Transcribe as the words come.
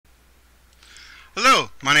Hello,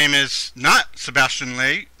 my name is not Sebastian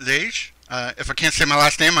Lague. If I can't say my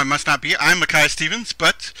last name, I must not be. I'm Micaiah Stevens,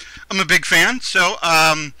 but I'm a big fan.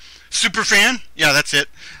 Super fan. Yeah, that's it.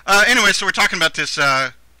 Anyway, so we're talking about this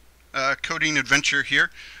coding adventure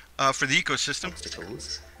here for the ecosystem.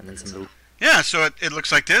 Obstacles, and then some little. Yeah, so it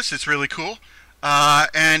looks like this. It's really cool.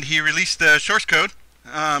 And he released the source code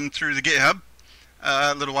through the GitHub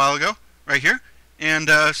a little while ago, right here. And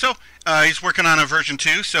he's working on a version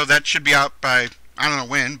 2, so that should be out by, I don't know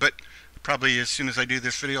when, but probably as soon as I do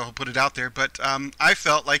this video, I'll put it out there. But I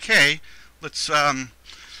felt like, hey, let's do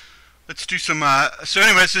some. So,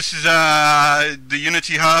 anyways, this is the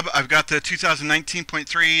Unity Hub. I've got the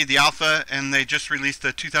 2019.3, the alpha, and they just released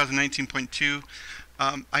the 2019.2.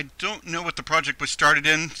 I don't know what the project was started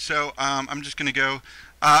in, so I'm just going to go.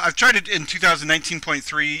 I've tried it in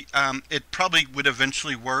 2019.3. It probably would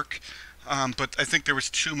eventually work, but I think there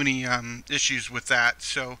was too many issues with that.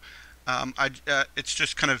 So it's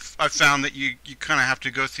just kind of, I've found that you kind of have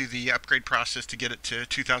to go through the upgrade process to get it to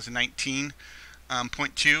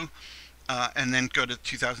 2019.2, and then go to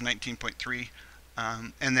 2019.3.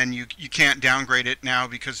 And then you can't downgrade it now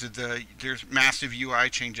because of there's massive UI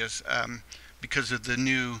changes. Because of the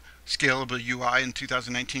new scalable UI in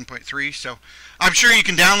 2019.3, so I'm sure you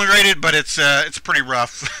can downgrade it, but it's pretty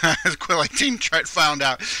rough, as Quillite team found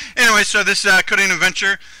out. Anyway, so this coding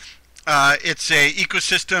adventure, it's a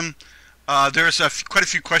ecosystem. There's quite a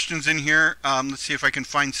few questions in here. Let's see if I can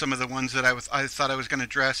find some of the ones that I thought I was going to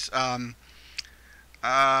address.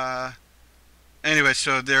 Anyway,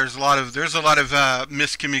 so there's a lot of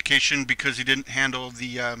miscommunication because he didn't handle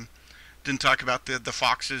the didn't talk about the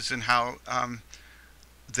foxes and how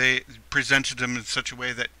they presented them in such a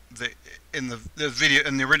way that in the video,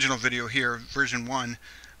 in the original video here, version 1,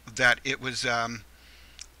 that it was that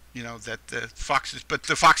the foxes, but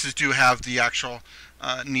the foxes do have the actual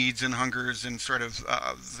needs and hungers and sort of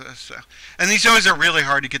and these always are really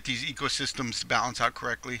hard to get these ecosystems to balance out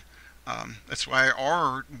correctly. That's why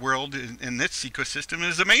our world in this ecosystem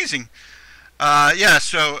is amazing. But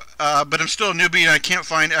I'm still a newbie and I can't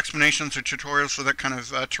find explanations or tutorials for that kind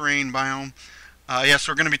of terrain biome.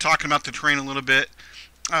 So we're going to be talking about the terrain a little bit.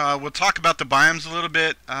 We'll talk about the biomes a little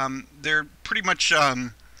bit. They're pretty much,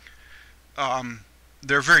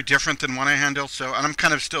 they're very different than one I handle. So, and I'm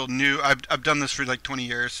kind of still new. I've done this for like 20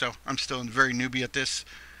 years, so I'm still very newbie at this.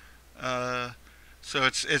 So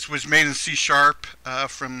it was made in C#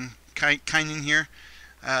 from Kynan here.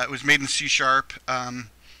 It was made in C#.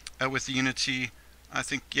 With the Unity, I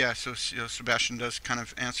think, yeah, so Sebastian does kind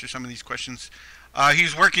of answer some of these questions.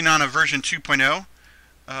 He's working on a version 2.0.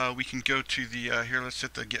 We can go to the, here, let's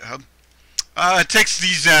hit the GitHub. It takes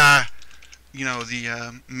these, the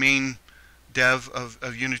main dev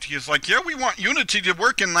of Unity is like, yeah, we want Unity to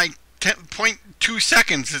work in like 10.2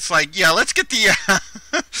 seconds. It's like, yeah, let's get the,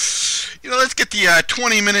 let's get the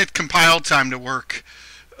 20-minute compile time to work,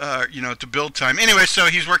 to build time. Anyway, so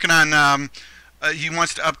he's working on, he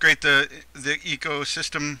wants to upgrade the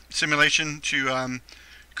ecosystem simulation to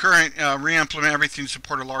current, re-implement everything to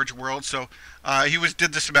support a large world. So he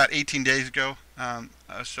did this about 18 days ago.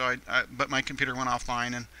 But my computer went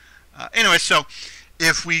offline. And anyway, so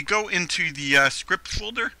if we go into the script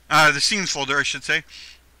folder, the scenes folder, I should say,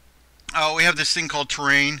 we have this thing called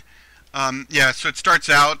terrain. So it starts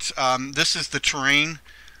out. This is the terrain,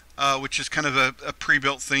 which is kind of a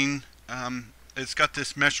pre-built thing. It's got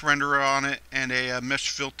this mesh renderer on it and a mesh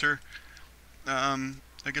filter. I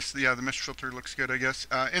guess, yeah, the mesh filter looks good, I guess.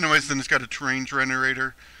 Anyways, then it's got a terrain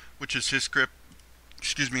generator, which is his script.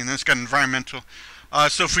 Excuse me, and then it's got environmental.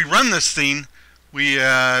 So if we run this thing, we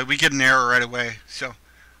get an error right away. So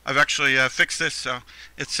I've actually fixed this. So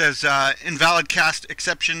it says invalid cast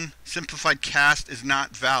exception, simplified cast is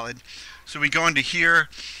not valid. So we go into here.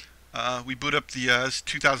 We boot up the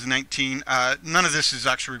 2019. None of this is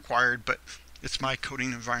actually required, but it's my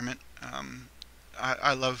coding environment.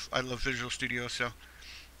 I love Visual Studio, so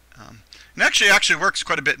and actually works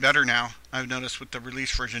quite a bit better now, I've noticed, with the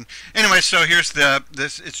release version. Anyway, so here's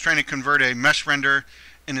it's trying to convert a mesh render,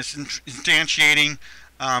 and it's instantiating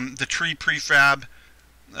the tree prefab.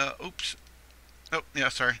 Oops. Oh yeah,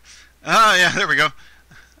 sorry. Yeah, there we go.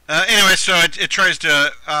 Anyway, so it tries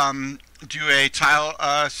to do a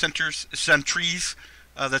tile centers.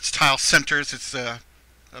 That's tile centers. It's a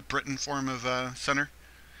Britain form of center.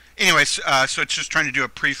 Anyways, so it's just trying to do a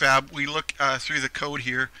prefab. We look through the code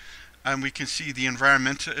here, and we can see the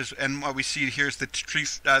environment and what we see here is the tree.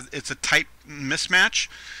 It's a type mismatch.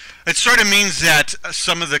 It sort of means that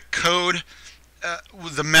some of the code,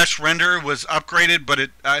 the mesh render was upgraded, but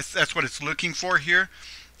that's what it's looking for here.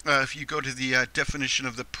 If you go to the definition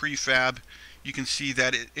of the prefab, you can see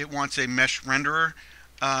that it wants a mesh renderer.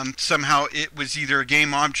 Somehow it was either a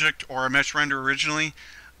game object or a mesh render originally.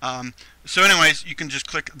 So anyways, you can just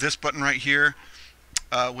click this button right here,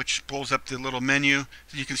 which pulls up the little menu.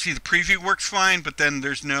 So you can see the preview works fine, but then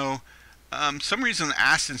there's no, some reason the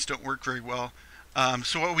ascents don't work very well.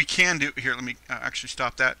 So what we can do, here, let me actually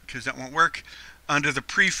stop that because that won't work. Under the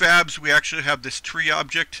prefabs, we actually have this tree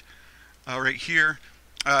object right here.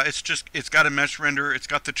 It's got a mesh render. It's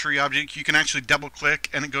got the tree object. You can actually double click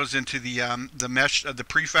and it goes into the mesh, the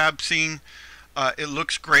prefab scene. It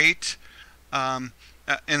looks great. And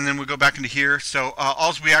then we go back into here. So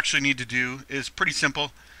all we actually need to do is pretty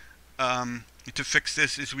simple. To fix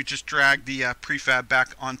this is we just drag the prefab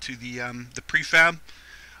back onto the prefab,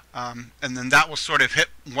 and then that will sort of hit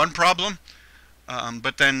one problem.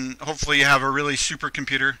 But then hopefully you have a really super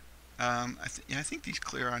computer. I think these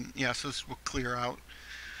clear on. Yeah, so this will clear out.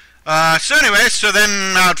 So anyway, so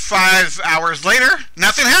then about 5 hours later,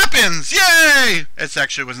 nothing happens. Yay! It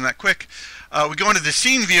actually wasn't that quick. We go into the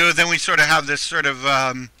scene view, then we sort of have this sort of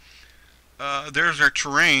there's our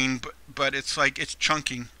terrain, but it's like it's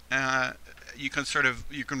chunking. You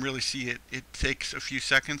can really see it. It takes a few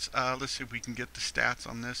seconds. Let's see if we can get the stats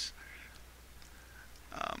on this.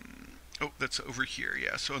 Oh, that's over here.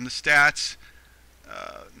 Yeah. So in the stats,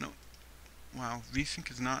 no. Wow,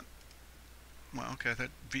 VSync is not. Well, okay,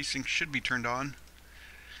 that VSync should be turned on.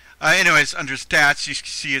 Anyways, under stats, you can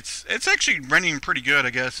see it's actually running pretty good, I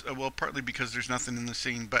guess. Well, partly because there's nothing in the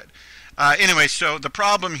scene, but anyway, so the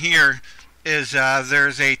problem here is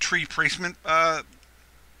there's a tree placement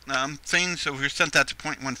thing. So we sent that to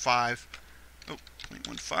 0.15. Oh,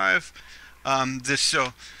 0.15. This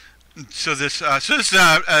is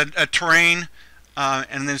a terrain,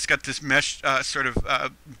 and then it's got this mesh sort of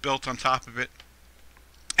built on top of it.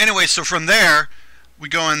 Anyway, so from there, we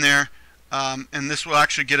go in there, and this will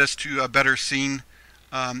actually get us to a better scene.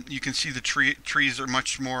 You can see the trees are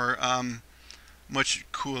much more, much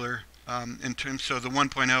cooler in terms. So the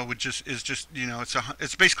 1.0 is just you know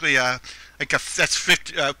it's basically like that's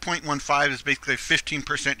 0.15 is basically a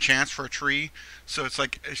 15% chance for a tree. So it's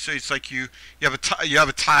like you have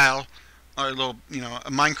a tile or a little a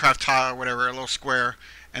Minecraft tile or whatever, a little square.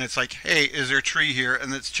 And it's like, hey, is there a tree here?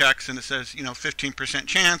 And it checks and it says, 15%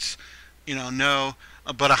 chance, no,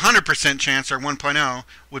 but 100% chance or 1.0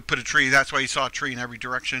 would put a tree. That's why you saw a tree in every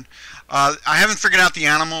direction. I haven't figured out the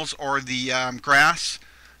animals or the grass,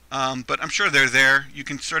 but I'm sure they're there. You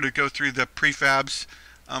can sort of go through the prefabs.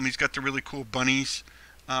 He's got the really cool bunnies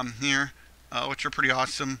here, which are pretty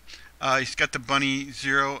awesome. He's got the bunny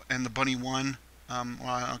 0 and the bunny 1. Well,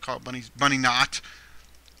 I don't call it bunnies, bunny not.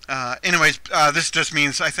 Anyways, this just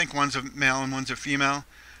means I think one's a male and one's a female.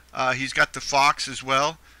 He's got the fox as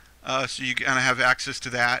well, so you kind of have access to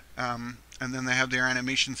that. And then they have their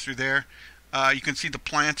animations through there. You can see the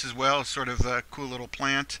plant as well, sort of a cool little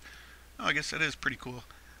plant. Oh, I guess that is pretty cool.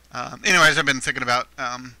 Anyways, I've been thinking about,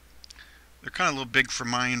 they're kind of a little big for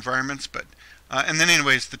my environments, but, and then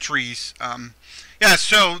anyways, the trees. Yeah,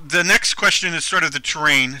 so the next question is sort of the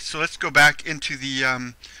terrain. So let's go back into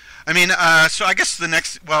the, so I guess the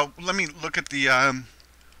next, well, let me look at the,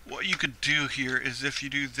 what you could do here is if you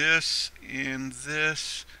do this and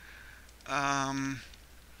this, let's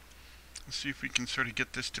see if we can sort of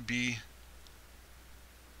get this to be,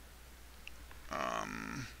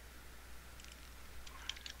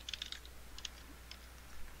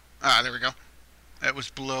 there we go. That was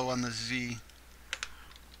below on the Z.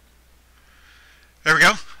 There we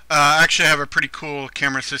go. Actually, I have a pretty cool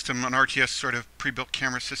camera system, an RTS sort of pre-built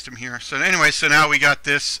camera system here. So anyway, so now we got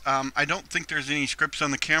this. I don't think there's any scripts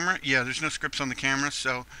on the camera. Yeah, there's no scripts on the camera,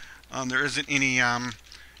 so there isn't any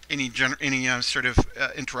sort of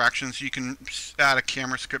interactions. You can add a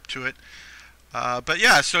camera script to it. But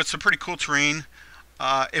yeah, so it's a pretty cool terrain.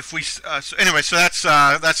 So anyway, so that's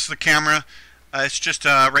the camera. It's just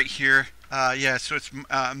right here. Yeah, so it's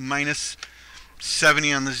minus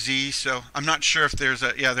 70 on the Z, so I'm not sure if there's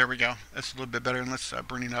a, yeah, there we go. That's a little bit better, and let's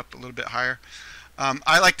bring it up a little bit higher.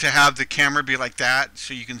 I like to have the camera be like that,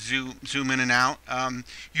 so you can zoom in and out.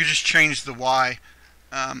 You just change the Y.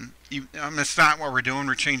 That's not what we're doing.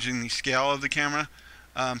 We're changing the scale of the camera,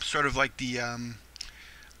 sort of like the,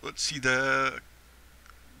 let's see, the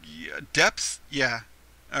depth, yeah,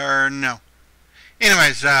 or no.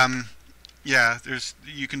 Anyways, yeah,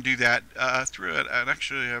 you can do that through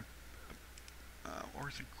actually a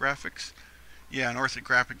orthographics. Yeah, an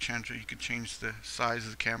orthographic changer. You could change the size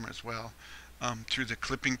of the camera as well through the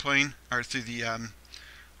clipping plane or through the.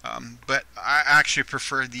 But I actually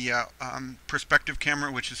prefer the perspective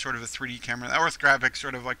camera, which is sort of a 3D camera. The orthographic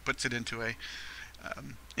sort of like puts it into a.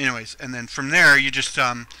 Anyways, and then from there you just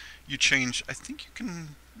you change. I think you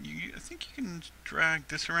can. I think you can drag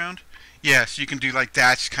this around. Yes, you can do like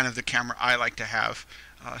that's kind of the camera I like to have.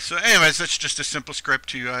 So, anyways, that's just a simple script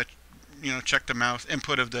to check the mouse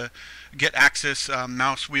input of the get axis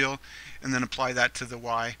mouse wheel, and then apply that to the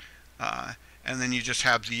Y, and then you just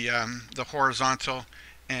have the horizontal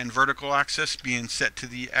and vertical axis being set to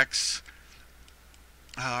the X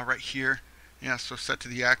right here. Yeah, so set to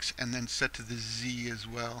the X and then set to the Z as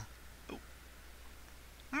well.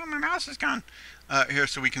 Oh, my mouse is gone. Here,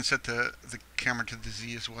 so we can set the camera to the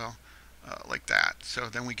Z as well, like that. So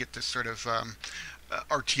then we get this sort of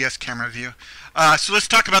RTS camera view. So let's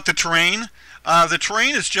talk about the terrain. The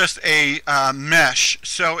terrain is just a mesh,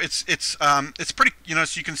 so it's pretty,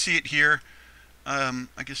 so you can see it here.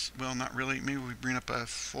 I guess, well, not really. Maybe we bring up a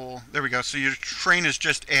full. There we go. So your terrain is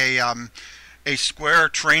just a square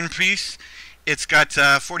terrain piece. It's got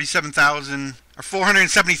 47,000 or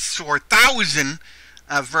 474,000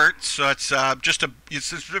 verts. So it's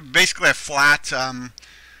it's basically a flat.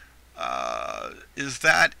 Is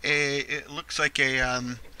that a? It looks like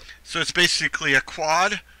a. So it's basically a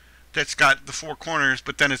quad that's got the four corners,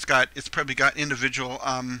 but then it's probably got individual.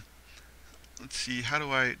 Let's see. How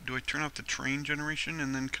do I turn off the terrain generation,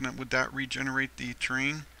 and then would that regenerate the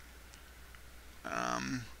terrain?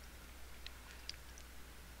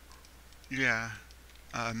 Yeah.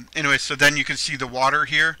 Anyway, so then you can see the water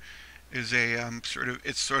here is a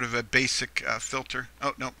sort of a basic filter.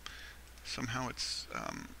 Oh no, somehow it's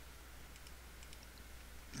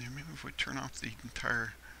maybe if we turn off the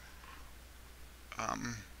entire oh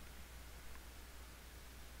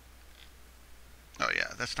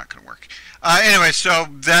yeah, that's not going to work. Anyway, so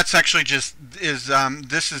that's actually just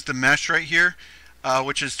this is the mesh right here,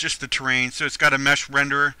 which is just the terrain. So it's got a mesh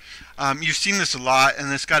renderer. You've seen this a lot,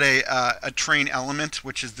 and it's got a terrain element,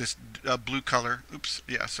 which is this blue color. Oops,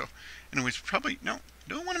 yeah. So, anyways, probably don't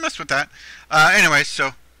want to mess with that. Anyway,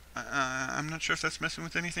 so I'm not sure if that's messing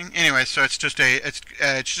with anything. Anyway, so it's just a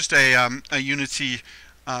Unity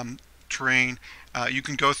terrain. You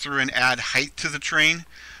can go through and add height to the terrain.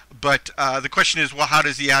 But the question is, well, how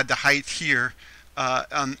does he add the height here?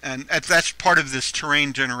 And that's part of this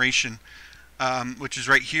terrain generation, which is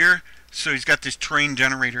right here. So he's got this terrain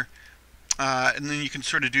generator. And then you can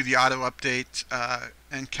sort of do the auto update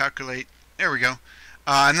and calculate. There we go.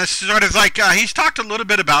 And this is sort of like, he's talked a little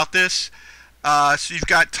bit about this. So you've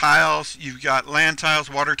got tiles, you've got land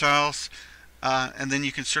tiles, water tiles, and then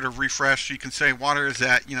you can sort of refresh. You can say water is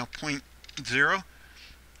at, 0.0.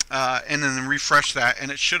 And then refresh that,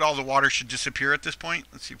 and all the water should disappear at this point.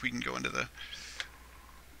 Let's see if we can go into the.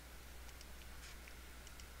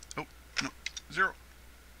 Oh no, 0.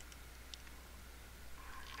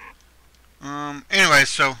 Anyway,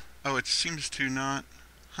 so it seems to not.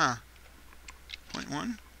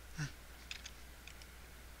 0.1.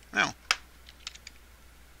 No.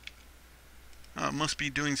 It must be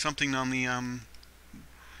doing something on the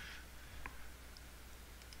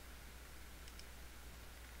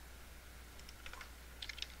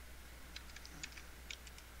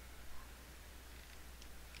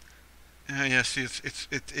yeah, see,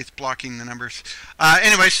 it's blocking the numbers.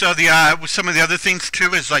 Anyway, so some of the other things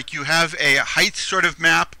too is like you have a height sort of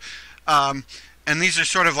map, and these are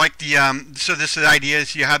sort of like the so this idea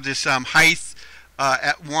is you have this height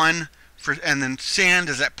at 1 and then sand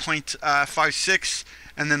is at 0.56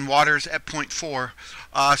 and then water's at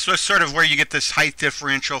 0.4. So it's sort of where you get this height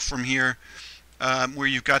differential from here, where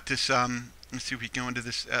you've got this. Let's see if we can go into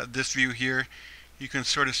this view here. You can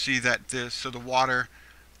sort of see that the water.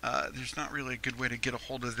 There's not really a good way to get a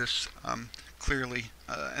hold of this clearly,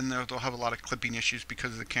 and they'll have a lot of clipping issues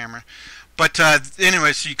because of the camera. But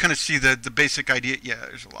anyway, so you kind of see the basic idea. Yeah,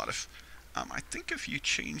 there's a lot of. I think if you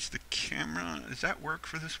change the camera, does that work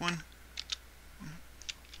for this one?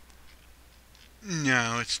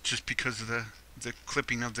 No, it's just because of the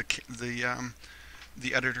clipping of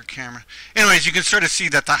the editor camera. Anyways, you can sort of see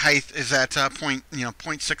that the height is at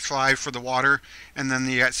 0.65 for the water, and then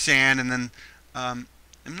you got sand, and then.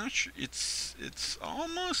 I'm not sure. It's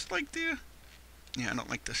almost like the. Yeah, I don't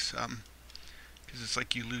like this because it's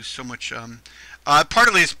like you lose so much.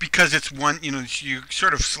 Partly it's because it's one. You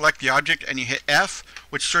sort of select the object and you hit F,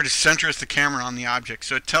 which sort of centers the camera on the object.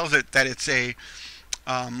 So it tells it that it's a,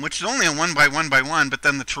 which is only a 1 by 1 by 1. But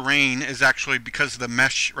then the terrain is actually because of the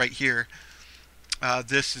mesh right here.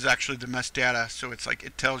 This is actually the mesh data. So it's like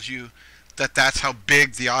it tells you that that's how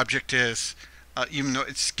big the object is, even though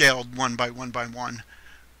it's scaled 1 by 1 by 1.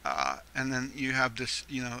 And then you have this,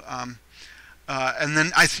 and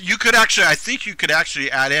then I think you could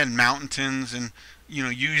actually add in mountains and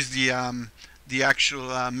use the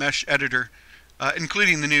actual mesh editor,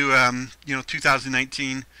 including the new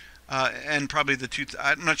 2019 and probably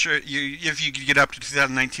I'm not sure if you could get up to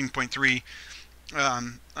 2019.3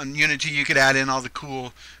 on Unity, you could add in all the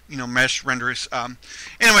cool, mesh renders.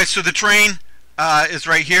 Anyway, so the train is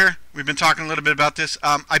right here. We've been talking a little bit about this.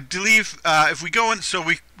 I believe if we go in, so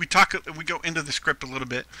we go into the script a little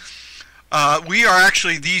bit. We are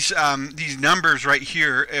actually these numbers right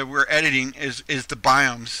here we're editing is the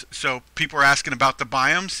biomes. So people are asking about the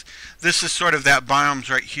biomes. This is sort of that biomes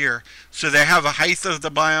right here. So they have a height of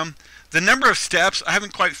the biome. The number of steps, I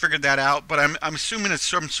haven't quite figured that out, but I'm assuming it's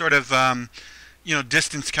some sort of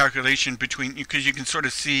distance calculation between, because you can sort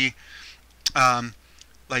of see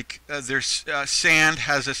there's sand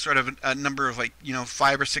has a sort of a number of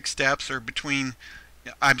 5 or 6 steps, or between.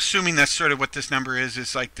 I'm assuming that's sort of what this number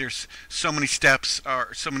is like there's so many steps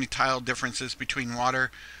or so many tile differences between water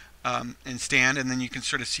and sand, and then you can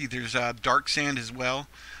sort of see there's dark sand as well,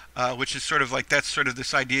 which is sort of like, that's sort of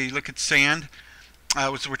this idea. You look at sand,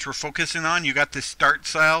 which we're focusing on. You got this start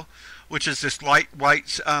style, which is this light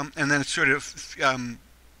white, and then it sort of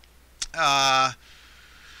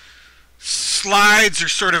slides, or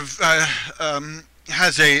sort of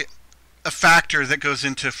has a factor that goes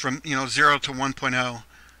into from 0 to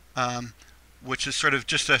 1.0, which is sort of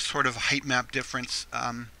just a sort of height map difference,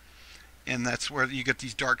 and that's where you get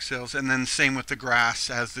these dark cells. And then same with the grass,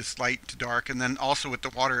 has this light to dark, and then also with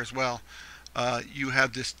the water as well. You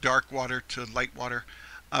have this dark water to light water.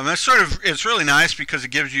 It's really nice because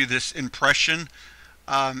it gives you this impression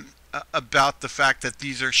about the fact that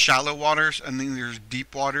these are shallow waters, and then there's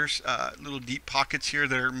deep waters, little deep pockets here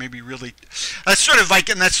that are maybe really. That's sort of like,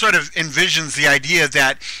 and that sort of envisions the idea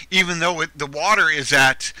that even though the water is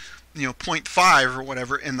at 0.5 or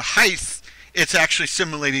whatever in the height, it's actually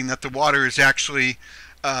simulating that the water is actually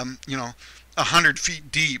 100 feet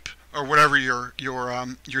deep, or whatever your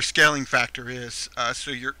scaling factor is.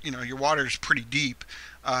 So your water is pretty deep,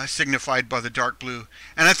 signified by the dark blue.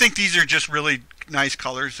 And I think these are just really nice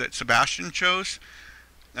colors that Sebastian chose,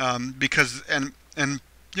 because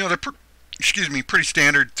they're pretty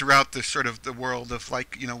standard throughout the sort of the world of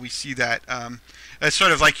we see that. It's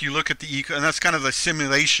sort of like you look at the eco, and that's kind of the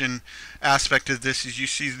simulation aspect of this. Is you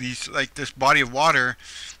see these, like this body of water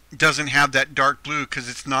doesn't have that dark blue because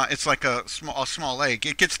it's like a small lake.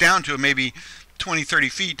 It gets down to maybe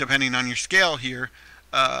 20-30 feet depending on your scale here,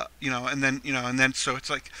 and then so it's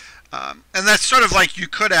like, and that's sort of like you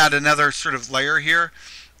could add another sort of layer here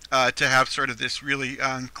to have sort of this really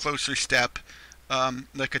closer step,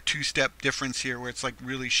 like a 2-step difference here where it's like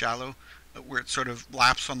really shallow, where it sort of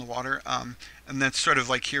laps on the water, and that's sort of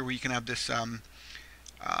like here where you can have this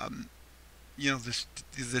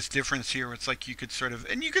this difference here where it's like you could sort of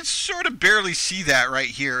barely see that right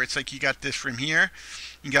here. It's like you got this from here,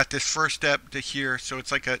 you got this first step to here, so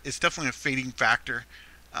it's like it's definitely a fading factor,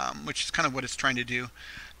 which is kind of what it's trying to do.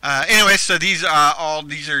 Anyway, so these are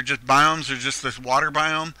just biomes, or just this water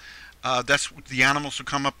biome. That's the animals will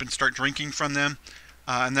come up and start drinking from them,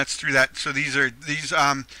 and that's through that. So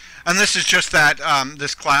and this is just that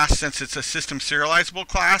this class, since it's a system serializable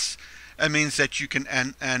class. It means that you can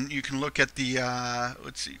and you can look at the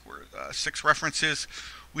let's see, where 6 references.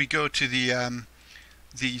 We go to the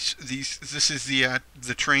this is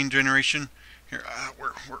the train generation. Here,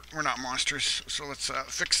 we're not monsters, so let's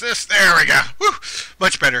fix this. There we go. Woo!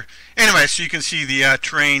 Much better. Anyway, so you can see the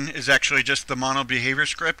train is actually just the mono behavior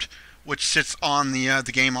script, which sits on the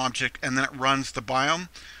game object, and then it runs the biome,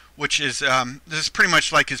 which is this is pretty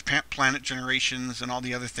much like his planet generations and all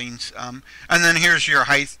the other things. And then here's your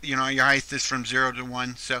height. Your height is from 0 to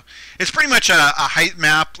 1, so it's pretty much a height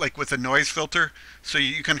map, like with a noise filter. So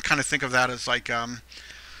you can kind of think of that as like I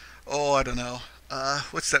don't know.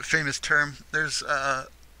 What's that famous term? There's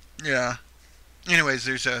yeah. Anyways,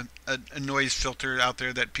 there's a noise filter out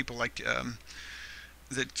there that people like to,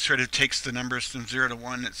 that sort of takes the numbers from 0 to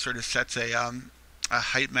 1. It sort of sets a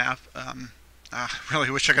height map. Really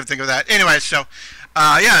wish I could think of that. Anyway, so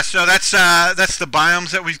yeah, so that's the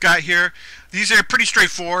biomes that we've got here. These are pretty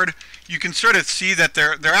straightforward. You can sort of see that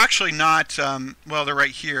they're actually not well, they're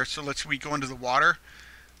right here. So we go into the water,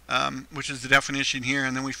 which is the definition here,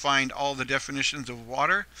 and then we find all the definitions of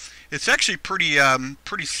water. It's actually pretty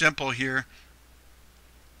simple here.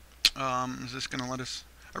 Is this going to let us?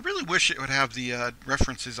 I really wish it would have the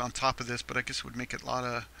references on top of this, but I guess it would make it a lot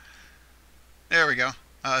of. There we go.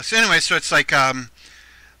 So anyway, so it's like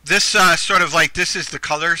this sort of like, this is the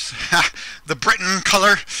colors, the Britain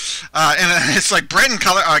color, and it's like Britain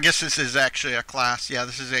color. Oh, I guess this is actually a class. Yeah,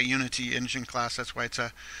 this is a Unity engine class. That's why it's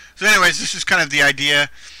a. So anyways, this is kind of the idea.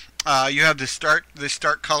 You have this start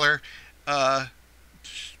color to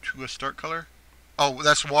a start color. Oh,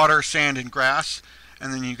 that's water, sand, and grass,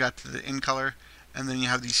 and then you got the end color, and then you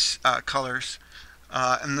have these colors,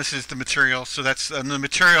 and this is the material. So that's the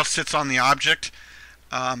material sits on the object,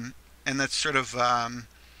 and that's sort of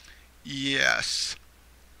yes.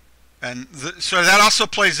 And so that also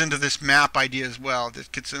plays into this map idea as well. This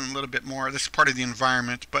gets in a little bit more. This is part of the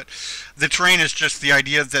environment, but the terrain is just the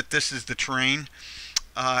idea that this is the terrain,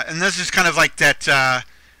 and this is kind of like that.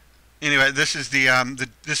 Anyway, this is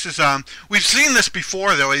we've seen this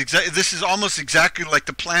before though. This is almost exactly like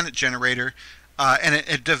the planet generator, and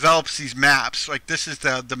it develops these maps. Like this is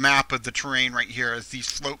the map of the terrain right here. Is these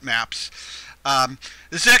float maps.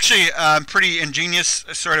 This is actually a pretty ingenious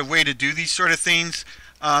sort of way to do these sort of things.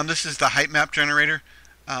 This is the height map generator.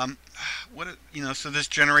 So this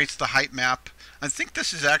generates the height map. I think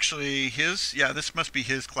this is actually his. Yeah, this must be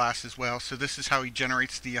his class as well. So this is how he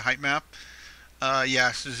generates the height map.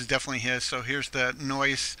 Yes, this is definitely his. So here's the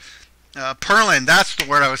noise. Purling, that's the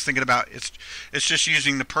word I was thinking about. It's just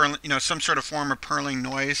using the purling, some sort of form of purling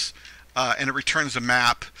noise, and it returns a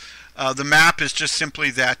map. The map is just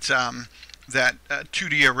simply that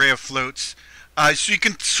 2D array of floats. So you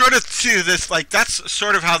can sort of see this, like that's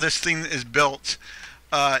sort of how this thing is built.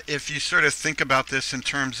 If you sort of think about this in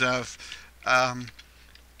terms of,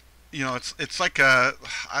 it's like I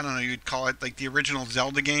don't know, you'd call it like the original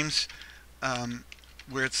Zelda games,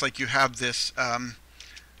 where it's like you have this,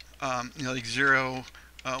 like 0,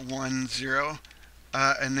 1, 0,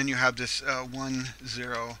 and then you have this 1,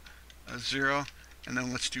 0, 0, and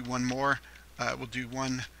then let's do one more. We'll do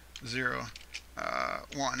 1, 0,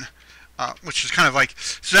 1. Which is kind of like,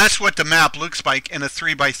 so that's what the map looks like in a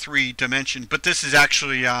 3x3 dimension. But this is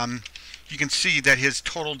actually, you can see that his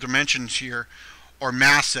total dimensions here are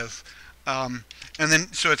massive. And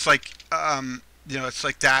then, so it's like, it's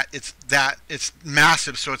like that. It's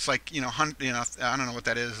massive. So it's like, I don't know what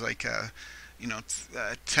that is, like,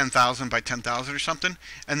 10,000 by 10,000 or something.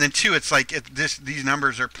 And then two, it's like these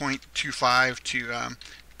numbers are 0.25 to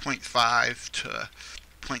 0.5 to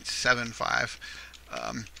 0.75.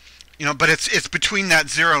 But it's between that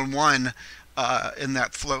 0 and 1 in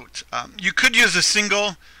that float. You could use a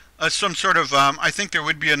single, some sort of, I think there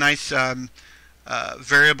would be a nice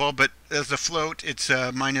variable, but as a float, it's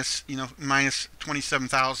minus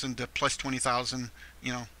 27,000 to plus 20,000,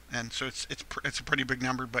 and so it's a pretty big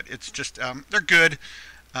number, but it's just, they're good.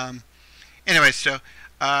 Anyway, so,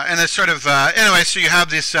 and it's sort of, anyway, so you have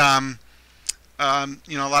this, a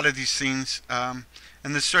lot of these things,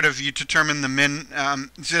 and this sort of, you determine the min.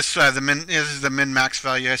 This is the min max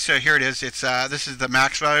value. So here it is. It's this is the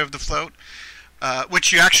max value of the float,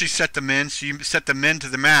 which you actually set the min. So you set the min to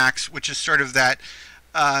the max, which is sort of that,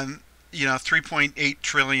 3.8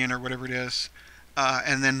 trillion or whatever it is,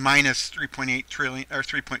 and then minus 3.8 trillion or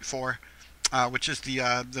 3.4, which is the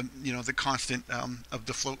constant of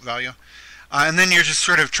the float value. And then you're just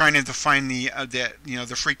sort of trying to define the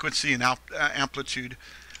frequency and amplitude,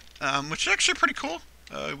 which is actually pretty cool.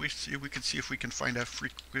 We can see if we can find a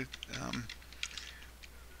frequency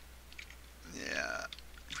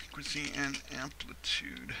and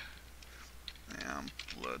amplitude.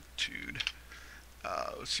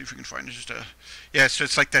 Let's see if we can find just a So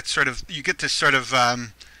it's like that sort of, you get this sort of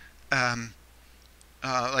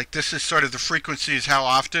like this is sort of the frequency is how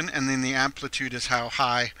often, and then the amplitude is how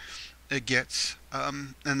high it gets.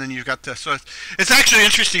 And then you've got this. So it's actually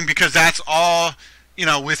interesting because that's all.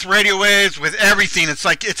 With radio waves, with everything, it's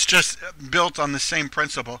like it's just built on the same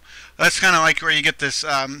principle. That's kind of like where you get this,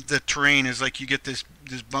 the terrain is like you get this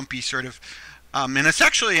bumpy sort of, and it's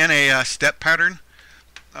actually in a step pattern.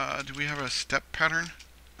 Do we have a step pattern?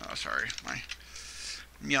 Oh, sorry, I'm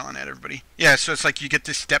yelling at everybody. Yeah, so it's like you get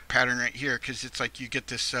this step pattern right here because it's like you get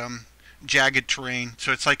this jagged terrain.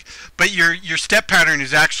 So it's like, but your step pattern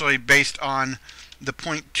is actually based on the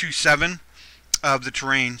 0.27 of the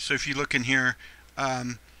terrain. So if you look in here.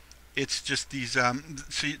 It's just these, so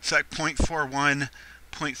it's like 0.41,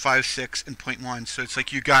 0.56, and 0.1. So it's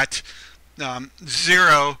like you got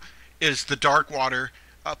 0 is the dark water,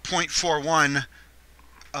 0.41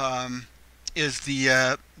 is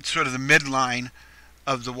the sort of the midline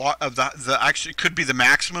of the actually it could be the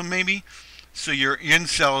maximum maybe. So your in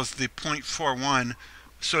cell is the 0.41.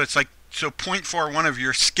 So it's like 0.41 of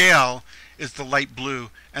your scale is the light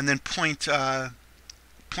blue, and then 0.0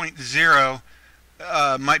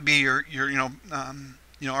 might be your or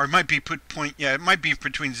it might be it might be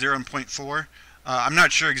between 0 and 0.4. I'm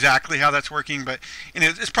not sure exactly how that's working, but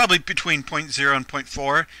it's probably between 0.0 and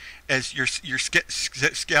 0.4 as your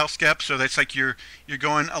scale step. So that's like you're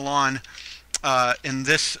going along in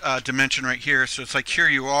this dimension right here. So it's like here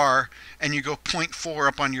you are, and you go 0.4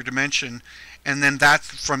 up on your dimension, and then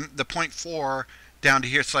that's from the 0.4 down to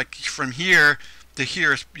here. It's like from here to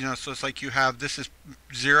here is, so it's like you have, this is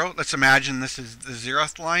 0. Let's imagine this is the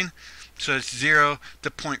 0th line. So it's 0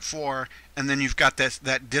 to 0.4, and then you've got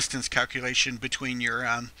that distance calculation between your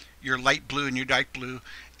light blue and your dark blue,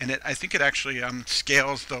 and I think it actually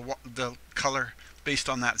scales the color based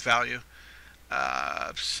on that value.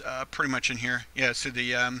 Pretty much in here, yeah. So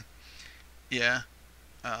the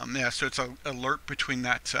so it's a alert between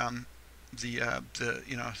that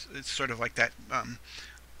it's sort of like that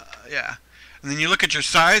yeah. And then you look at your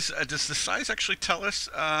size. Does the size actually tell us?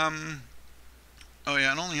 Oh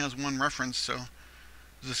yeah, it only has one reference, so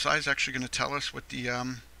is the size actually going to tell us what the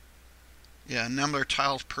number of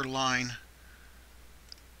tiles per line?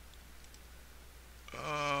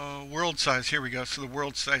 World size. Here we go. So the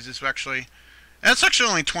world size is actually, that's actually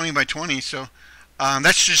only 20 by 20. So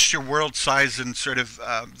that's just your world size and sort of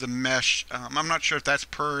the mesh. I'm not sure if that's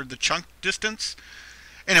per the chunk distance.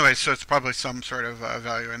 Anyway, so it's probably some sort of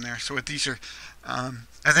value in there. So what these are, and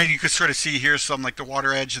then you could sort of see here some like the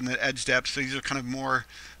water edge and the edge depth. So these are kind of more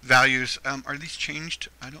values. Are these changed?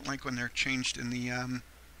 I don't like when they're changed in the.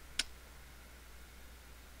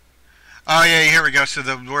 Oh yeah, here we go. So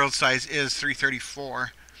the world size is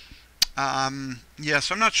 334. Yeah,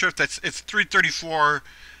 so I'm not sure if it's 334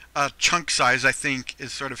 chunk size. I think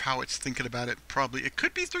is sort of how it's thinking about it. Probably it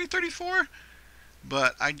could be 334,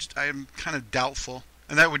 but I'm kind of doubtful.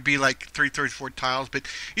 And that would be like 334 tiles, but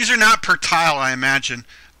these are not per tile, I imagine.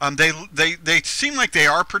 They seem like they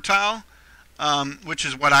are per tile, which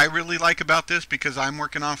is what I really like about this, because I'm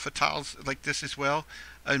working off of tiles like this as well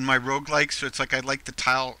in my roguelike. So it's like I like the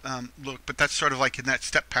tile look, but that's sort of like in that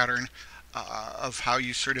step pattern of how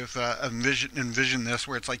you sort of envision this,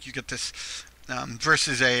 where it's like you get this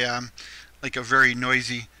versus a like a very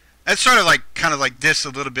noisy. It's sort of like kind of like this a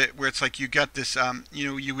little bit, where it's like you got this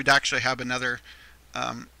you would actually have another.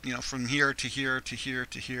 From here to here to here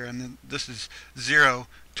to here, and then this is 0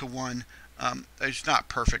 to 1. It's not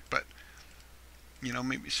perfect, but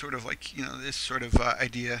maybe sort of like this sort of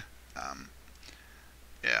idea.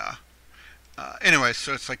 Yeah. Anyway,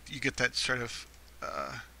 so it's like you get that sort of.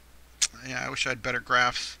 Yeah, I wish I had better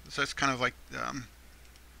graphs. So it's kind of like.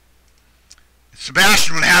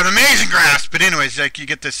 Sebastian would have amazing graphs, but anyways, like you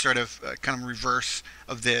get this sort of kind of reverse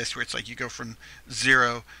of this, where it's like you go from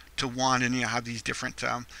 0 to 1, and you have these different.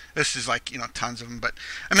 This is like tons of them, but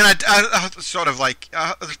I mean, I sort of like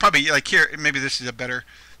there's probably like here maybe this is a better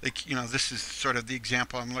like this is sort of the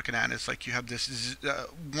example I'm looking at. It's like you have this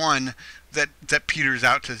 1 that peters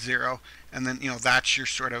out to 0, and then that's your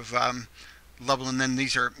sort of level, and then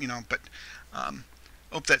these are but.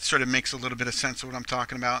 Hope that sort of makes a little bit of sense of what I'm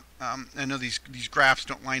talking about. I know these graphs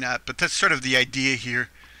don't line up, but that's sort of the idea here.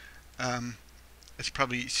 It's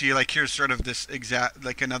probably, see, like here's sort of this exact,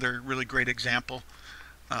 like another really great example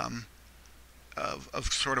of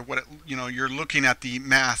sort of what it, you're looking at the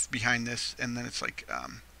math behind this, and then it's like,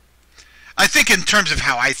 I think in terms of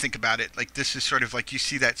how I think about it, like this is sort of like you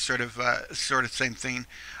see that sort of same thing.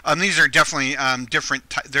 These are definitely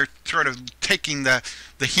different. They're sort of taking the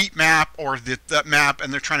heat map or that map,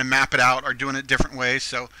 and they're trying to map it out or doing it different ways.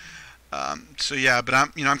 So yeah, but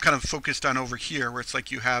I'm kind of focused on over here where it's like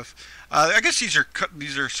you have. I guess these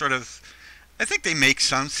are sort of. I think they make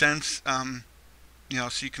some sense. So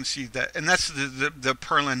you can see that, and that's the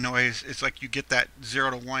Perlin noise. It's like you get that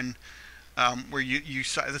 0 to 1. Where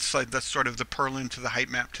that's sort of the Perlin to the height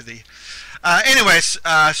map to the. Anyways,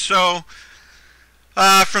 so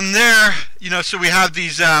from there, so we have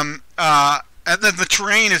these, and then the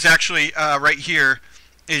terrain is actually right here.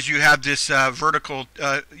 Is you have this vertical,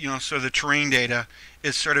 so the terrain data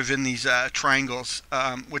is sort of in these triangles,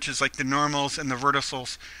 which is like the normals and the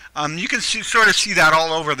verticals. You can sort of see that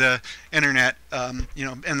all over the internet,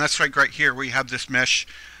 and that's right here where you have this mesh.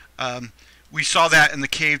 We saw that in the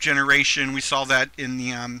cave generation. We saw that in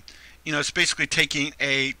the, it's basically taking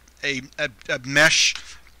a mesh,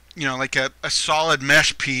 like a solid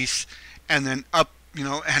mesh piece, and then up,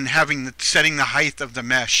 and having setting the height of the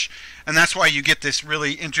mesh, and that's why you get this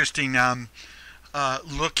really interesting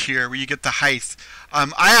look here, where you get the height.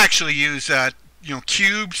 I actually use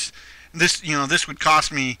cubes. This would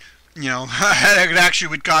cost me, it actually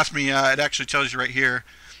would cost me. It actually tells you right here.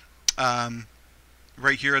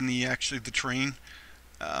 Right here in the the terrain,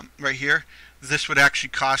 right here, this would actually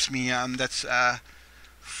cost me. That's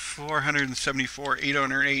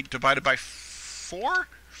 474,808 divided by 4.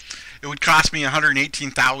 It would cost me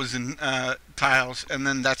 118,000 tiles, and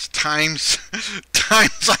then that's times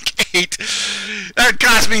like 8. That would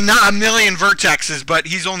cost me not a million vertexes, but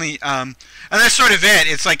he's only and that's sort of it.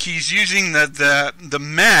 It's like he's using the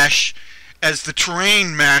mesh as the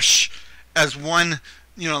terrain mesh as one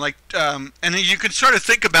and then you can sort of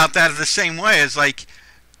think about that the same way as like,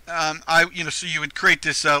 so you would create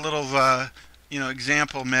this little,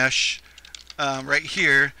 example mesh right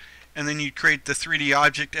here, and then you'd create the 3D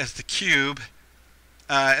object as the cube,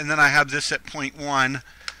 and then I have this at point 1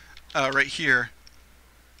 right here,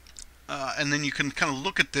 and then you can kind of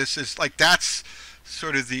look at this as like that's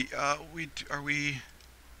sort of the here we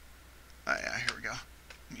go.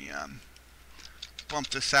 Let me bump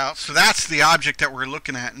this out. So that's the object that we're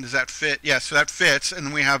looking at, and does that fit? Yeah, so that fits, and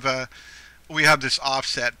then we have this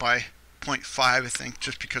offset by 0.5, I think,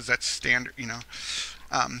 just because that's standard,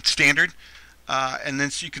 standard. And then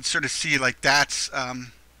so you can sort of see like that's well,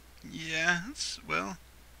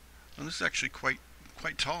 this is actually quite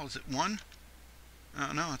tall. Is it 1?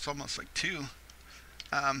 Oh no, it's almost like 2.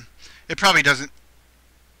 It probably doesn't.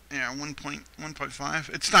 Yeah, 1.5.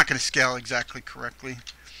 It's not going to scale exactly correctly,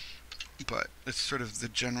 but it's sort of the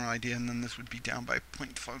general idea. And then this would be down by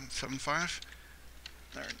 0.75,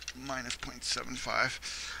 or minus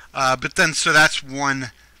 0.75. But then, so that's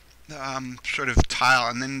one sort of tile,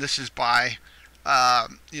 and then this is by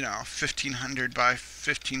 1500 by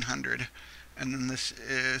 1500, and then this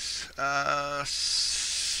is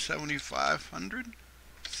 7500,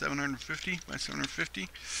 750 by 750.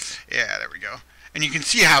 Yeah, there we go. And you can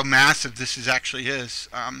see how massive this actually is.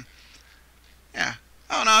 Yeah.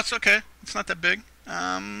 Oh no, it's okay. It's not that big.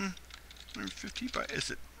 150 by,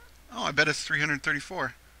 is it? Oh, I bet it's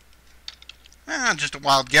 334. Just a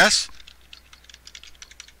wild guess.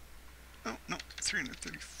 Oh no,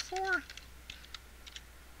 334.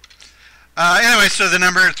 Anyway, so the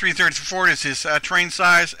number 334 is his train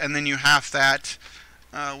size, and then you have that.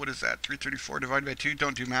 What is that? 334 divided by 2.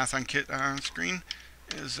 Don't do math on screen.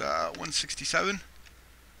 Is 167.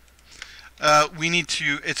 We need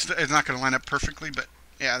to. It's not going to line up perfectly, but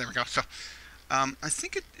yeah, there we go. So I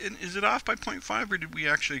think is it off by 0.5, or did we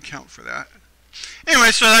actually account for that?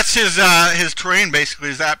 Anyway, so that's his terrain. Basically,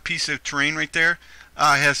 is that piece of terrain right there.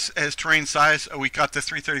 Has terrain size. We got the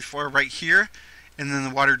 334 right here, and then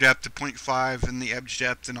the water depth of 0.5 and the edge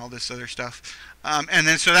depth and all this other stuff. And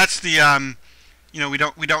then so that's the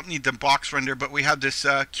we don't need the box render, but we have this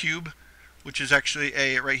cube, which is actually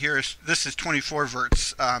right here. This is 24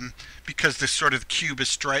 verts because this sort of cube is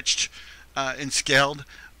stretched and scaled.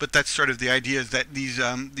 But that's sort of the idea, is that these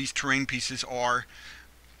terrain pieces are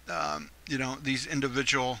these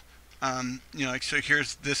individual like, so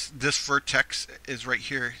here's this vertex is right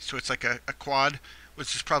here, so it's like a quad,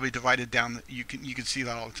 which is probably divided down. You can see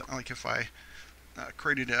that all the time. Like if I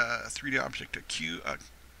created a 3D object, a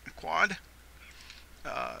quad.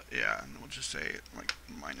 Yeah, and we'll just say like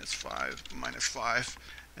 -5,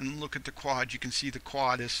 and look at the quad. You can see the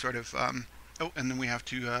quad is sort of oh, and then we have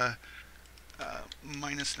to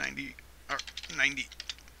minus 90 or 90,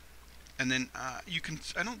 and then you can.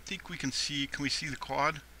 I don't think we can see. Can we see the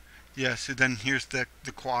quad? Yeah. So then here's the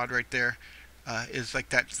quad right there. Is like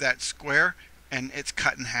that square, and it's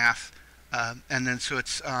cut in half, and then so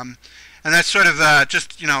it's and that's sort of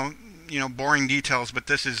just boring details, but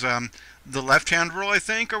this is the left-hand rule, I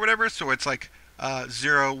think, or whatever. So it's like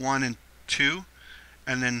 0, 1, and 2,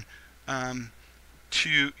 and then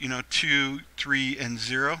 2, 3, and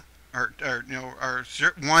 0, or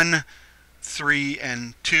 0, 1, 3,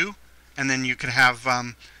 and 2, and then you could have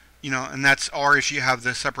and that's, or if you have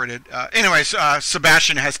the separated. Anyways,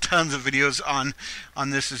 Sebastian has tons of videos on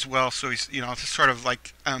this as well. So he's it's sort of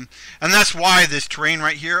like and that's why this terrain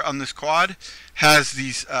right here on this quad has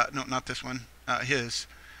these. No, not this one. His.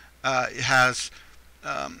 It has.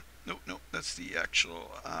 No, that's the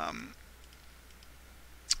actual.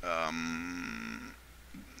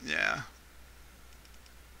 Yeah.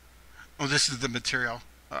 Oh, this is the material.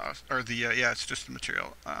 Or the yeah, it's just the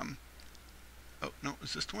material. Oh no,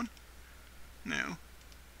 is this the one? No.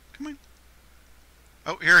 Come on.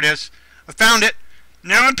 Oh, here it is. I found it.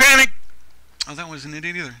 Now in panic. Oh, that wasn't it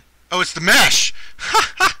either. Oh, it's the mesh.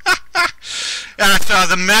 So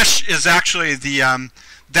the mesh is actually the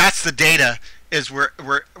that's the data. Is we're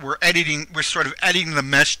editing. We're sort of editing the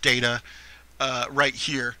mesh data right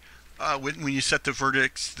here when you set the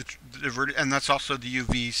vertex, and that's also the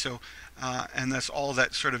UV. So and that's all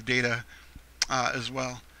that sort of data as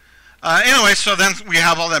well. Anyway, so then we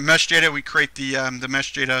have all that mesh data. We create the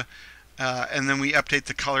mesh data, and then we update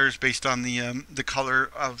the colors based on the color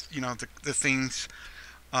of the things,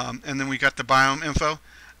 and then we got the biome info.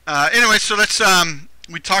 Anyway, so let's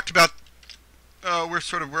we talked about we're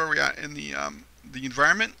sort of where we're at in the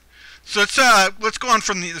environment. So let's go on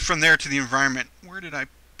from there to the environment. Where did I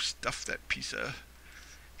stuff that piece of?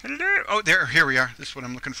 Oh, here we are. This is what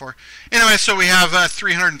I'm looking for. Anyway, so we have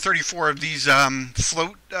 334 of these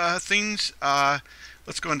float things. Let's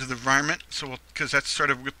let's go into the environment. So because that's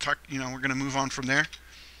sort of, we'll talk, we're going to move on from there.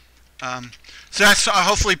 So that's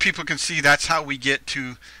hopefully people can see that's how we get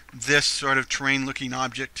to this sort of terrain looking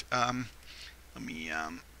object. Let me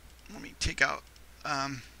take out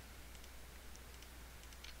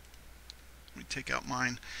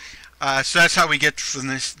mine. So that's how we get from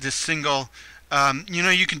this single.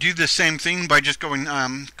 You can do the same thing by just going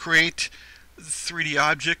create 3D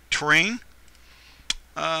object terrain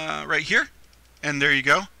right here, and there you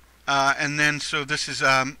go. And then so this is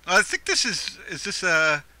I think this is this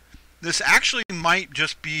this actually might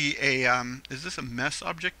just be a is this a mesh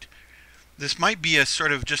object? This might be a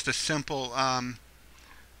sort of just a simple let's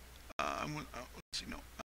see, no,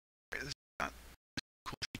 this is not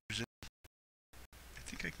cool features. I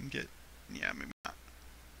think I can get, yeah, maybe not.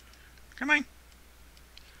 Come on.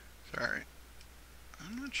 Sorry,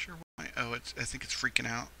 I'm not sure why. Oh, I think it's freaking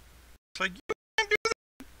out. It's like, you can't do that.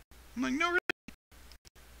 I'm like, no, really.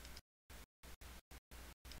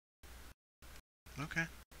 Okay.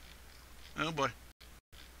 Oh boy.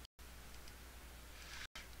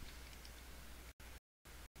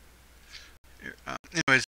 Here,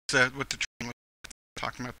 anyways, what the train was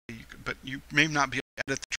talking about, but you may not be able to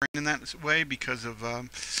edit the train in that way because of,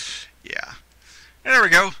 yeah. There we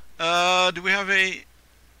go. Do we have a?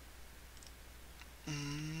 I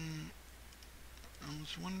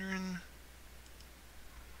was wondering.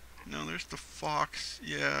 No, there's the fox.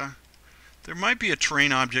 Yeah. There might be a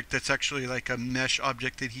terrain object that's actually like a mesh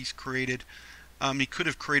object that he's created. He could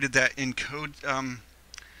have created that in code.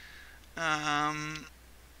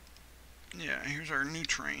 Yeah, here's our new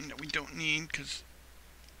terrain that we don't need because,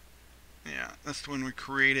 yeah, that's the one we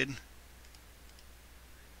created.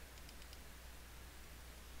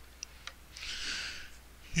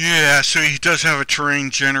 Yeah, so he does have a terrain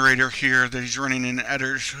generator here that he's running in the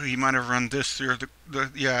editor. So he might have run this through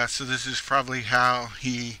yeah, so this is probably how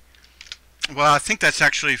he. Well, I think that's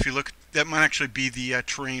actually, if you look, that might actually be the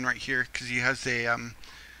terrain right here, because he has the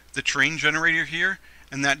terrain generator here,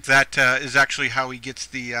 and that is actually how he gets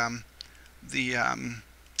that's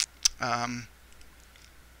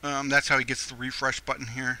how he gets the refresh button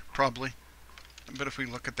here, probably. But if we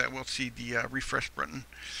look at that, we'll see the refresh button.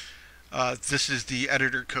 This is the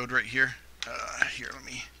editor code right here. Here,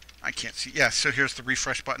 I can't see. Yeah, so here's the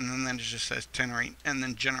refresh button, and then it just says generate, and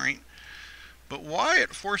then generate. But why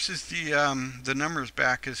it forces the numbers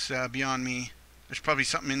back is beyond me. There's probably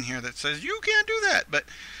something in here that says you can't do that. But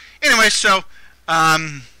anyway, so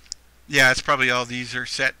yeah, it's probably all these are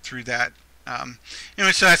set through that.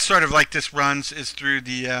 Anyway, so that's sort of like this runs is through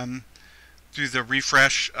the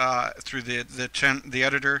refresh through the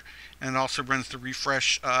editor, and it also runs the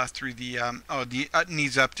refresh through the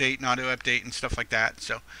needs update, not auto update, and stuff like that.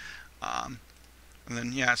 So. And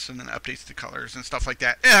then yes, and then updates the colors and stuff like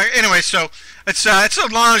that. Anyway, so it's a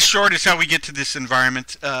long and short is how we get to this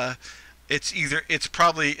environment. It's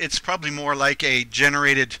probably more like a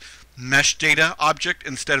generated mesh data object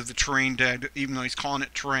instead of the terrain data. Even though he's calling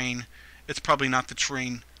it terrain, it's probably not the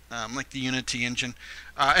terrain like the Unity engine,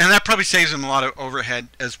 and that probably saves him a lot of overhead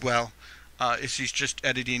as well. Is he's just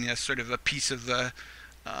editing a sort of a piece of the.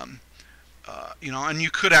 And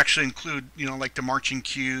you could actually include like the marching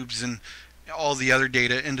cubes and all the other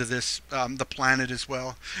data into this, the planet as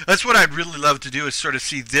well. That's what I'd really love to do, is sort of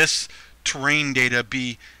see this terrain data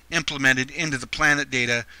be implemented into the planet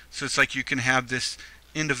data, so it's like you can have this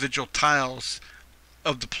individual tiles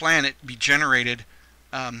of the planet be generated.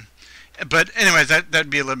 But anyways, that'd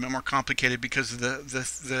be a little bit more complicated because of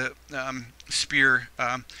the spear.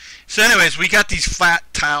 So anyways, we got these flat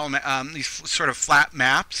tile, these sort of flat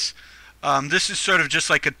maps. This is sort of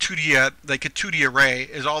just like a 2D array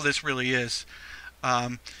is all this really is.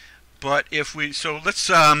 But if we let's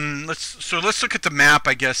look at the map.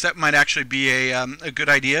 I guess that might actually be a good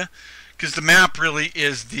idea, because the map really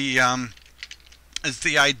is the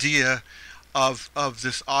idea of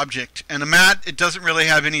this object. And the map, it doesn't really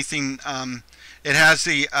have anything. It has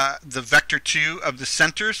the vector 2 of the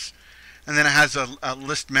centers, and then it has a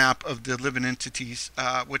list map of the living entities,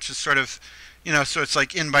 which is sort of. So it's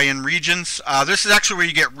like in by in regions. This is actually where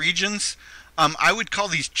you get regions. I would call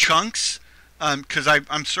these chunks, because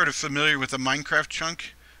I'm sort of familiar with a Minecraft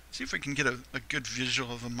chunk. Let's see if I can get a good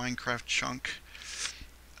visual of a Minecraft chunk.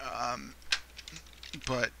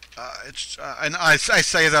 It's and I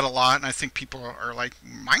say that a lot, and I think people are like,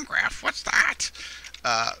 Minecraft, what's that?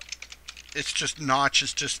 It's just Notch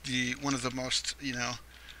is just one of the most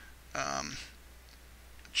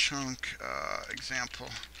chunk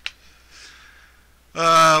example.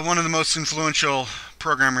 One of the most influential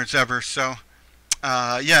programmers ever. So,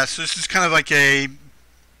 yeah. So this is kind of like a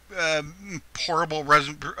horrible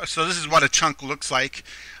so this is what a chunk looks like.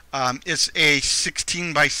 It's a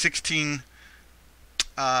 16 by 16.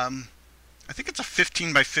 I think it's a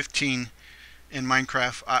 15 by 15 in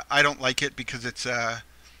Minecraft. I don't like it because it's a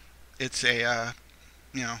it's a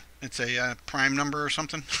prime number or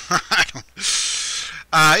something. I don't.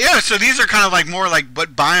 Yeah, so these are kind of like more like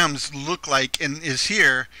what biomes look like, and is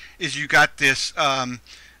here is you got this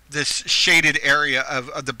this shaded area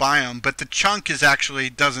of the biome, but the chunk is actually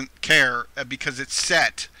doesn't care because it's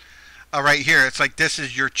set right here. It's like this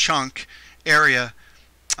is your chunk area.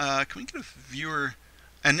 Can we get a viewer?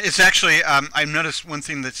 And it's actually I've noticed one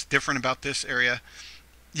thing that's different about this area.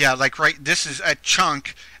 Yeah, like this is a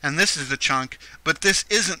chunk, and this is the chunk, but this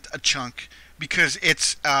isn't a chunk because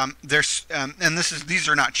it's there's and these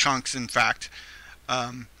are not chunks, in fact.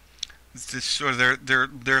 This sort of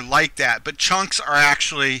they're like that, but chunks are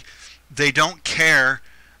actually, they don't care.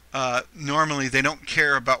 Normally, they don't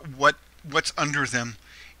care about what's under them.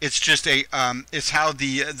 It's just it's how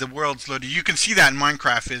the world's loaded. You can see that in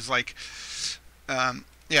Minecraft is like,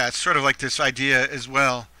 yeah, it's sort of like this idea as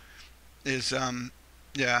well. Is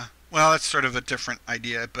yeah, well, it's sort of a different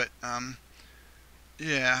idea, but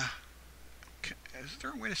yeah. Okay. Is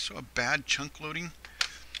there a way to show a bad chunk loading?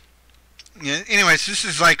 Yeah, anyways, this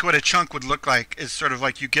is like what a chunk would look like. It's sort of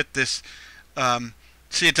like you get this,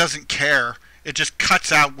 see, it doesn't care. It just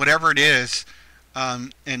cuts out whatever it is.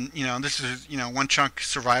 And this is, one chunk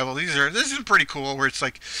survival. This is pretty cool where it's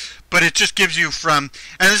like, but it just gives you and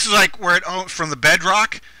this is like where from the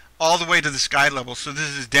bedrock all the way to the sky level. So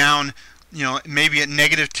this is down, maybe at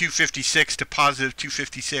negative 256 to positive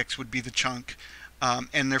 256 would be the chunk.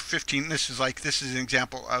 And they're 15. This is an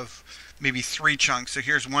example of maybe 3 chunks. So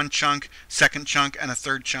here's one chunk, second chunk, and a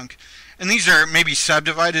third chunk. And these are maybe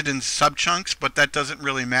subdivided in sub-chunks, but that doesn't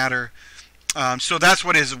really matter. So that's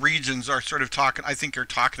what his regions are sort of talking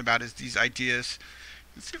about, is these ideas.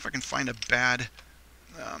 Let's see if I can find a bad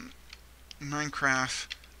Minecraft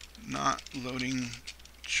not loading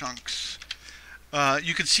chunks.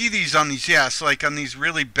 You can see these on these, yeah, so like on these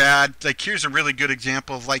really bad, like here's a really good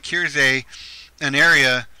example of like, here's an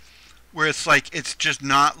area where it's like it's just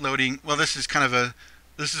not loading. Well, this is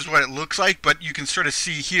what it looks like, but you can sort of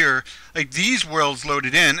see here, like these worlds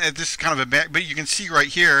loaded in. This is kind of but you can see right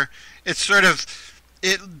here, it's sort of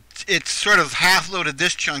half loaded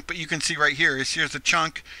this chunk, but you can see right here is here's the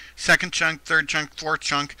chunk, second chunk, third chunk, fourth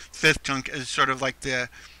chunk, fifth chunk is sort of like the,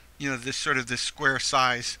 this sort of this square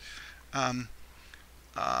size.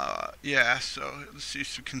 Yeah, so let's see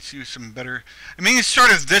if we can see some better. I mean,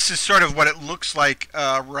 this is sort of what it looks like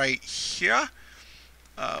right here.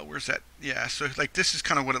 Where's that? Yeah, so like this is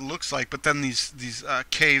kind of what it looks like, but then these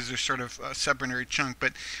caves are sort of a separate chunk.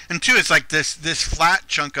 And two, it's like this flat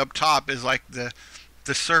chunk up top is like the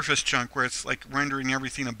surface chunk where it's like rendering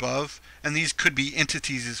everything above, and these could be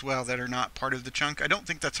entities as well that are not part of the chunk. I don't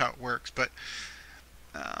think that's how it works, but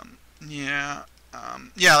yeah,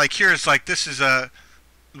 yeah, like here it's like this is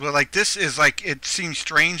like, it seems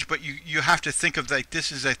strange, but you have to think of like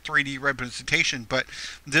this is a 3D representation, but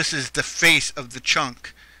this is the face of the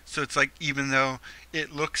chunk. So it's like, even though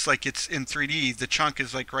it looks like it's in 3D, the chunk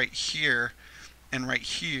is like right here and right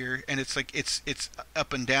here, and it's like it's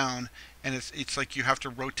up and down, and it's like you have to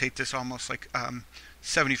rotate this almost like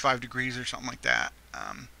 75 degrees or something like that.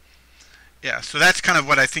 Yeah, so that's kind of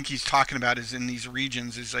what I think he's talking about, is in these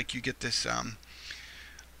regions is like you get this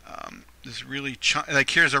this really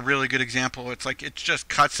like here's a really good example. It's like it just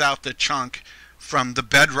cuts out the chunk from the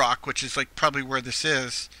bedrock, which is like probably where this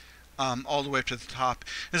is, all the way up to the top.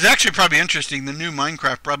 It's actually probably interesting. The new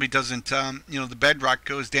Minecraft probably doesn't, the bedrock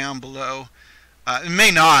goes down below. It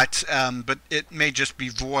may not, but it may just be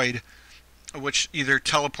void, which either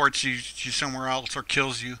teleports you somewhere else or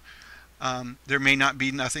kills you. There may not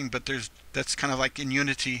be nothing, but that's kind of like in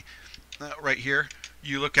Unity right here.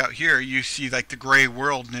 You look out here, you see like the gray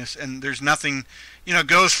worldness, and there's nothing, it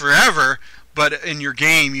goes forever, but in your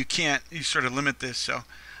game you sort of limit this. So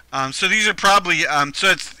so these are probably so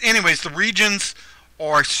it's, anyways, the regions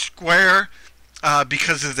are square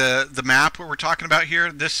because of the map what we're talking about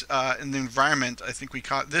here. This in the environment, I think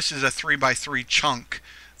this is a 3x3 chunk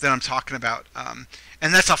that I'm talking about,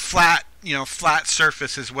 and that's a flat flat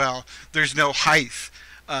surface as well. There's no height.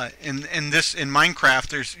 In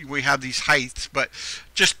Minecraft, we have these heights, but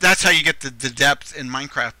just that's how you get the depth in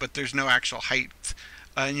Minecraft. But there's no actual height,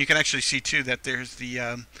 and you can actually see too that there's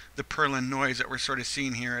the purlin noise that we're sort of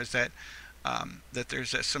seeing here. Is that that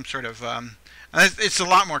there's some sort of it's a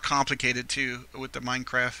lot more complicated too with the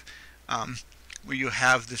Minecraft, where you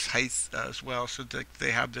have this height as well. So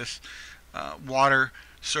they have this water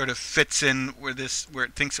sort of fits in where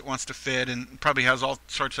it thinks it wants to fit, and probably has all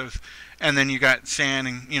sorts of, and then you got sand,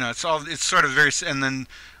 and it's sort of very, and then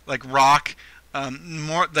like rock,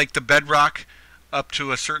 more like the bedrock up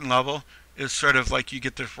to a certain level is sort of like you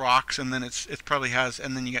get the rocks, and then it probably has,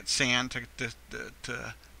 and then you get sand to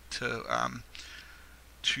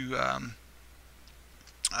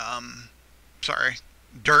sorry,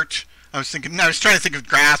 dirt. I was trying to think of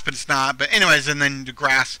grass, but it's not. But anyways, and then the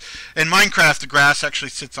grass. In Minecraft, the grass actually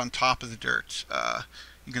sits on top of the dirt.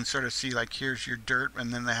 You can sort of see, like, here's your dirt,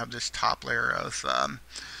 and then they have this top layer of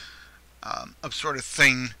sort of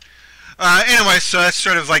thing. Anyway, so that's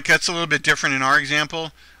sort of like, that's a little bit different in our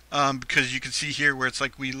example, because you can see here where it's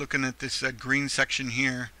like we looking at this green section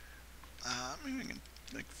here.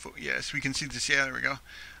 Yes, we can see this. Yeah, there we go.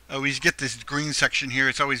 We get this green section here.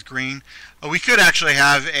 It's always green. We could actually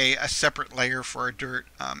have a separate layer for our dirt.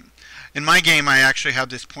 In my game, I actually have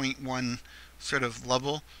this 0.1 sort of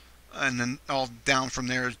level, and then all down from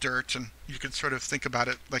there is dirt, and you can sort of think about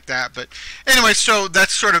it like that. But anyway, so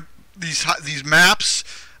that's sort of these maps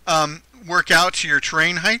work out to your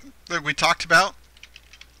terrain height that we talked about,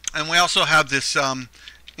 and we also have this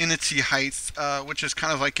init height, which is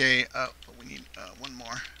kind of like a. We need one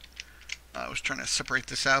more. I was trying to separate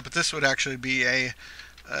this out, but this would actually be a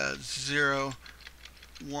 0,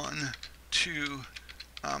 1, 2,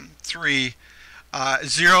 3.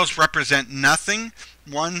 Zeros represent nothing.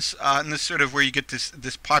 Ones, and this is sort of where you get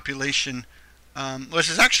this population, which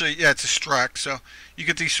is actually, yeah, it's a struct. So you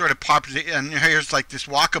get these sort of population, and here's like this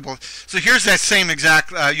walkable. So here's that same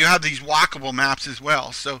exact. You have these walkable maps as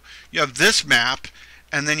well. So you have this map,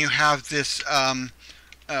 and then you have this 1,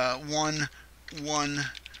 1,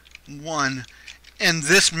 1, and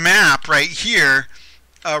this map right here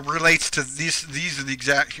relates to these. These are the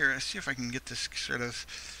exact. Here, let's see if I can get this sort of.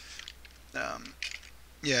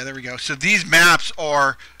 Yeah, there we go. So these maps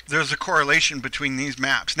are. There's a correlation between these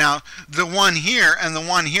maps. Now, the one here and the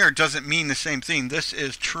one here doesn't mean the same thing. This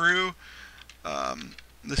is true.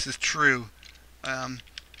 This is true.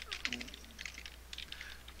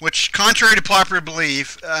 Which, contrary to popular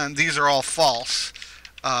belief, these are all false.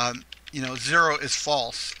 0 is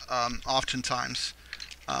false. Oftentimes,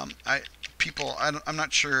 I'm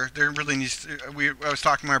not sure. There really needs to, I was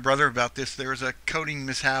talking to my brother about this. There was a coding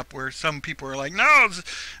mishap where some people are like, "No,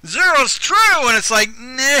 0's true," and it's like,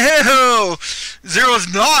 "No,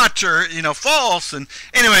 0's not," or false. And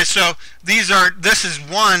anyway, so this is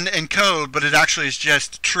 1 in code, but it actually is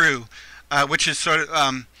just true, which is sort of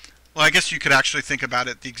well, I guess you could actually think about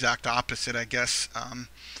it the exact opposite, I guess.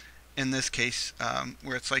 In this case,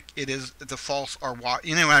 where it's like it is the false are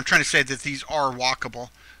anyway, I'm trying to say that these are walkable.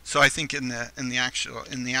 So I think in the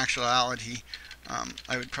actuality,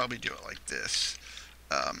 I would probably do it like this,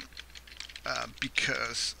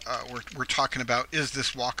 because we're talking about, is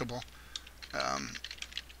this walkable?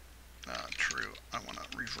 True. I want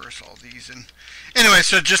to reverse all these, and anyway,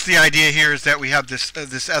 so just the idea here is that we have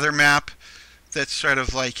this other map that's sort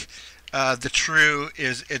of like the true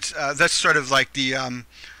is that's sort of like the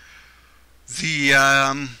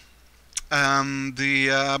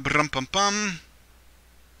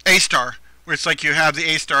A star, where it's like you have the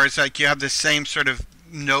A star. It's like you have the same sort of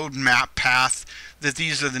node map path. That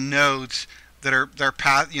these are the nodes that are their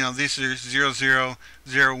path. These are 0, 0,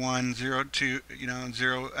 0, 1, 0, 2.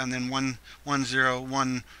 0, and then 1, 1, 0,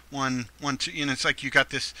 1, 1, 1, 2. It's like you got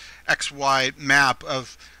this XY map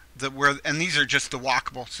of and these are just the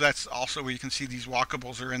walkable. So that's also where you can see these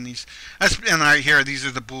walkables are in these. And right here, these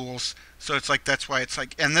are the bools. So it's like, that's why it's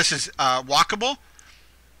like, and this is walkable.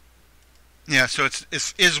 Yeah, so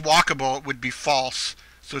is walkable would be false,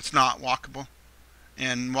 so it's not walkable.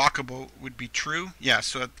 And walkable would be true. Yeah,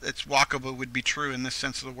 so it's walkable would be true in this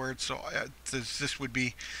sense of the word. So this would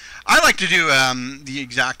be. I like to do the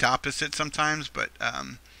exact opposite sometimes, but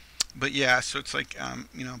yeah, so it's like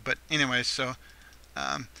But anyway, so.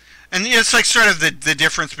 And it's like sort of the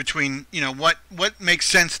difference between what makes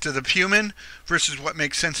sense to the human versus what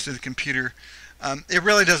makes sense to the computer. It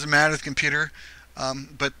really doesn't matter to the computer,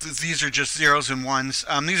 but these are just zeros and ones.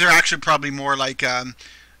 These are actually probably more like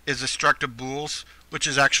is a struct of bools, which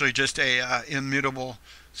is actually just a immutable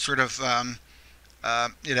sort of.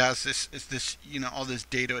 It has this all this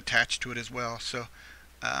data attached to it as well. So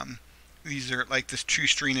these are like this true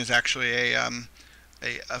string is actually a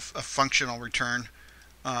functional return.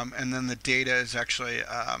 And then the data is actually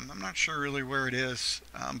I'm not sure really where it is,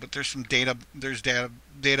 but there's some data. There's data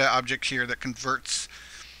object here that converts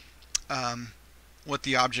what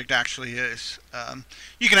the object actually is.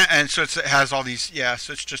 You can, and so it has all these. Yeah,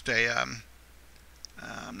 so it's just a.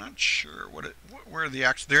 I'm not sure where the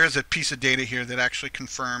actual. There is a piece of data here that actually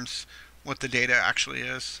confirms what the data actually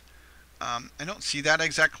is. I don't see that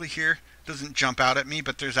exactly here. It doesn't jump out at me,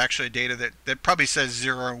 but there's actually data that probably says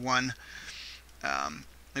 0 or 1.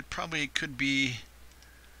 It probably could be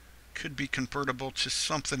convertible to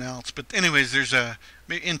something else. But anyways,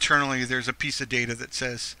 internally there's a piece of data that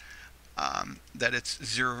says that it's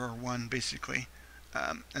 0 or 1 basically.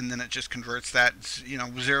 And then it just converts that.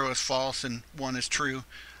 0 is false and 1 is true.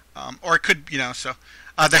 Or it could, so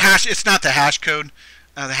the hash, it's not the hash code.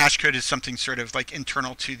 The hash code is something sort of like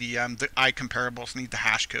internal to the I comparables need the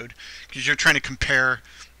hash code because you're trying to compare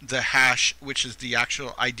the hash, which is the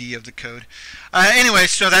actual ID of the code. Anyway,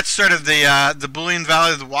 so that's sort of the Boolean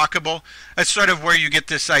value, the walkable. That's sort of where you get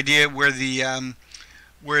this idea where the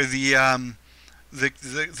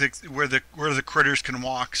critters can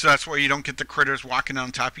walk. So that's where you don't get the critters walking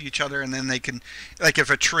on top of each other, and then they can, like if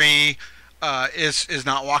a tree is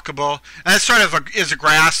not walkable, and it's sort of is a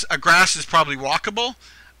grass. A grass is probably walkable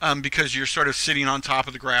because you're sort of sitting on top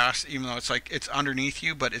of the grass, even though it's underneath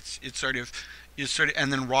you, but it's sort of.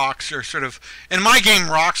 And then rocks are sort of, in my game,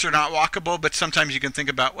 rocks are not walkable, but sometimes you can think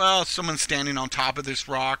about, well, someone's standing on top of this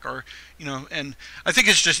rock, or and I think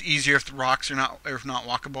it's just easier if the rocks are not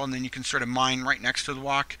walkable, and then you can sort of mine right next to the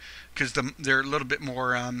rock because they're a little bit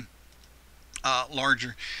more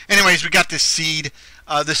larger. Anyways, we got this seed.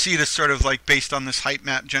 The seed is sort of like based on this height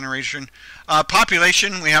map generation.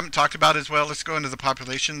 Population we haven't talked about as well. Let's go into the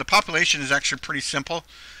population. The population is actually pretty simple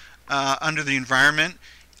under the environment.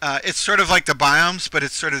 It's sort of like the biomes, but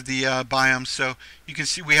it's sort of the biomes. So you can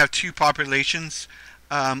see we have two populations.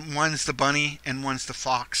 One's the bunny and one's the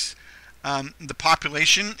fox. The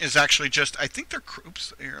population is actually just, I think they're,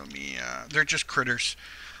 oops, here, they're just critters.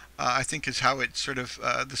 I think is how it's sort of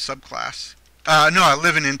the subclass. No, a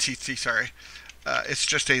living entity, sorry. It's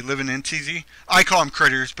just a living entity. I call them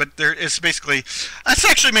critters, but it's basically, this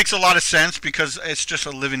actually makes a lot of sense because it's just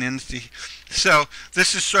a living entity. So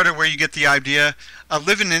this is sort of where you get the idea. A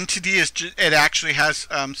living entity it actually has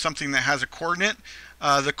something that has a coordinate.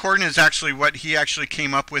 The coordinate is actually what he actually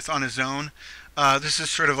came up with on his own. This is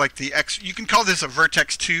sort of like the X. You can call this a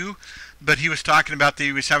vertex 2, but he was talking about that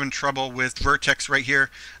he was having trouble with vertex right here.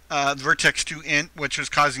 The vertex 2 int, which was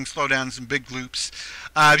causing slowdowns and big loops.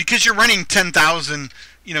 Because you're running 10,000,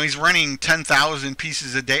 he's running 10,000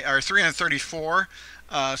 pieces a day, or 334.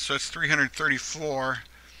 So it's 334.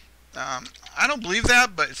 I don't believe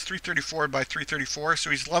that, but it's 334 by 334. So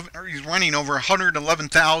he's running over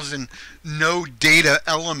 111,000 no data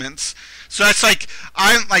elements. So that's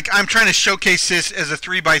I'm trying to showcase this as a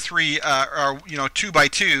 3x3 or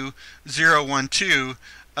 2x2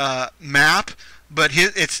 012 map. But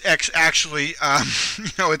it's actually,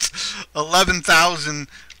 it's 11,000.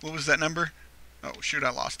 What was that number? Oh, shoot, I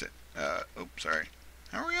lost it. Oh, sorry.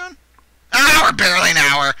 How are we on? An hour, barely an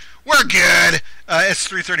hour. We're good. It's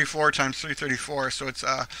 334 times 334, so it's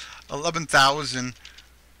 11,000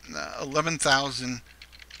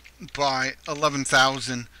 by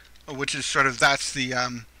 11,000, which is sort of, that's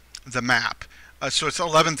the map. So it's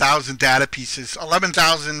 11,000 data pieces.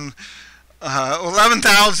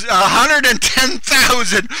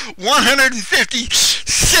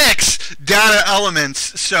 110,156 data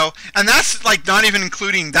elements. So, and that's like not even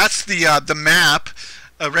including, that's the map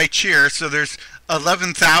right here. So there's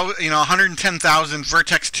 110,000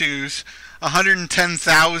 vertex 2s,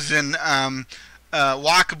 110,000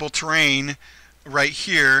 walkable terrain right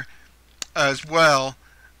here as well.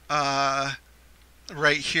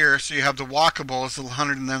 Right here, so you have the walkable is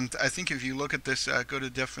 100, and then I think if you look at this, go to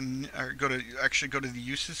the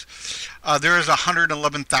uses. There is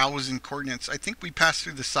 111,000 coordinates. I think we passed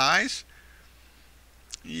through the size.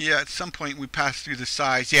 Yeah, at some point we passed through the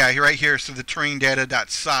size. Yeah, right here. So the terrain data dot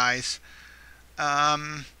size.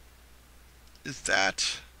 Is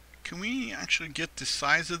that? Can we actually get the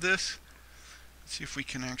size of this? Let's see if we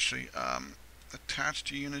can actually attach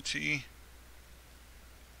to Unity.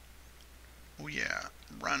 Oh yeah,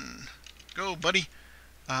 run, go, buddy.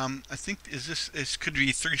 I think this could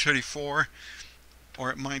be 334,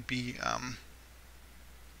 or it might be.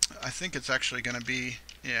 I think it's actually going to be.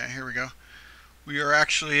 Yeah, here we go. We are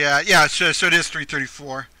actually yeah. So it is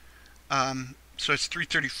 334. So it's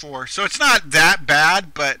 334. So it's not that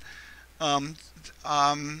bad, but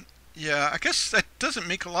yeah. I guess that doesn't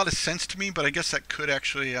make a lot of sense to me, but I guess that could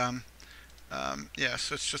actually yeah,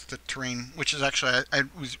 so it's just the terrain, which is actually, I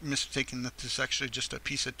was mistaken that this is actually just a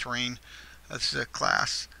piece of terrain. That's a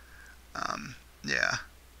class. Yeah.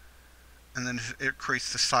 And then it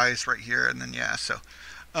creates the size right here, and then, yeah, so.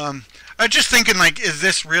 I was just thinking, like, is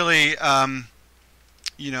this really, is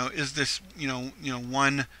this,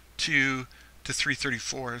 1, 2 to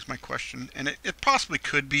 334 is my question. And it possibly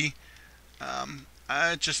could be.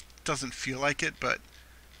 It just doesn't feel like it, but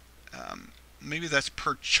maybe that's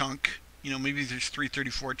per chunk. Maybe there's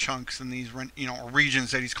 334 chunks in these, or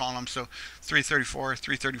regions that he's calling them. So 334,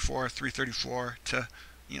 334, 334 to,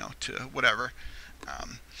 to whatever.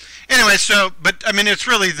 Anyway, but I mean, it's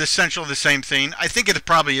really essentially the same thing. I think it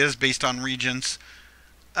probably is based on regions.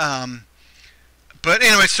 But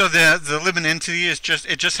anyway, so the living entity is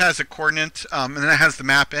it just has a coordinate, and then it has the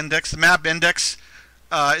map index. The map index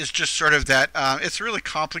is just sort of that. It's a really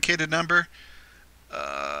complicated number.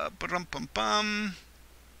 Ba-dum-bum-bum.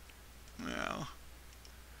 Well,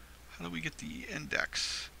 how do we get the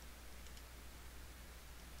index?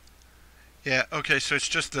 Yeah, okay, so it's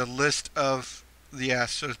just the list of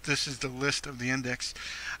so this is the list of the index.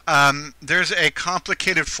 There's a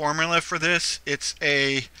complicated formula for this. It's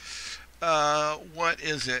a, what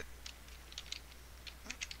is it?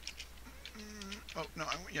 Oh, no,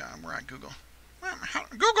 we're at Google.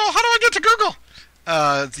 Google, how do I get to Google?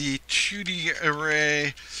 The 2D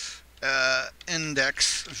array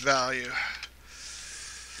index value.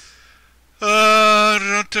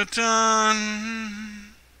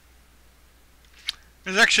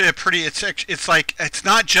 There's actually a pretty. It's like it's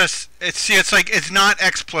not just it's not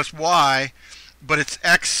x plus y, but it's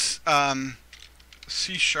x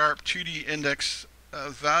C# 2D index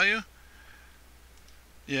value.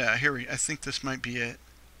 Yeah, I think this might be it.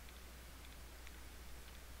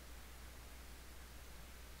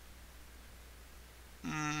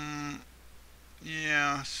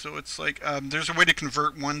 Yeah, so it's like there's a way to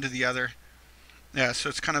convert one to the other. Yeah, so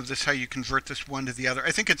it's kind of this how you convert this one to the other. I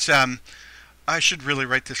think it's I should really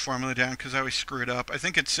write this formula down because I always screw it up. I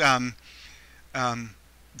think it's the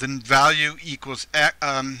value equals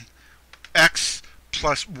x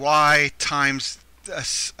plus y times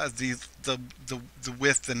the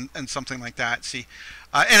width and something like that. See,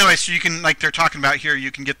 anyway, so you can, like they're talking about here,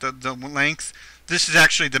 you can get the length. This is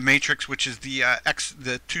actually the matrix, which is the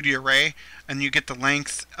the 2D array, and you get the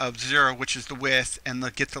length of 0, which is the width, and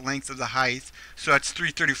get the length of the height. So that's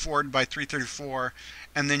 334 by 334,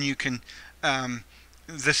 and then you can.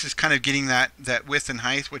 This is kind of getting that width and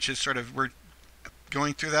height, which is sort of, we're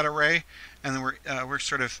going through that array, and then we're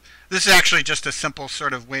sort of, this is actually just a simple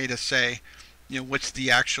sort of way to say, what's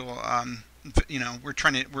the actual,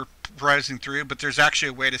 we're browsing through, but there's actually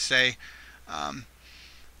a way to say,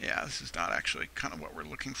 yeah, this is not actually kind of what we're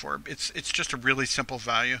looking for. It's just a really simple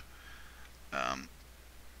value. Yeah,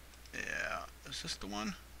 is this the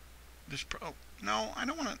one? Oh, no, I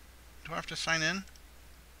don't want to. Do I have to sign in?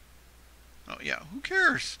 Oh yeah, who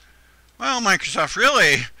cares? Well, Microsoft,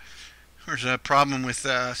 really? There's a problem with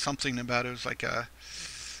something about it. It was like a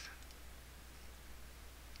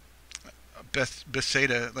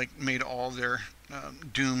Bethesda like made all their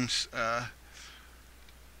dooms.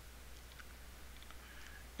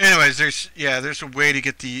 Anyways, there's a way to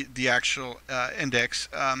get the actual index.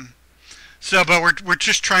 But we're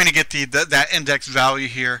just trying to get that index value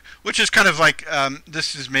here, which is kind of like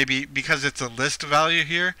this is maybe because it's a list value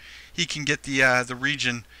here. He can get the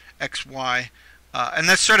region XY, and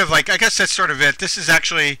that's sort of like, I guess that's sort of it. This is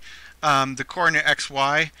actually the coordinate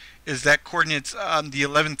XY is that coordinates the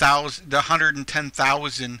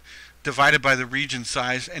 110,000 divided by the region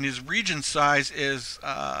size, and his region size is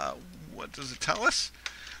what does it tell us?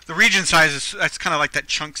 The region size that's kind of like that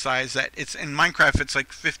chunk size that it's in Minecraft. It's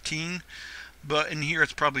like 15, but in here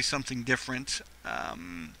it's probably something different.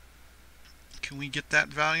 Can we get that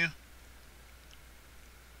value?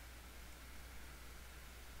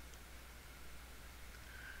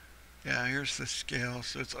 Yeah, here's the scale.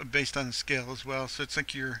 So it's based on the scale as well. So it's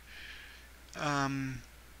like your yeah,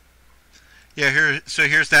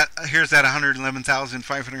 here's that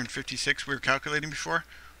 111,556 we were calculating before.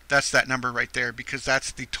 That's that number right there, because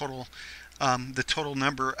that's the total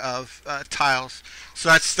number of tiles. So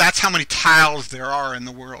that's how many tiles there are in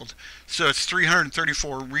the world. So it's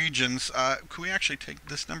 334 regions. Could we actually take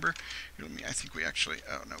this number? Here, I think we actually.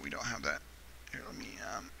 Oh no, we don't have that. Here, let me.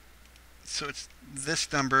 So it's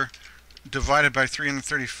this number divided by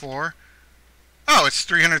 334. Oh, it's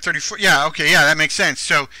 334. Yeah, okay, yeah, that makes sense.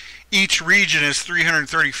 So each region is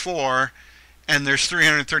 334, and there's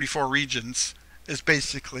 334 regions. Is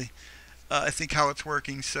basically, I think, how it's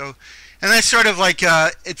working. So, and that's sort of like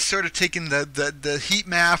it's sort of taking the heat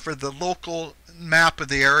map or the local map of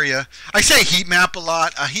the area. I say heat map a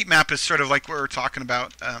lot. A heat map is sort of like what we're talking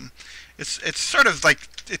about. It's sort of like,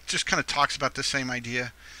 it just kind of talks about the same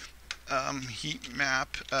idea. Heat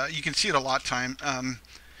map. You can see it a lot time.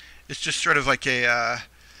 It's just sort of like a.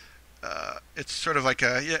 It's sort of like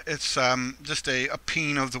a. Yeah, it's just a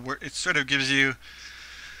ping of the word. It sort of gives you.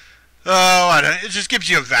 Oh, I don't. It just gives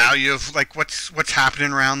you a value of like what's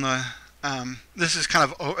happening around the This is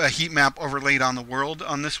kind of a heat map overlaid on the world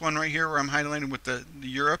on this one right here where I'm highlighting with the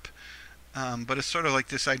Europe. But it's sort of like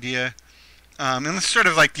this idea. And it's sort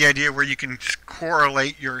of like the idea where you can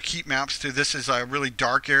correlate your heat maps to this is a really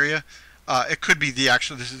dark area. It could be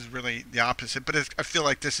this is really the opposite, but I feel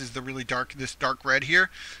like this is the really dark, this dark red here.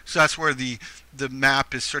 So that's where the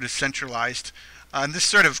map is sort of centralized. And this is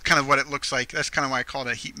sort of kind of what it looks like. That's kind of why I call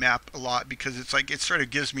it a heat map a lot, because it's like it sort of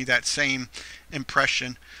gives me that same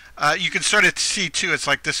impression. You can sort of see too, it's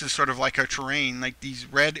like this is sort of like a terrain. Like these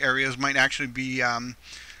red areas might actually be,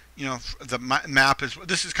 you know, the map is.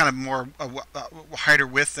 This is kind of more height or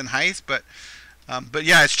width than height, but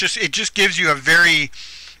yeah, it just gives you a very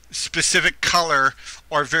specific color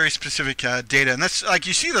or very specific data, and that's like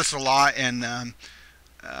you see this a lot in,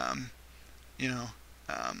 you know.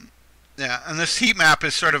 Yeah, and this heat map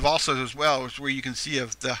is sort of also as well is where you can see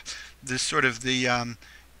of this sort of the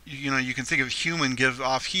you know, you can think of human gives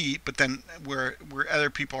off heat, but then where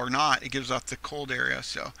other people are not, it gives off the cold area.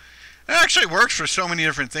 So it actually works for so many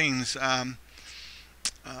different things.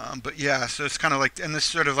 But yeah, so it's kind of like, and this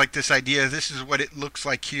sort of like this idea. This is what it looks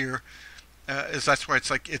like here. That's why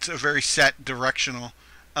it's like it's a very set directional.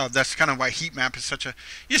 That's kind of why heat map is such a.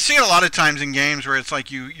 You see it a lot of times in games where it's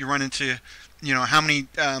like you run into, you know, how many.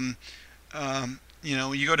 You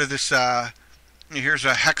know, you go to this. Here's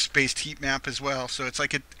a hex-based heat map as well. So it's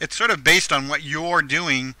like it's sort of based on what you're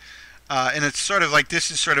doing, and it's sort of like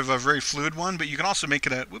this is sort of a very fluid one. But you can also make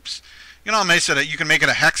it a whoops. You know, you can make it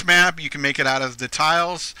a hex map. You can make it out of the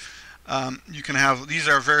tiles. You can have these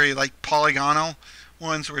are very like polygonal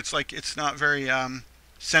ones where it's like it's not very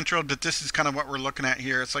central. But this is kind of what we're looking at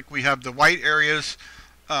here. It's like we have the white areas.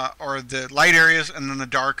 Or the light areas, and then the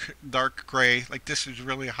dark gray. Like this is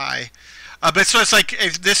really high, but so it's like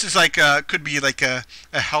if this is like could be like a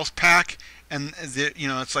health pack, and you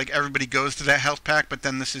know it's like everybody goes to that health pack, but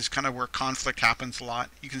then this is kind of where conflict happens a lot.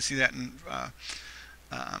 You can see that in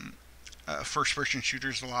first-person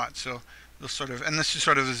shooters a lot. So those sort of, and this is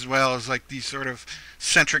sort of as well as like these sort of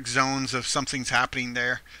centric zones of something's happening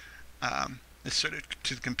there. It's sort of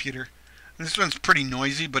to the computer. This one's pretty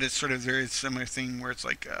noisy, but it's sort of very similar thing where it's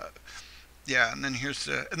like, yeah. And then here's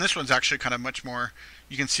and this one's actually kind of much more.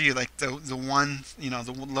 You can see like the one, you know,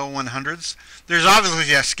 the low 100s. There's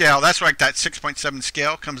obviously a scale. That's like that 6.7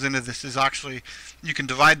 scale comes into this. Is actually you can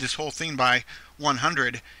divide this whole thing by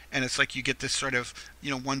 100, and it's like you get this sort of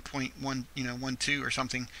 1.1, 1.2 or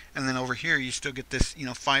something, and then over here you still get this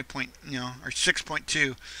 5 point, or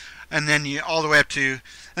 6.2, and then you all the way up to,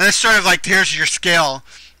 and it's sort of like here's your scale.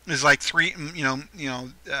 Is like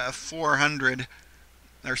 400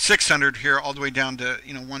 or 600 here all the way down to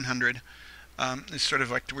 100. It's sort of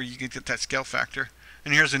like where you can get that scale factor.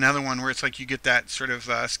 And here's another one where it's like you get that sort of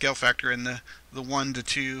scale factor in the 1 to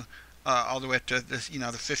 2 all the way up to this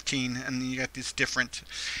the 15, and then you got these different.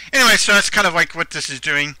 Anyway, so that's kind of like what this is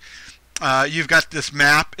doing. You've got this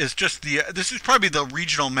map is just this is probably the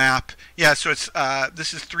regional map. Yeah, so it's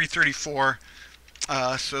this is 334.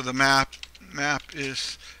 So the map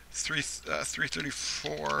is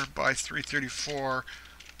 334 by 334,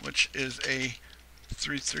 which is a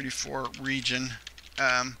 334 region.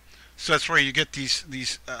 So that's where you get these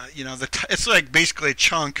it's like basically a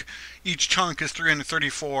chunk. Each chunk is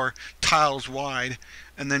 334 tiles wide,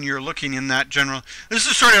 and then you're looking in that general. This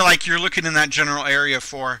is sort of like you're looking in that general area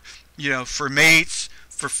for for mates,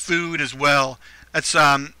 for food as well. That's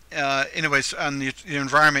anyways on the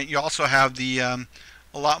environment. You also have the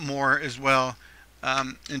a lot more as well.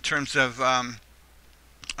 In terms of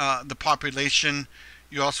the population,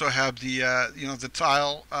 you also have the the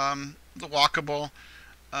tile, the walkable,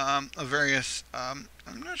 of various. I'm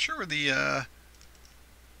not sure where the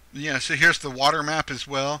yeah. So here's the water map as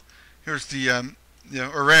well. Here's the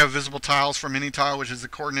array of visible tiles from any tile, which is the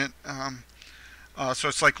coordinate. So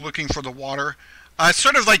it's like looking for the water. It's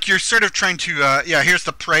sort of like you're sort of trying to, yeah, here's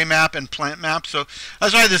the prey map and plant map. So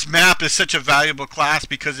that's why this map is such a valuable class,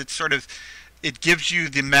 because it's sort of, it gives you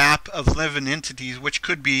the map of living entities, which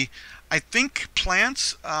could be, I think,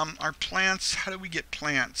 plants. Are plants, how do we get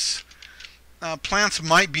plants? Plants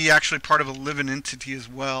might be actually part of a living entity as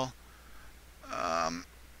well. Yeah,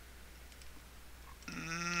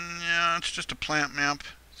 it's just a plant map.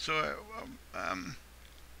 So,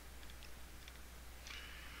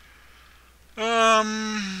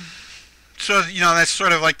 so that's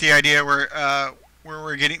sort of like the idea where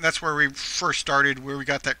we're getting. That's where we first started, where we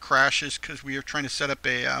got that crashes, because we were trying to set up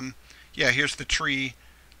a yeah. Here's the tree,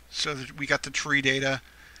 so that we got the tree data,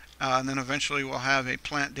 and then eventually we'll have a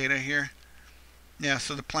plant data here. Yeah,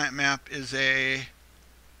 so the plant map is a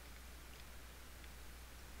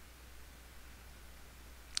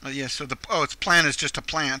Yeah, so it's plant is just a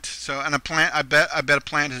plant. So and a plant, I bet a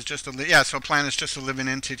plant is just yeah. So a plant is just a living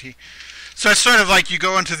entity. So it's sort of like you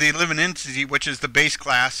go into the living entity, which is the base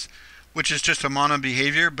class, which is just a mono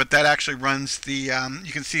behavior, but that actually runs the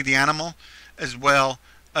you can see the animal as well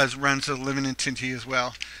as runs the living entity as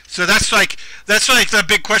well. So that's like the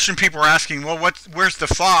big question people are asking. Well, where's the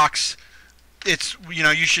fox? It's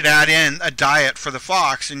you should add in a diet for the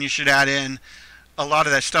fox, and you should add in a lot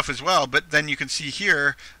of that stuff as well. But then you can see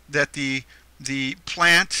here that the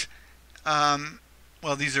plant,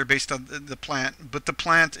 well, these are based on the plant, but the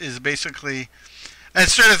plant is basically, and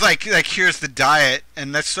it's sort of like here's the diet,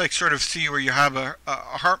 and let's like sort of see where you have a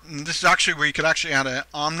heart. And this is actually where you could actually add an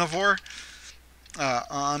omnivore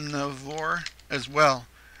as well.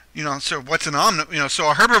 So what's an omnivore?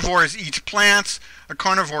 So a herbivore eats plants, a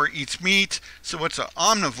carnivore eats meat. So what's an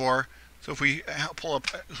omnivore? So if we pull up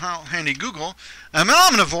handy Google, an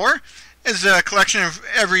omnivore is a collection of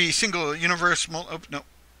every single universe. Oh, no,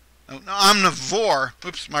 omnivore.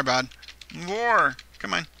 Oops, my bad. Vor.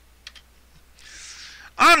 Come on.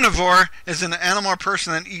 Omnivore is an animal or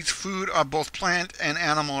person that eats food of both plant and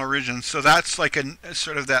animal origin. So that's like a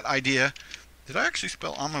sort of that idea. Did I actually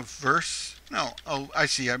spell omniverse? No. Oh, I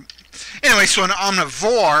see. Anyway, so an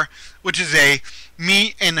omnivore, which is a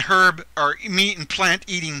meat and herb or meat and plant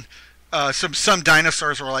eating. Some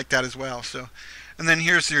dinosaurs were like that as well. So, and then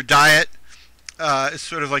here's your diet. It's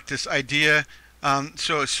sort of like this idea.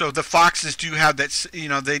 So the foxes do have that.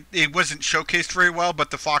 It wasn't showcased very well,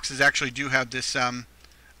 but the foxes actually do have this. Oh,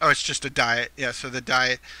 it's just a diet. Yeah. So the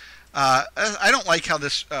diet. I don't like how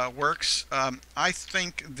this works. I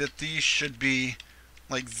think that these should be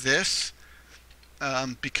like this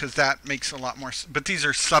because that makes a lot more. But these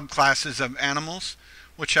are subclasses of animals,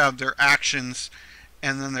 which have their actions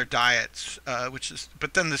and then their diets,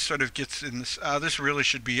 but then this sort of gets in this. This really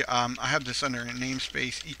should be. I have this under a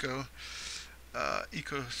namespace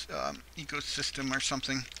ecosystem or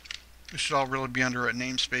something. This should all really be under a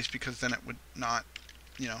namespace because then it would not,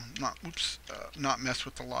 not mess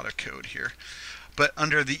with a lot of code here. But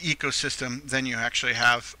under the ecosystem, then you actually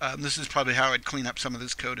have. This is probably how I'd clean up some of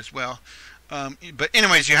this code as well. But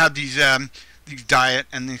anyways, you have these diet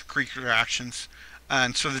and these creature actions.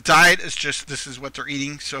 And so the diet is just, this is what they're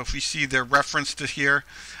eating. So if we see their reference to here,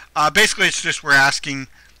 basically it's just we're asking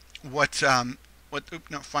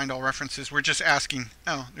find all references. We're just asking,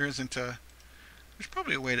 there isn't a, there's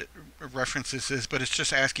probably a way to reference this, but it's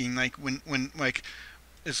just asking like when like,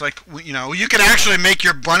 it's like, you can actually make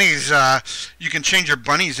your bunnies, you can change your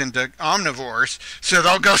bunnies into omnivores. So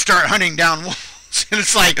they'll go start hunting down wolves. And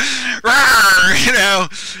it's like,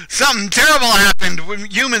 something terrible happened when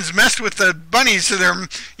humans messed with the bunnies, so they're,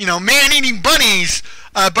 man-eating bunnies,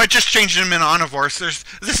 but just changing them into omnivores.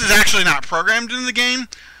 This is actually not programmed in the game,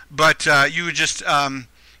 but you would just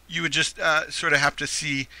sort of have to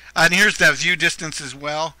see. And here's that view distance as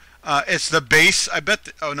well. It's the base. I bet.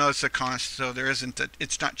 Oh no, it's a const. So there isn't.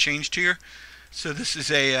 It's not changed here. So this is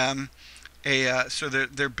so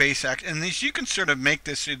their base act, and these you can sort of make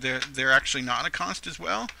this. They're actually not a const as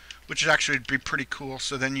well, which would actually be pretty cool.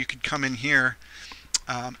 So then you could come in here,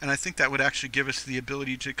 and I think that would actually give us the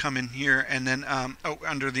ability to come in here and then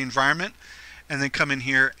under the environment, and then come in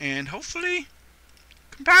here and hopefully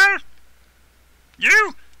compile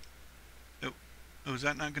you. Oh, is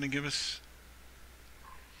that not going to give us?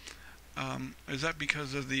 Is that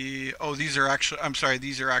because of the? Oh, these are actually. I'm sorry.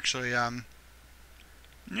 These are actually.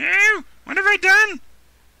 No! What have I done?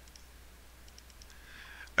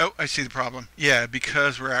 Oh, I see the problem. Yeah,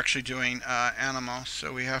 because we're actually doing animal,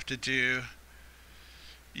 so we have to do.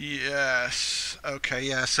 Yes. Okay.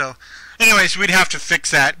 Yeah. So, anyways, we'd have to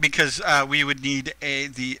fix that because we would need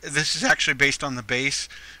This is actually based on the base,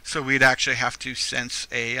 so we'd actually have to sense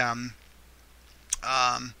a.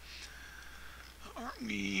 Are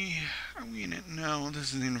we in it? No,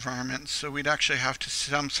 this is the environment. So we'd actually have to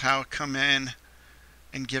somehow come in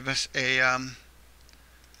and give us a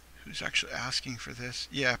who's actually asking for this?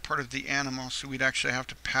 Yeah, part of the animal. So we'd actually have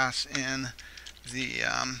to pass in the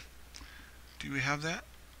do we have that?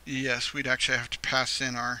 Yes, we'd actually have to pass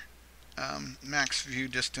in our max view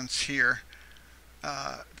distance here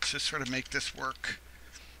to sort of make this work.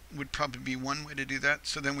 Would probably be one way to do that.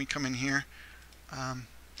 So then we come in here.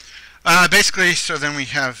 Basically, so then we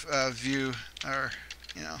have view or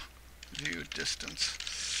view distance.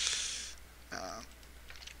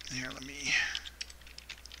 Here, let me.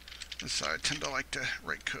 So I tend to like to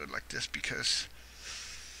write code like this because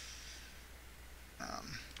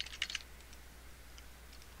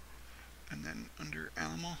and then under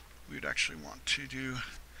animal, we would actually want to do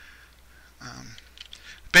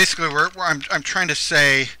basically I'm trying to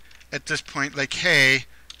say at this point like, hey,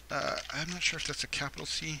 I'm not sure if that's a capital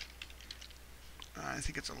C. I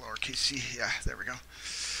think it's a lowercase c. Yeah, there we go.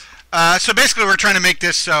 So basically we're trying to make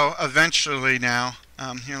this so eventually now,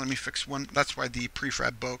 here let me fix one, that's why the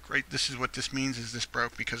prefab broke, right? This is what this means, is this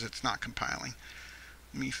broke because it's not compiling.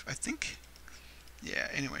 I think, yeah,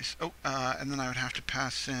 anyways. Oh, and then I would have to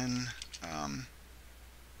pass in,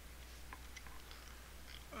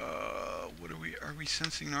 what are we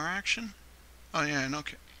sensing our action? Oh yeah, no,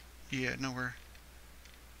 okay. Yeah, no,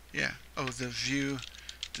 yeah, oh, the view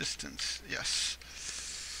distance, yes.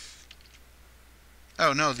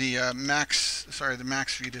 Oh no, the max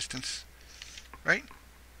view distance, right?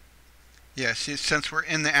 Yeah, see, since we're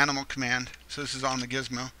in the animal command, so this is on the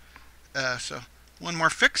gizmo. So one more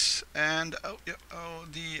fix, and oh, yeah, oh,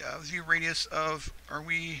 the view radius of, are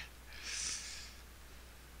we?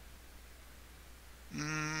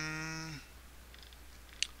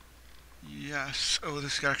 Yes. Oh,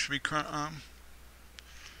 this could actually be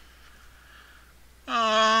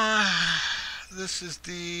this is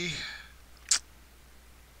the.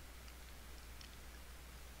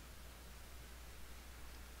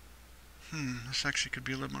 This actually could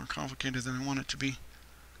be a little more complicated than I want it to be.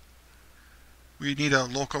 We need a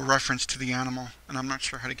local reference to the animal, and I'm not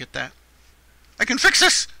sure how to get that. I can fix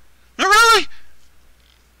this! No, really?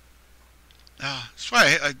 That's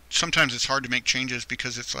why sometimes it's hard to make changes,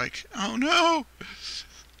 because it's like, oh no!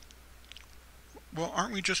 Well,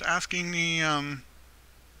 aren't we just asking the,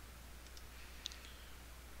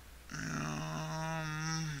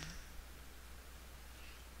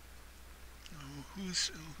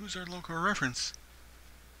 who's our local reference?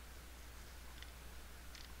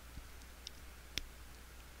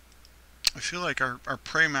 I feel like our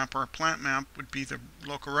prey map or our plant map would be the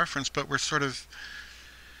local reference, but we're sort of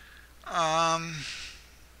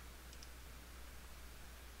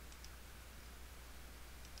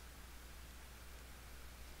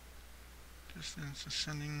distance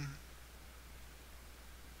ascending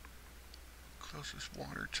closest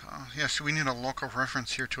water tile. Yeah, so we need a local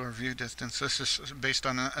reference here to our view distance. This is based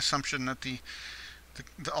on an assumption that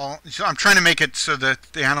so I'm trying to make it so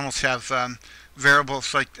that the animals have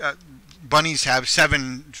variables, like bunnies have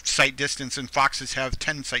 7 sight distance and foxes have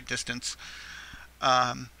 10 sight distance.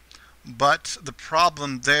 But the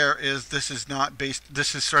problem there is this is not based.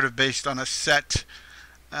 This is sort of based on a set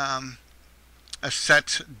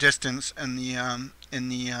distance, and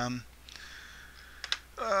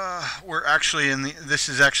we're actually in the. This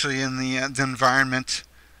is actually in the environment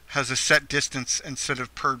has a set distance instead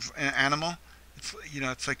of per animal. It's, you know,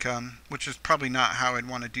 it's like which is probably not how I'd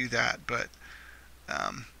want to do that, but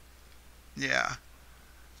yeah.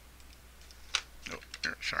 Oh,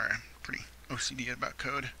 sorry, I'm pretty OCD about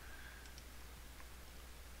code.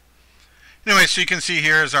 Anyway, so you can see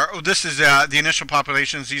here is our, this is the initial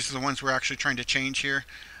populations. These are the ones we're actually trying to change here.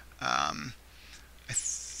 I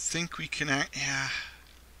think we can, yeah.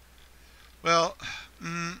 Well,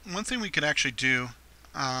 one thing we could actually do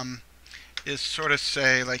is sort of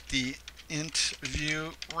say like the int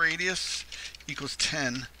view radius equals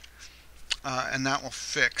 10, and that will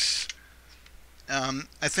fix.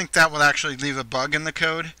 I think that will actually leave a bug in the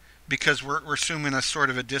code, because we're assuming a sort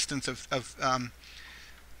of a distance of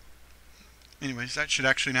anyways, that should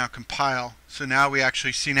actually now compile. So now we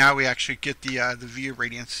actually get the view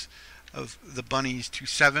radius of the bunnies to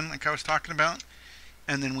 7, like I was talking about,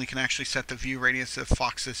 and then we can actually set the view radius of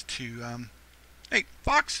foxes to hey,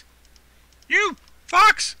 fox, you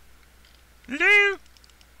fox, hello,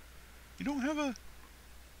 you don't have a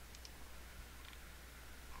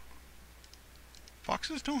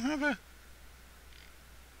foxes don't have a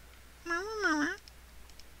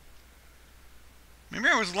maybe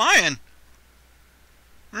I was lying.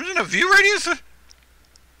 There isn't a view radius?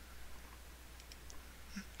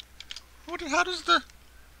 How does the...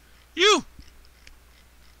 You!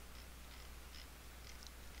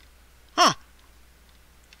 Huh.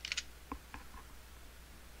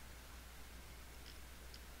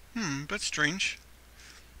 That's strange.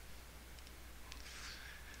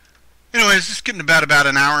 Anyways, this is getting about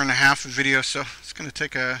an hour and a half of video, so it's going to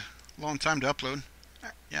take a long time to upload.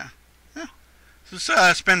 Yeah. So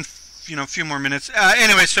let's spend a few more minutes.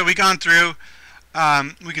 Anyway, so we gone through.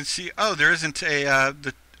 We can see. Oh, there isn't a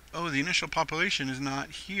the initial population is not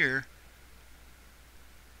here.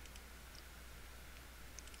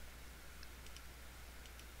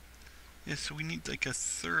 Yeah, so we need like a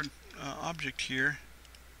third object here.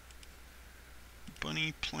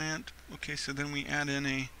 Bunny plant. Okay, so then we add in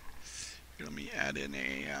a. Let me add in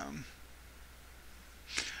a.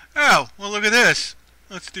 Oh, well, look at this.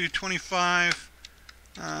 Let's do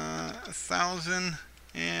 25,000,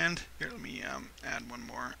 and here, let me add one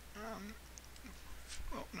more.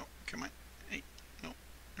 Oh, no, come on. Hey, no,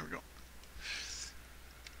 there we go.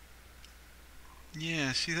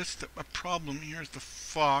 Yeah, see, that's a problem. Here's the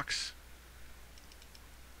fox.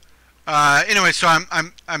 Anyway, so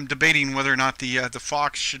I'm debating whether or not the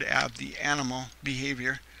fox should have the animal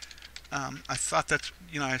behavior. I thought that's,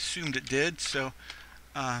 I assumed it did. So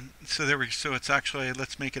so it's actually,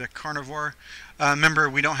 let's make it a carnivore. Remember,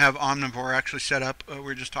 we don't have omnivore actually set up.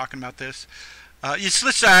 We're just talking about this. I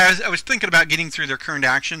was thinking about getting through their current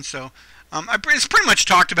action, so it's pretty much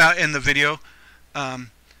talked about in the video.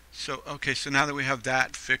 Okay, so now that we have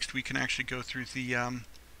that fixed, we can actually go through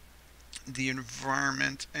the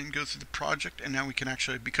environment and go through the project, and now we can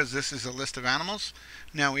actually, because this is a list of animals,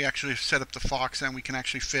 now we actually set up the fox, and we can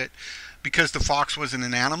actually fit, because the fox wasn't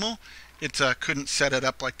an animal, it couldn't set it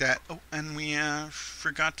up like that. Oh, and we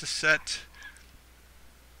forgot to set,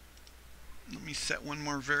 let me set one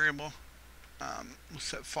more variable. We'll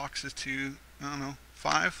set foxes to, I don't know,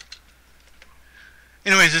 5.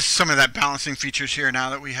 Anyways, this is some of that balancing features here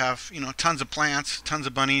now that we have, tons of plants, tons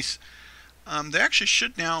of bunnies. They actually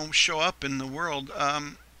should now show up in the world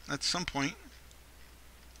at some point.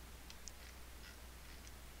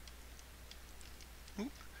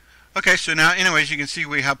 Ooh. Okay, so now, anyways, you can see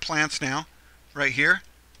we have plants now, right here.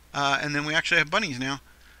 And then we actually have bunnies now.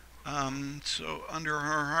 So under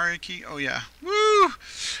our hierarchy, oh yeah, woo!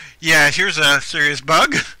 Yeah, here's a serious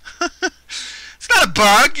bug. It's not a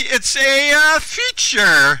bug, it's a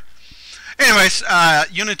feature. Anyways,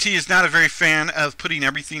 Unity is not a very fan of putting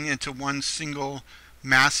everything into one single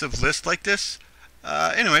massive list like this.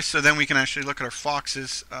 Anyway, so then we can actually look at our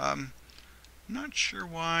foxes. Not sure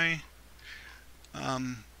why.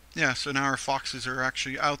 Yeah, so now our foxes are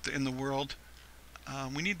actually out in the world.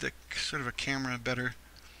 We need the sort of a camera better.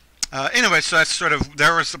 Anyway, so that's sort of,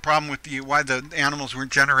 there was the problem with why the animals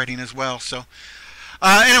weren't generating as well. So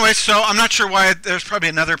anyway, so I'm not sure why. There's probably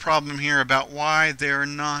another problem here about why they're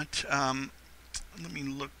not. Let me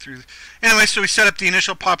look through. Anyway, so we set up the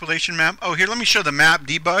initial population map. Oh, here, let me show the map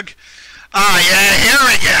debug. Yeah,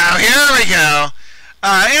 here we go.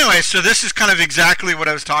 Anyway, so this is kind of exactly what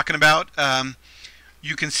I was talking about.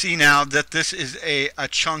 You can see now that this is a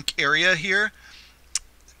chunk area here.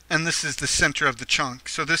 And this is the center of the chunk.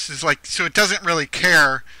 So this is like, so it doesn't really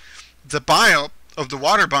care. The biome of the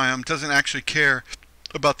water biome doesn't actually care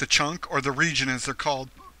about the chunk or the region as they're called.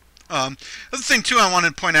 The other thing too I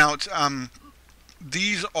wanted to point out,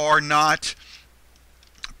 these are not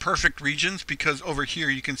perfect regions, because over here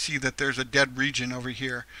you can see that there's a dead region over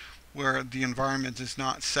here where the environment is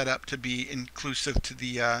not set up to be inclusive to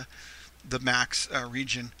the max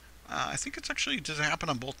region. I think it's actually, does it happen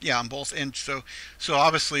on both? Yeah, on both ends. So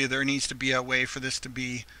obviously there needs to be a way for this to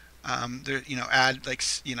be, there, add like,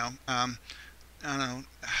 I don't know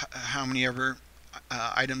how many ever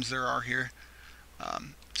items there are here.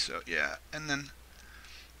 So yeah, and then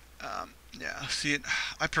yeah, see it.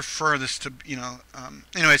 I prefer this to,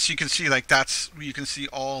 anyway, so you can see like you can see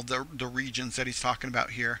all the regions that he's talking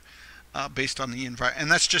about here, based on the environment, and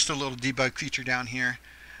that's just a little debug feature down here.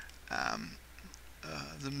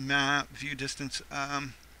 The map view distance,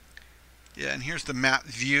 yeah, and here's the map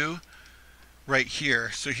view right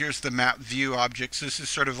here. So here's the map view objects. This is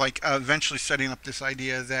sort of like eventually setting up this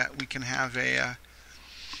idea that we can have a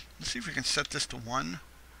let's see if we can set this to 1.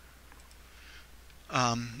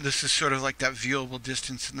 This is sort of like that viewable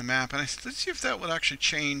distance in the map, and let's see if that would actually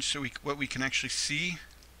change so what we can actually see.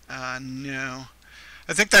 No,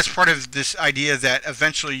 I think that's part of this idea that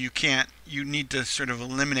eventually you need to sort of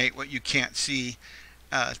eliminate what you can't see,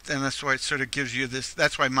 and that's why it sort of gives you this.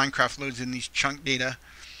 That's why Minecraft loads in these chunk data.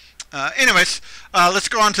 Anyways, let's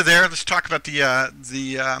go on to there. Let's talk about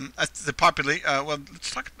the population. Well,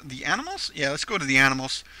 let's talk about the animals. Yeah, let's go to the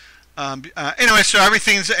animals. Anyway, so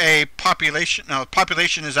everything's a population. No,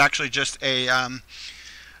 population is actually just a.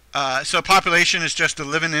 So population is just a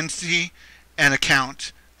living entity and a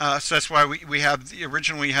count. So that's why we have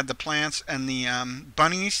originally we had the plants and the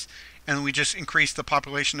bunnies, and we just increased the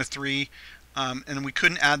population to 3. And we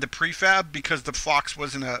couldn't add the prefab because the fox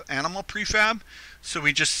wasn't an animal prefab, so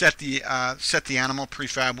we just set the animal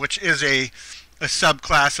prefab, which is a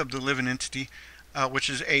subclass of the living entity, which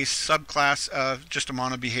is a subclass of just a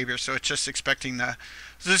mono behavior. So it's just expecting the.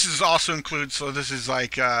 So this is also includes. So this is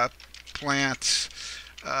like plants,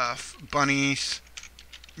 bunnies,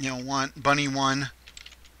 bunny 1.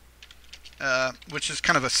 Which is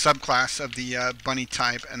kind of a subclass of the bunny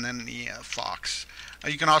type, and then the fox.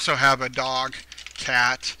 You can also have a dog,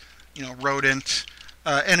 cat, rodent,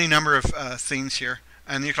 any number of things here.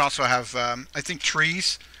 And you can also have, I think,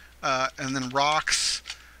 trees, and then rocks,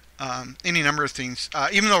 any number of things.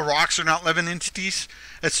 Even though rocks are not living entities,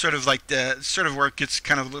 it's sort of like sort of where it gets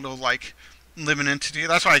kind of a little like living entity.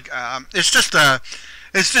 That's why it's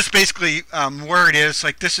just basically where it is.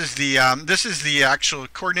 Like this is the actual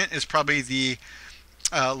coordinate is probably the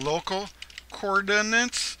local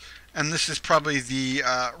coordinates, and this is probably the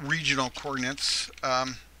regional coordinates.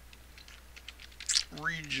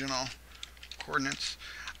 Regional coordinates.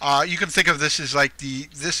 You can think of this as like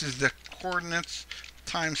this is the coordinates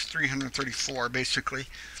times 334. Basically,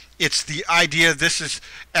 it's the idea. This is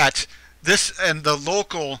at this, and the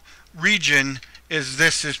local region is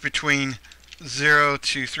this is between 0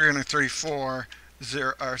 to 334,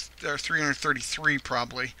 0 or 333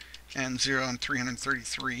 probably, and 0 and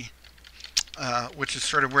 333, which is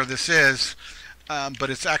sort of where this is. But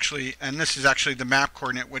it's actually, and this is actually the map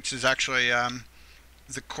coordinate, which is actually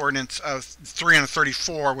the coordinates of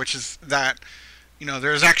 334, which is that,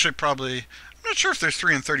 there's actually probably, I'm not sure if there's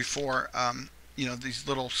 334, these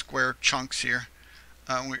little square chunks here.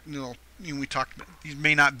 We talked about, these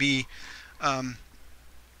may not be, hello?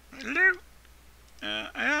 I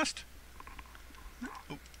asked.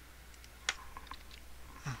 Oh.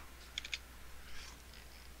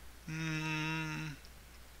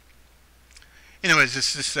 Anyways,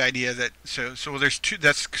 this idea that so there's two.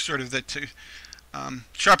 That's sort of the two.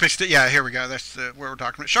 Sharpest, yeah, here we go. That's where we're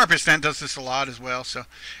talking about. Sharpest end does this a lot as well. So,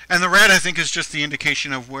 and the red I think is just the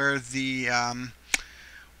indication of where the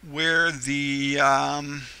where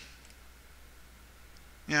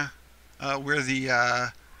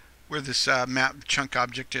this map chunk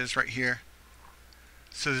object is right here.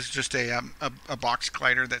 So this is just a box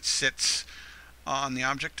collider that sits on the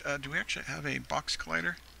object. Do we actually have a box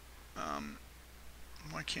collider?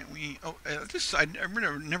 Why can't we? Oh, this I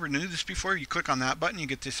never knew this before. You click on that button, you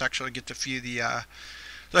get this actually get to view the.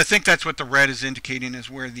 So I think that's what the red is indicating, is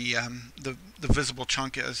where the visible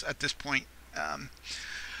chunk is at this point.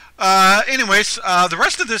 Anyways, the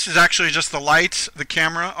rest of this is actually just the lights, the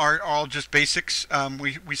camera are all just basics.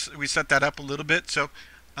 We set that up a little bit, so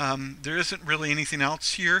there isn't really anything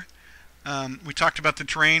else here. We talked about the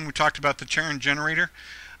terrain, we talked about the terrain generator.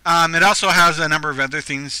 It also has a number of other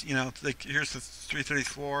things, like here's the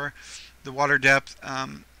 334, the water depth.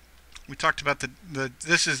 We talked about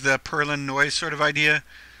this is the Perlin noise sort of idea,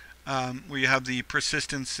 where you have the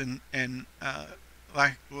persistence and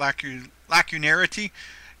lacunarity.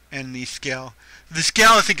 And the scale. The scale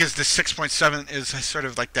I think is the 6.7 is sort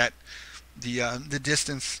of like that, the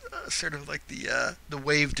distance, sort of like the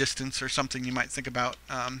wave distance or something you might think about,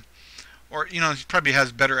 or it probably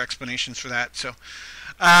has better explanations for that. So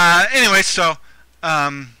anyway, so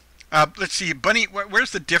let's see, bunny.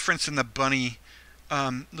 Where's the difference in the bunny?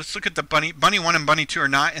 Let's look at the bunny. Bunny 1 and bunny 2 are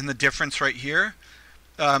not in the difference right here.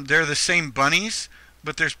 They're the same bunnies,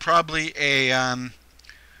 but there's probably a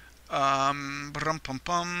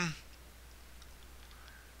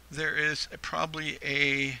there is probably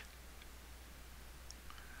a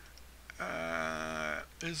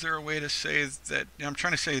is there a way to say that? I'm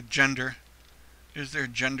trying to say gender. Is there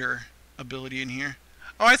gender ability in here?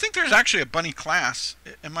 Oh, I think there's actually a bunny class.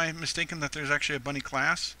 Am I mistaken that there's actually a bunny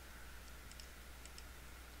class?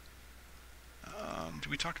 Do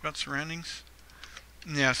we talk about surroundings?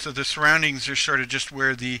 Yeah, so the surroundings are sort of just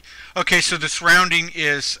where the... Okay, so the surrounding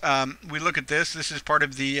is... we look at this. This is part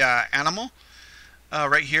of the animal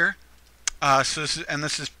right here. So this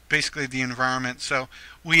is basically the environment. So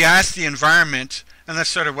we ask the environment, and that's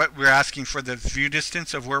sort of what we're asking for, the view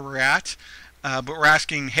distance of where we're at. But we're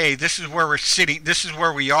asking, hey, this is where we're sitting. This is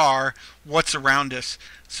where we are. What's around us?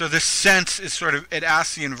 So this sense is sort of... It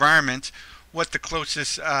asks the environment what the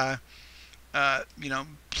closest...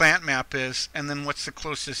 plant map is, and then what's the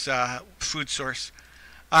closest food source.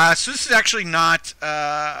 So this is actually not.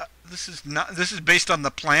 This is based on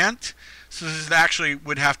the plant. So this is actually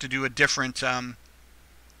would have to do a different.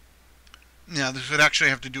 This would actually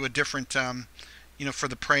have to do a different. For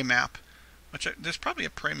the prey map, there's probably a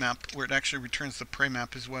prey map where it actually returns the prey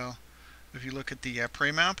map as well. If you look at the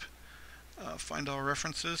prey map, find all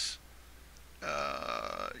references.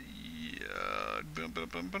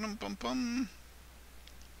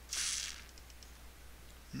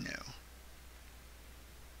 No.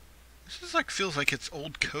 This is feels like it's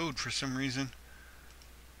old code for some reason.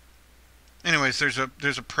 Anyways, there's a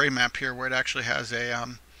prey map here where it actually has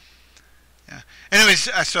a yeah. Anyways,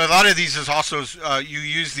 so a lot of these is also you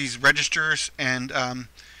use these registers and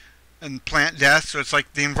plant death. So it's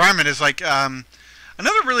like the environment is like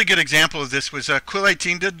another really good example of this was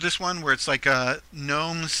Quill18 did this one where it's like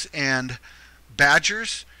gnomes and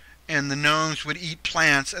badgers, and the gnomes would eat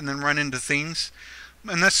plants and then run into things.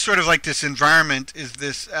 And that's sort of like this environment is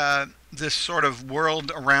this this sort of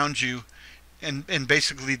world around you, and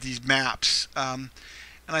basically these maps. And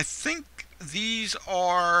I think these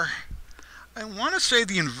are. I want to say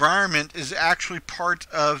the environment is actually part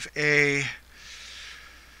of a.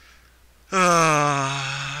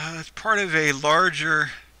 It's part of a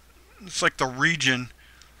larger. It's like the region,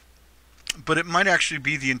 but it might actually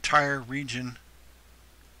be the entire region.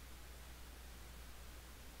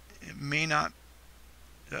 It may not.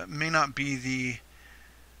 May not be the.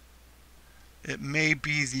 It may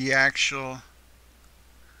be the actual.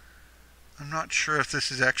 I'm not sure if this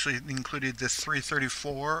is actually included this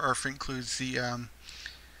 334 or if it includes the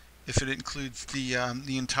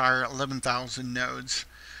the entire 11,000 nodes.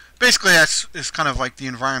 Basically, that's is kind of like the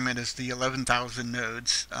environment is the 11,000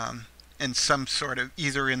 nodes, and some sort of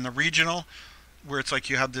either in the regional, where it's like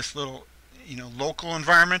you have this little, local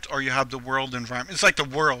environment, or you have the world environment. It's like the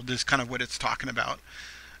world is kind of what it's talking about,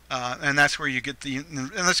 and that's where you get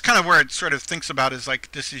and that's kind of where it sort of thinks about is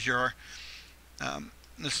like this is your.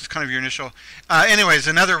 This is kind of your initial. Anyways,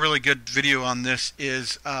 another really good video on this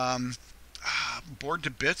is Bored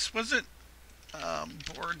to Bits, was it?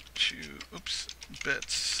 Bored to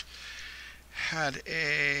Bits had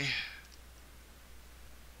a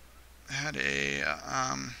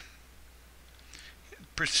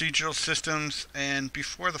procedural systems, and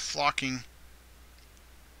before the flocking.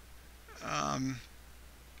 Was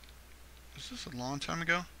this a long time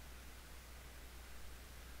ago?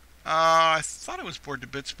 I thought it was Bored to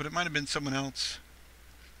Bits, but it might have been someone else.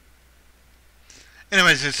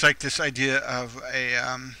 Anyways, it's like this idea of a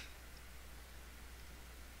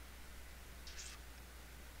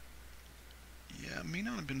yeah, it may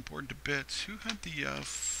not have been Bored to Bits. Who had the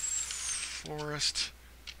forest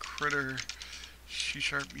critter C#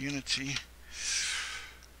 Unity?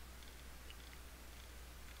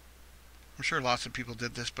 I'm sure lots of people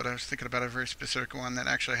did this, but I was thinking about a very specific one that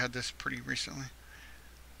actually had this pretty recently.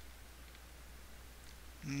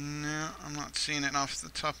 No, I'm not seeing it off the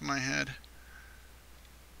top of my head.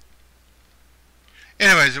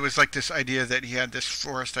 Anyways, it was like this idea that he had this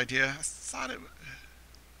forest idea. I thought it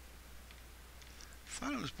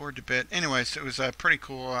was Bored to Bit. Anyways, it was pretty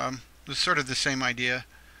cool. It was sort of the same idea.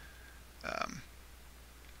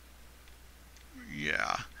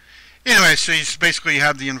 Yeah. Anyway, so you basically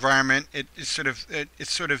have the environment. It's sort of,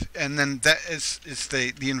 and then that is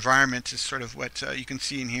the environment is sort of what you can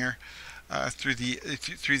see in here. Through the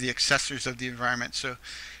accessors of the environment. So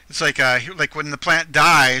it's like when the plant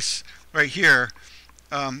dies right here,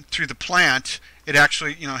 through the plant, it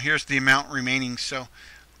actually, here's the amount remaining. So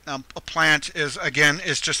a plant is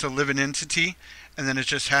just a living entity, and then it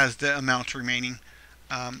just has the amount remaining,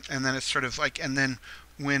 and then it's sort of like, and then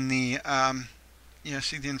when the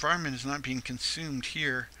see, the environment is not being consumed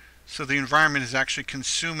here, so the environment is actually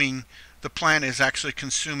consuming. The plant is actually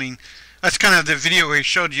consuming. That's kind of the video where he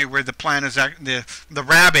showed you where the plant is the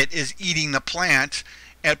rabbit is eating the plant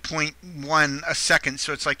at 0.1 a second.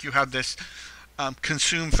 So it's like you have this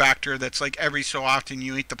consume factor that's like every so often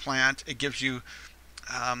you eat the plant, it gives you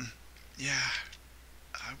yeah.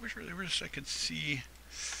 I really wish I could see.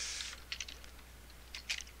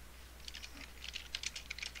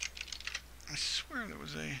 I swear there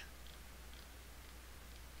was a.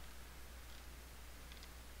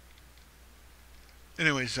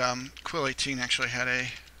 Anyways, Quill 18 actually had a.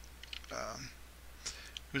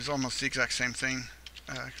 It was almost the exact same thing.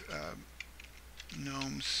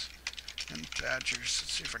 Gnomes and badgers.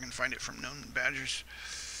 Let's see if I can find it from gnome and badgers.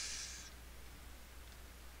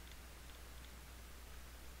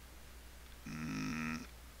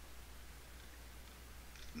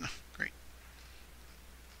 No, great.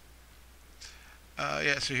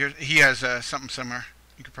 Yeah, so here he has something similar.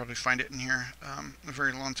 You could probably find it in here a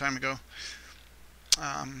very long time ago.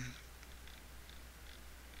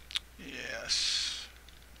 Yes.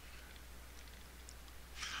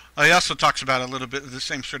 He also talks about a little bit of the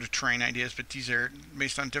same sort of terrain ideas, but these are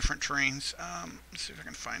based on different terrains. Let's see if I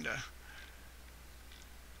can find a.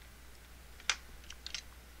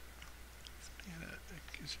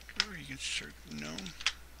 You can search gnome.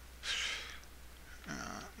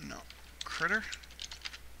 No. Critter.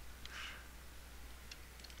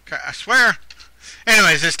 Okay, I swear.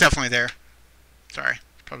 Anyways, it's definitely there. Sorry,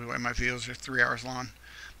 probably why my videos are 3 hours long.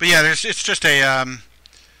 But yeah, it's just a.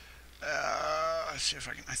 Let's see if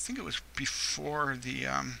I can. I think it was before the.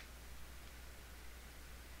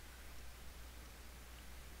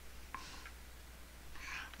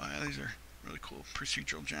 Oh yeah, these are really cool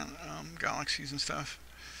procedural galaxies and stuff.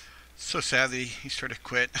 So sad that he sort of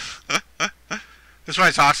quit. That's why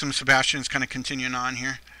it's awesome. Sebastian's kind of continuing on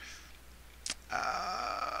here.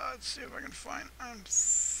 let's see if I can find. I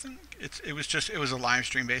think it was a live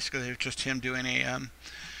stream basically. It was just him doing a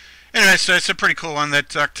Anyway, so it's a pretty cool one that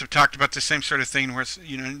talked about the same sort of thing, where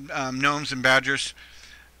gnomes and badgers,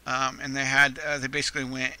 and they basically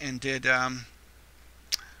went and did. It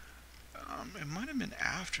might have been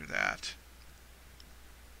after that.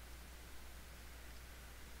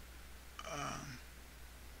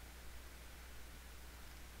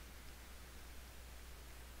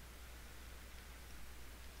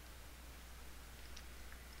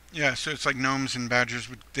 Yeah, so it's like gnomes and badgers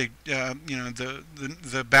would the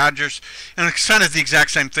badgers, and it's kind of the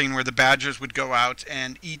exact same thing where the badgers would go out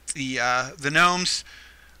and eat the gnomes.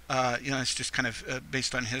 It's just kind of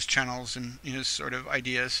based on his channels and his sort of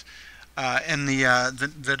ideas, and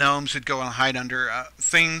the gnomes would go and hide under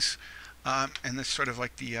things, and this sort of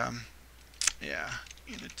like the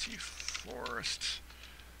Unity Forest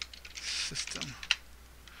system.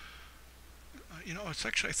 It's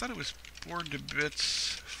actually, I thought it was Board to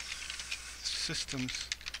Bits Systems.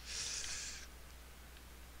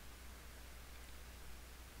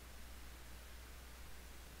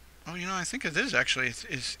 Oh, I think it is actually.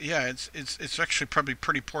 It's actually probably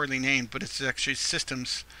pretty poorly named, but it's actually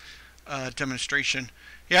systems demonstration.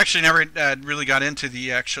 He actually never really got into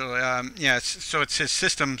the actual. So it's his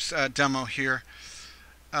systems demo here,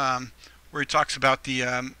 where he talks about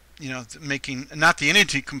the making not the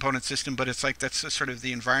Unity component system, but it's like that's sort of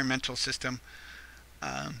the environmental system.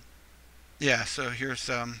 So here's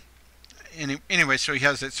anyway, so he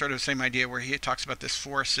has that sort of same idea where he talks about this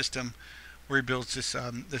forest system, where he builds this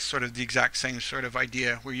this sort of the exact same sort of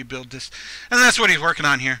idea where you build this, and that's what he's working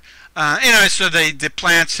on here. So the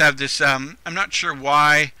plants have this. I'm not sure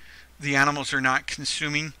why the animals are not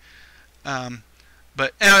consuming.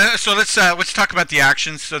 But so let's talk about the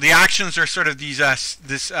actions. So the actions are sort of these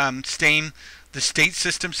the state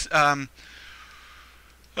systems.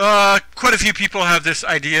 Quite a few people have this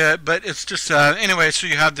idea, but it's just anyway. So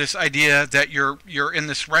you have this idea that you're in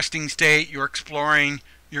this resting state. You're exploring.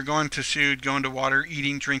 You're going to food, going to water,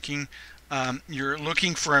 eating, drinking. You're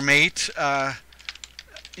looking for a mate.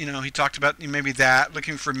 He talked about maybe that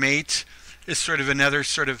looking for mate is sort of another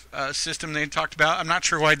sort of system they talked about. I'm not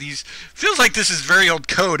sure why these feels like this is very old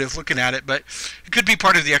code if looking at it, but it could be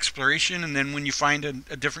part of the exploration. And then when you find a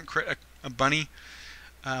different a bunny,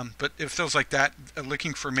 but it feels like that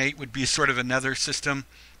looking for mate would be sort of another system.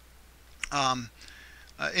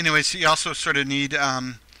 Anyways, you also sort of need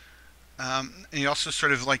you also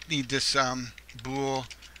sort of like need this bool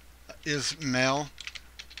is male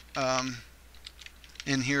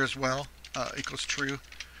in here as well, equals true.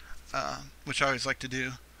 Which I always like to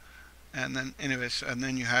do, and then anyways, and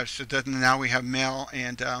then you have now we have male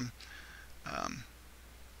and I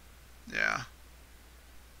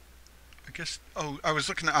guess I was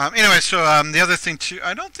looking at anyway. So the other thing too,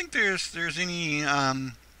 I don't think there's any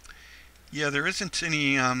there isn't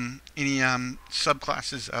any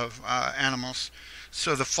subclasses of animals.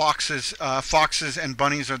 So the foxes and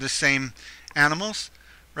bunnies are the same animals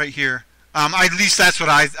right here. At least that's what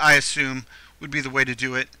I assume would be the way to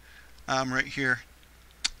do it. Right here,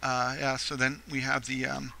 so then we have the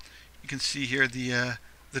you can see here the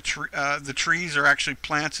trees are actually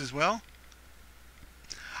plants as well.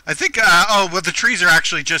 I think the trees are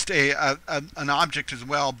actually just an object as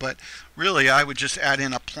well, but really I would just add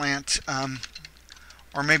in a plant,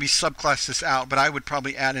 or maybe subclass this out, but I would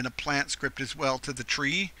probably add in a plant script as well to the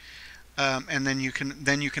tree, and then you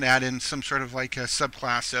can add in some sort of like a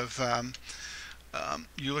subclass of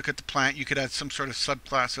you look at the plant, you could add some sort of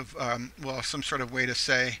subclass of, some sort of way to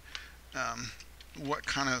say what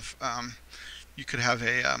kind of, you could have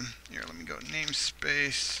a, here, let me go,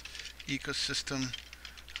 namespace, ecosystem,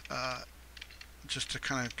 just to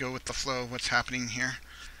kind of go with the flow of what's happening here.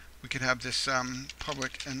 We could have this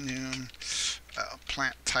public unknown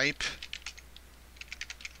plant type,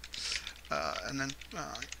 and then,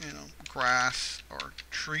 grass or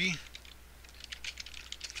tree.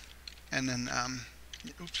 And then,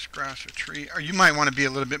 grass or tree. Or you might want to be a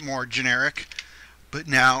little bit more generic. But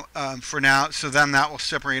now, for now, so then that will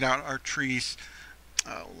separate out our trees.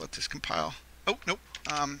 We'll let this compile. Oh, nope.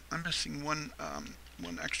 I'm missing one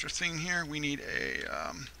extra thing here. We need a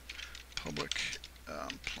public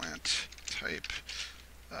plant type.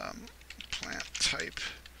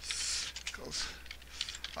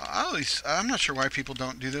 I'm not sure why people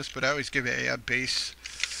don't do this, but I always give a base.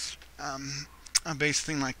 A base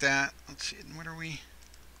thing like that. Let's see, what are we?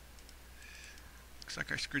 Looks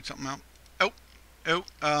like I screwed something up.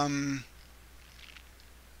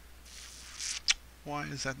 Why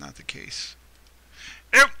is that not the case?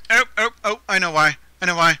 I know why.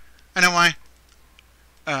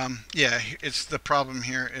 Yeah, it's the problem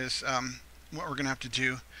here is what we're gonna have to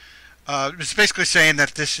do. It's basically saying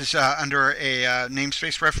that this is under a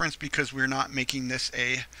namespace reference because we're not making this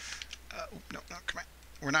a no, come on.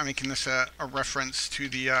 We're not making this a reference to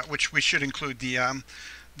the which we should include the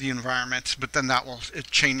environment, but then that will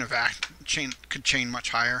could chain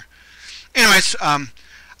much higher. Anyways,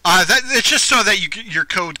 it's just so that your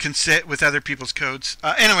code can sit with other people's codes.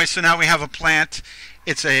 Anyway, so now we have a plant.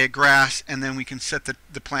 It's a grass, and then we can set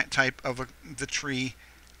the plant type of the tree.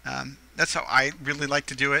 That's how I really like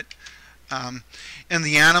to do it. And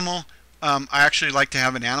the animal, I actually like to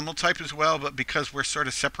have an animal type as well, but because we're sort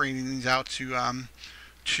of separating these out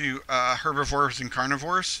to herbivores and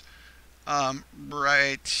carnivores,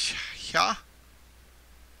 right here,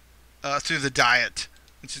 through the diet,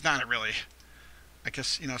 which is not a really, I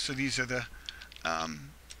guess, so these are the,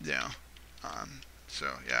 so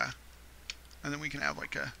yeah, and then we can have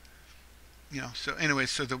like a, so anyway,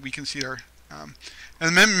 so that we can see our,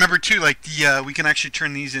 and then remember too, like we can actually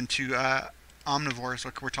turn these into omnivores,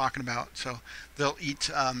 like we're talking about. So they'll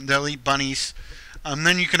eat bunnies.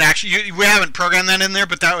 Then you can actually, we haven't programmed that in there,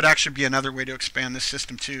 but that would actually be another way to expand this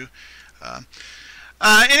system too.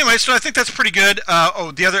 Anyway, so I think that's pretty good.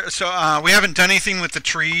 We haven't done anything with the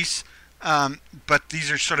trees, but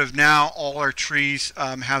these are sort of now all our trees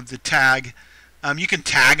have the tag. You can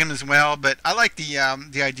tag them as well, but I like the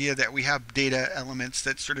idea that we have data elements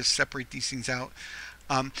that sort of separate these things out.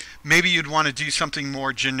 Maybe you'd want to do something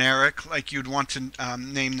more generic, like you'd want to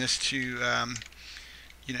name this to,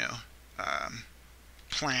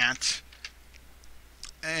 plant,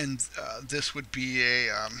 and this would be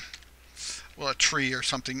a tree or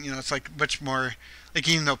something. It's like much more, like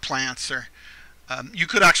even though plants are, you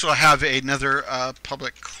could actually have another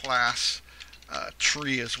public class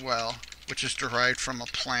tree as well, which is derived from a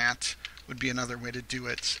plant, would be another way to do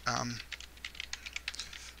it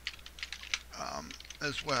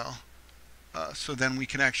as well. So then we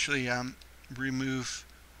can actually remove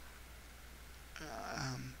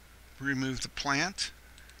the plant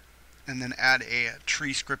and then add a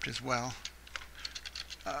tree script as well,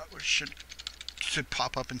 which should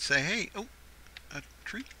pop up and say, hey, oh, a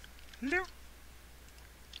tree.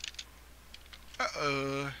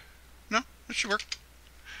 Hello. No, it should work.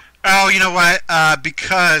 Oh, you know what?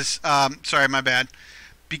 Because sorry, my bad.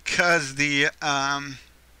 Because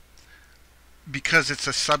because it's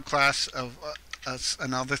a subclass of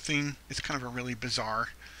another thing. It's kind of a really bizarre.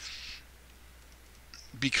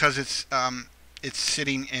 Because it's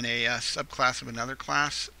sitting in a subclass of another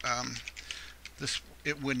class.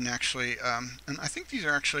 It wouldn't actually. And I think these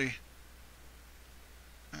are actually.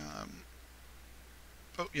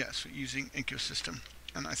 Oh yeah, so using ecosystem,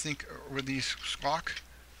 and I think were these squawk.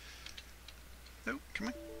 Oh, come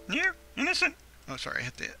on. Yeah, innocent. Oh, sorry, I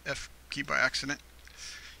hit the F key by accident.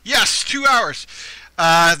 Yes, 2 hours.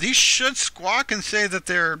 These should squawk and say that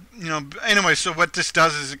they're, anyway, so what this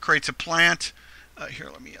does is it creates a plant. Here,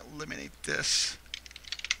 let me eliminate this.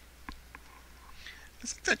 I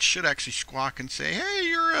think that should actually squawk and say, hey,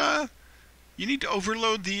 you need to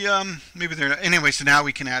overload the, maybe they're not. Anyway, so now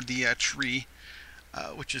we can add the tree,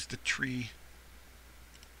 which is the tree.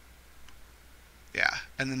 Yeah,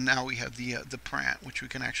 and then now we have the plant, which we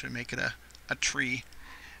can actually make it a tree,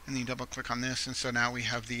 and then you double click on this, and so now we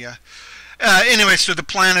have the anyway, so the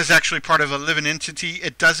plant is actually part of a living entity.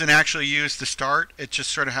 It doesn't actually use the start, it just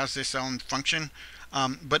sort of has this own function,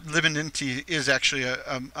 but living entity is actually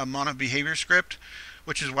a mono behavior script,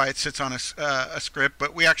 which is why it sits on a script,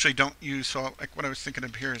 but we actually don't use, so like what I was thinking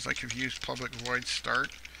of here is like if you use public void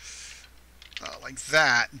start like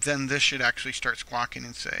that, then this should actually start squawking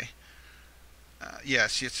and say,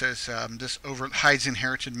 yes, it says this hides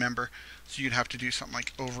inherited member, so you'd have to do something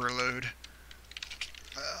like overload,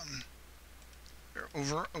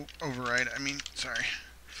 or override. I mean, sorry.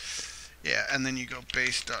 Yeah, and then you go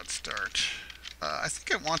base.start. I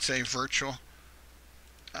think it wants a virtual.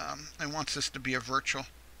 It wants this to be a virtual.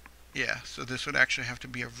 Yeah, so this would actually have to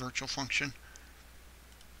be a virtual function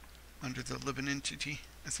under the living entity.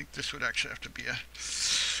 I think this would actually have to be a.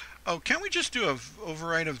 Oh, can't we just do a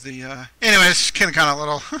override of the, anyways, kind of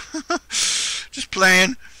little, just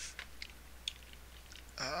playing.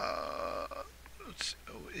 Let's see.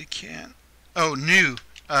 Oh, it can't. Oh, new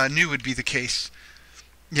would be the case.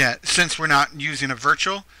 Yeah, since we're not using a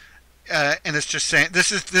virtual, and it's just saying,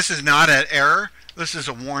 this is not an error, this is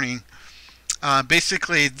a warning.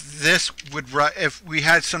 Basically, this would run, if we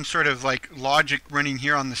had some sort of like logic running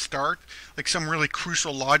here on the start, like some really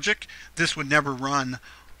crucial logic, this would never run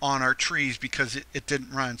on our trees because it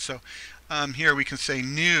didn't run. So here we can say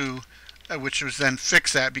new which was then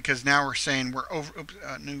fix that, because now we're saying we're over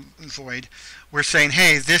new void. We're saying,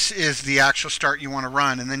 hey, this is the actual start you want to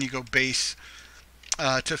run, and then you go base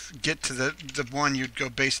to get to the one. You'd go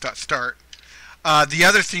base.start. The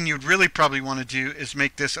other thing you'd really probably want to do is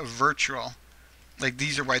make this a virtual. Like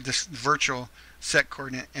these are why this virtual set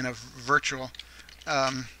coordinate and a virtual,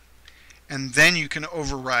 and then you can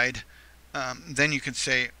override. Then you can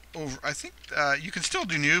say over. I think you can still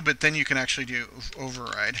do new, but then you can actually do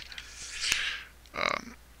override.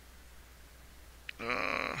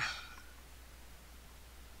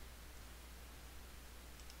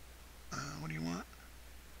 What do you want?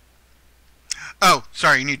 Oh,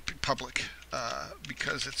 sorry, you need public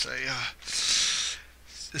because it's a.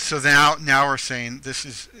 So now we're saying this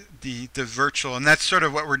is the virtual, and that's sort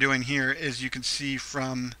of what we're doing here. Is you can see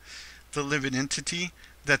from the living entity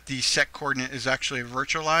that the set coordinate is actually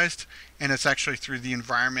virtualized, and it's actually through the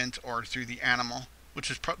environment or through the animal,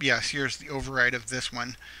 which is probably, yes, here's the override of this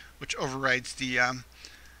one, which overrides the oh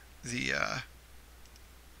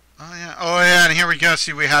yeah, and here we go.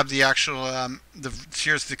 See, we have the actual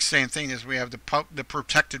here's the same thing, is we have the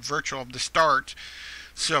protected virtual of the start.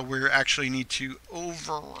 So we actually need to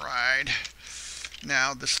override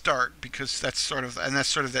now the start, because that's sort of, and that's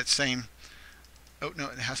sort of that same. Oh no,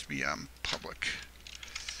 it has to be public.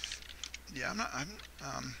 Yeah, I'm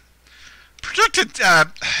protected.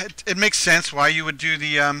 It makes sense why you would do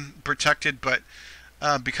the protected, but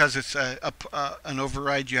because it's an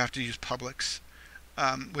override, you have to use publics,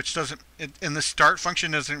 which doesn't, in the start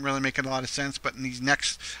function doesn't really make a lot of sense. But in these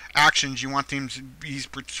next actions, you want them to be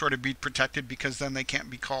sort of be protected, because then they can't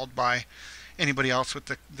be called by anybody else with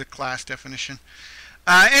the class definition.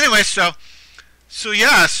 Anyway, so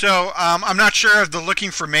yeah, so I'm not sure of the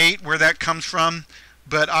looking for mate, where that comes from.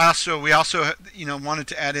 But we also wanted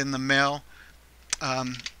to add in the male.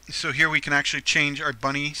 So here we can actually change our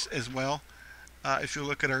bunnies as well. If you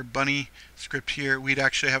look at our bunny script here, we'd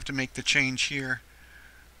actually have to make the change here.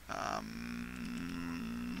 Why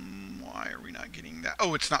are we not getting that?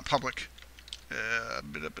 Oh, it's not public.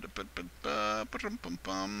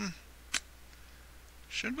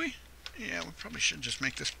 Should we? Yeah, we probably should just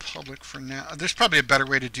make this public for now. There's probably a better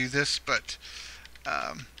way to do this, but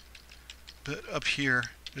up here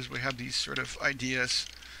is we have these sort of ideas,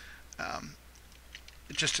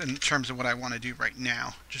 just in terms of what I want to do right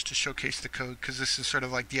now, just to showcase the code, because this is sort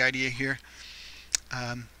of like the idea here.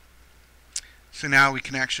 So now we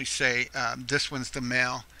can actually say this one's the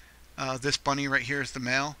male, this bunny right here is the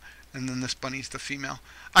male, and then this bunny's the female.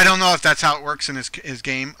 I don't know if that's how it works in his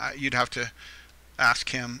game. You'd have to ask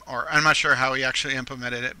him, or I'm not sure how he actually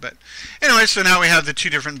implemented it. But anyway, so now we have the two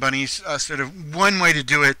different bunnies. Sort of one way to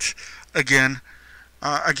do it. Again,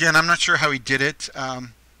 I'm not sure how he did it,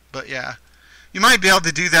 but yeah, you might be able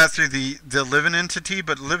to do that through the living entity,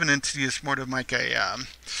 but living entity is more of like a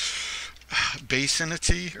base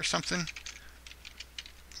entity or something.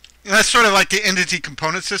 That's sort of like the entity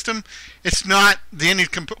component system. It's not the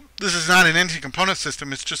entity. This is not an entity component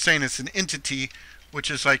system. It's just saying it's an entity,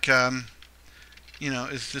 which is like is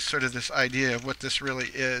this sort of this idea of what this really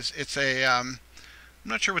is. It's a I'm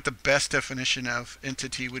not sure what the best definition of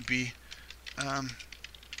entity would be.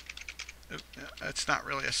 It's not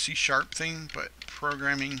really a C# thing, but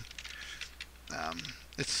programming.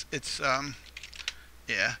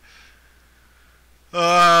 Yeah.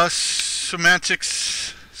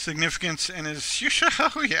 Semantics, significance, and is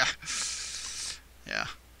oh yeah, yeah.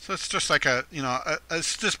 So it's just like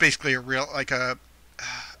it's just basically a real a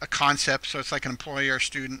concept. So it's like an employee or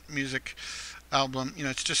student music album.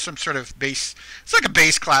 It's just some sort of base. It's like a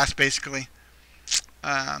base class basically.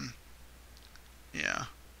 Yeah.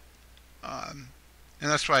 And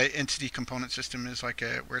that's why entity component system is like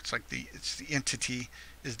where it's like the entity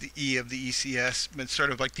is the E of the ECS, but it's sort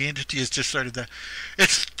of like the entity is just sort of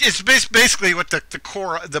it's basically what the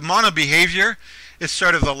core, the mono behavior is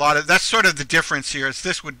sort of that's sort of the difference here. Is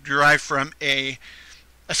this would derive from a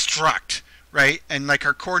struct, right? And like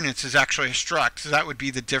our coordinates is actually a struct, so that would be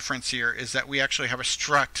the difference here, is that we actually have a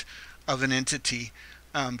struct of an entity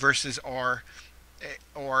versus our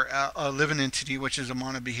or a living entity, which is a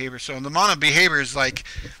mono behavior. So the mono behavior is like,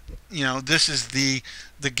 this is the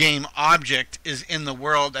game object is in the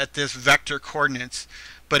world at this vector coordinates,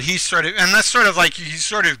 but he's sort of, and that's sort of like he's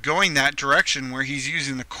sort of going that direction where he's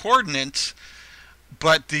using the coordinates,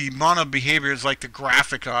 but the mono behavior is like the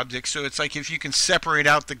graphic object. So it's like if you can separate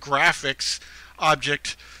out the graphics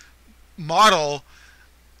object model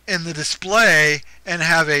in the display and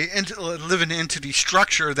have a living entity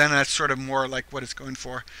structure, then that's sort of more like what it's going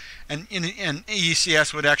for. And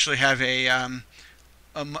ECS would actually have a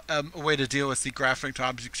way to deal with the graphic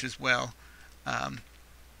objects as well.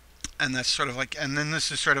 and that's sort of like, and then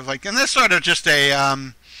this is sort of like, and this sort of just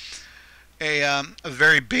a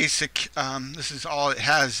very basic. This is all it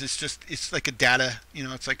has. It's just, it's like a data. You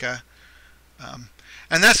know, it's like a,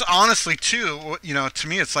 and that's honestly too. You know, to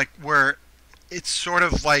me, it's like where it's sort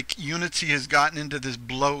of like Unity has gotten into this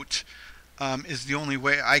bloat. Is the only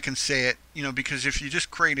way I can say it. You know, because if you just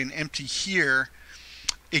create an empty here,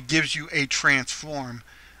 it gives you a transform,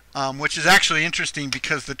 which is actually interesting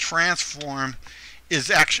because the transform is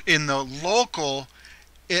actually in the local.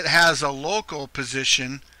 It has a local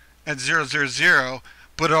position at 0, 0, 0,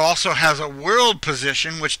 but it also has a world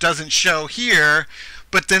position which doesn't show here.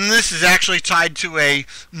 But then this is actually tied to a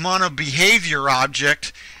mono behavior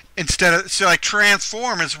object instead of, so like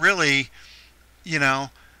transform is really, you know,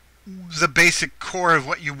 the basic core of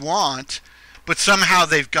what you want, but somehow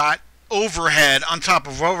they've got overhead on top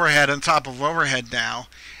of overhead on top of overhead now,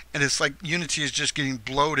 and it's like Unity is just getting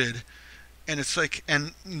bloated. And it's like,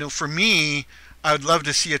 and you know, for me, I would love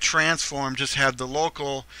to see a transform just have the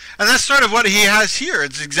local, and that's sort of what he has here.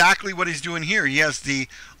 It's exactly what he's doing here. He has the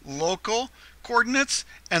local coordinates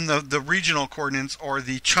and the regional coordinates, or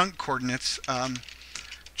the chunk coordinates.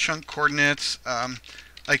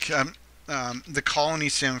 The colony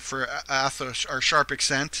sim for Athos or sharp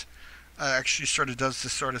accent actually sort of does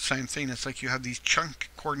this sort of same thing. It's like you have these chunk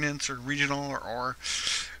coordinates or regional, or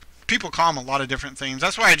people call them a lot of different things.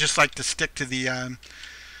 That's why I just like to stick to the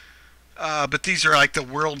but these are like the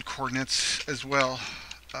world coordinates as well.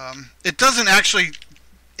 It doesn't actually,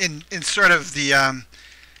 in sort of the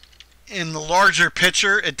in the larger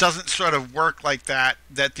picture, it doesn't sort of work like that.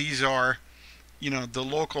 That these are, you know, the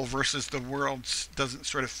local versus the worlds doesn't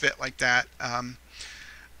sort of fit like that.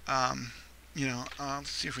 You know, let's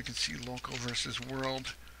see if we can see local versus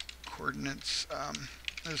world coordinates.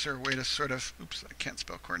 Is there a way to sort of, oops, I can't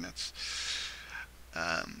spell coordinates.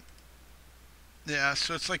 Yeah,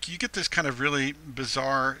 so it's like you get this kind of really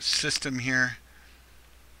bizarre system here,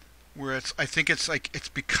 where it's, I think it's like, it's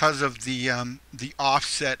because of the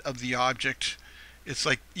offset of the object. It's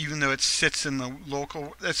like, even though it sits in the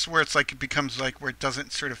local, that's where it's like, it becomes like where it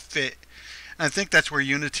doesn't sort of fit. And I think that's where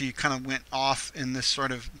Unity kind of went off in this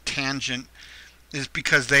sort of tangent, is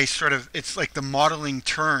because they sort of, it's like the modeling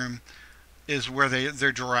term is where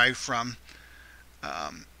they're derived from. Yeah,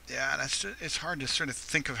 that's just, it's hard to sort of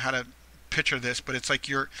think of how to picture this, but it's like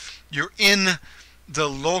you're in the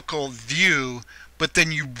local view, but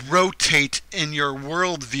then you rotate in your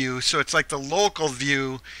world view, so it's like the local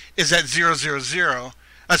view is at 0, 0, 0.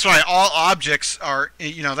 That's why all objects are,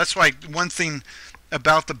 you know, that's why one thing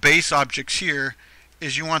about the base objects here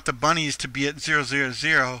is you want the bunnies to be at 0, 0,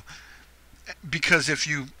 0, because if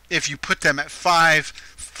you put them at 5,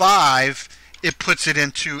 5, it puts it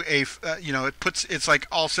into a, you know, it's like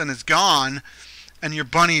all of a sudden it's gone, and your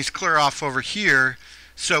bunnies clear off over here.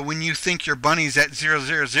 So when you think your bunny's at 0,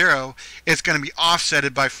 0, 0, it's going to be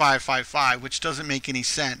offsetted by 5, 5, 5, which doesn't make any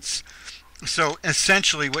sense. So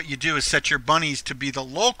essentially what you do is set your bunnies to be the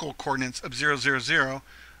local coordinates of 0, 0, 0.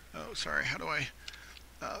 Oh, sorry, how do I,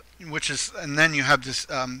 which is, and then you have this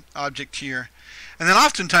object here. And then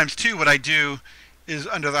oftentimes too, what I do is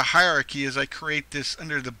under the hierarchy is I create this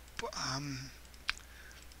under the,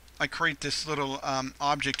 I create this little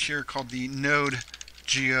object here called the node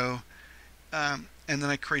geo, and then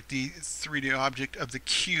I create the 3D object of the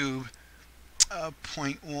cube,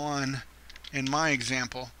 0.1 in my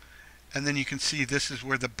example, and then you can see this is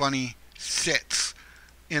where the bunny sits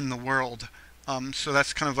in the world. So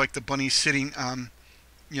that's kind of like the bunny sitting,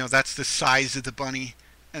 you know, that's the size of the bunny.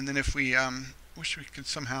 And then if we, wish we could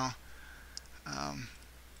somehow,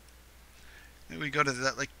 we go to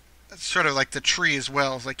that, like, that's sort of like the tree as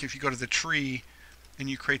well. It's like if you go to the tree and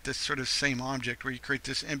you create this sort of same object where you create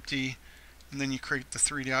this empty, and then you create the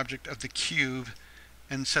 3D object of the cube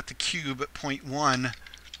and set the cube at 0.1.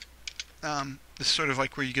 This is sort of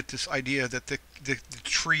like where you get this idea that the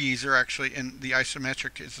trees are actually, in the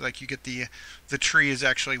isometric, is like you get the tree is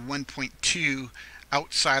actually 1.2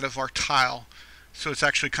 outside of our tile. So it's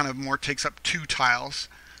actually kind of more, takes up 2 tiles.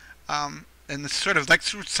 And it's sort of like,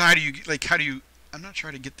 so how do you, like, how do you, I'm not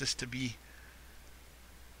trying to get this to be,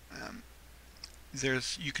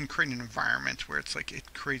 you can create an environment where it's like,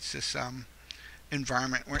 it creates this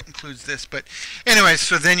environment where it includes this. But anyway,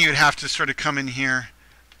 so then you'd have to sort of come in here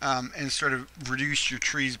and sort of reduce your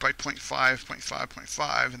trees by 0.5, 0.5,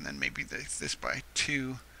 0.5, and then maybe this by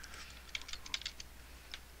 2.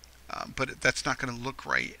 But that's not going to look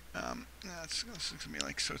right. This is going to be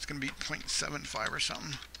like, so it's going to be 0.75 or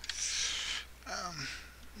something.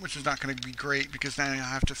 Which is not going to be great, because now I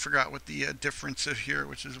have to figure out what the difference is here,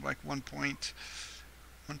 which is like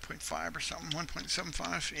 1.1 1.5 or something,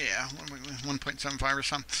 1.75, yeah, 1.75 or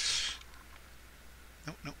something.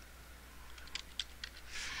 Nope.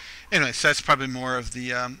 Anyway, so that's probably more of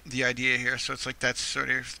the idea here. So it's like that's sort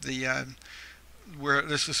of the where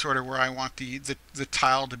this is sort of where I want the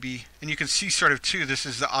tile to be, and you can see sort of too. This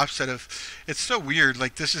is the offset of. It's so weird.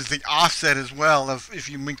 Like this is the offset as well of if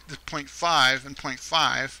you make the 0.5 and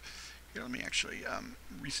 0.5. Here, let me actually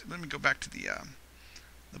let me go back to the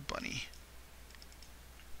bunny.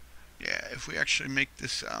 Yeah, if we actually make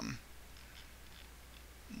this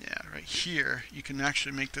yeah, right here, you can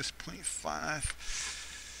actually make this 0.5.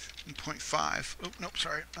 And 0.5. Oh, nope,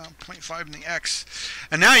 sorry. 0.5 in the X.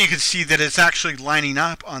 And now you can see that it's actually lining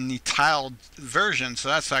up on the tiled version. So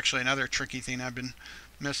that's actually another tricky thing I've been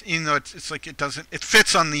missing. Even though it's like it doesn't, it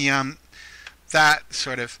fits on the, that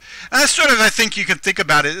sort of. And that's sort of, I think you can think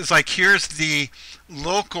about it, is like here's the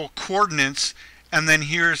local coordinates, and then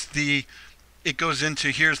here's the, it goes into,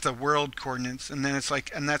 here's the world coordinates. And then it's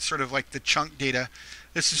like, and that's sort of like the chunk data.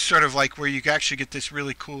 This is sort of like where you actually get this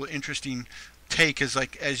really cool, interesting take is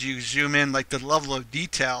like as you zoom in, like the level of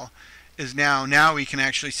detail is now we can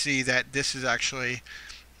actually see that this is actually,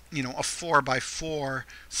 you know, a 4x4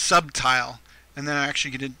 subtile, and then I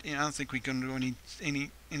actually get it. You know, I don't think we can do any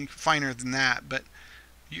finer than that, but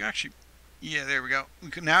you actually, yeah, there we go.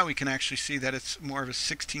 Now we can actually see that it's more of a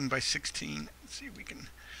 16x16. Let's see if we can.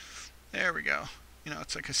 There we go. You know,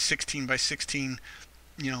 it's like a 16x16,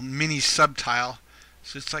 you know, mini subtile.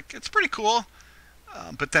 So it's like it's pretty cool.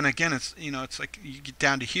 But then again, it's, you know, it's like you get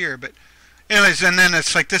down to here. But anyways, and then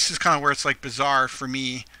it's like this is kind of where it's like bizarre for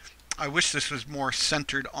me. I wish this was more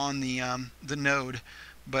centered on the node,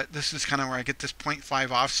 but this is kind of where I get this 0.5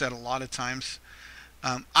 offset a lot of times.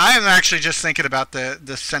 I am actually just thinking about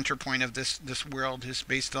the center point of this world is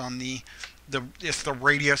based on if the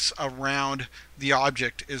radius around the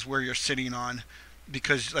object is where you're sitting on,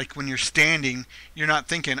 because like when you're standing, you're not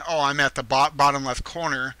thinking, oh, I'm at the bottom left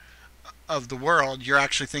corner of the world. You're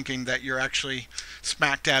actually thinking that you're actually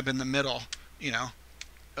smack dab in the middle, you know,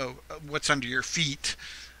 what's under your feet,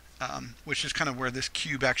 which is kind of where this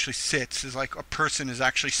cube actually sits, is like a person is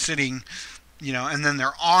actually sitting, you know, and then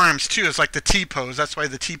their arms too is like the T-pose. That's why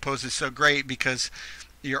the T-pose is so great, because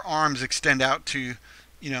your arms extend out to,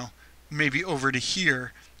 you know, maybe over to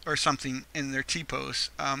here or something in their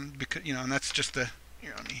T-pose, because, you know, and that's just the,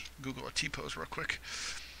 here, let me Google a T-pose real quick.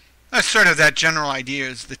 That's sort of that general idea,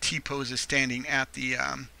 is the T-pose is standing at the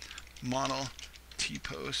model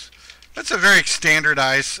T-pose. That's a very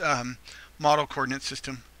standardized model coordinate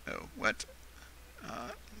system. Oh, what?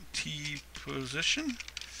 T-position?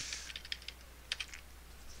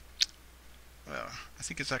 Well, I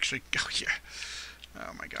think it's actually, oh yeah.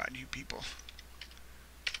 Oh my God, you people.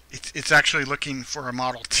 It's actually looking for a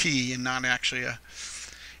model T and not actually a,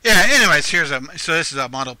 yeah, anyways, so this is a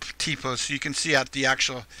model T-pose, so you can see at the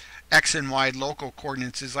actual X and Y local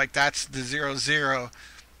coordinates is like that's the 0, 0.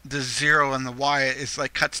 The 0 and the Y is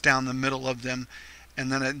like cuts down the middle of them, and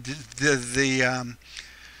then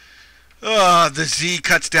the Z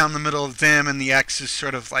cuts down the middle of them, and the X is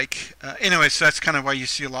sort of like anyway. So that's kind of why you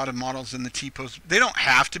see a lot of models in the T-pose. They don't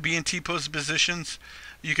have to be in T-pose positions.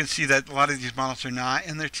 You can see that a lot of these models are not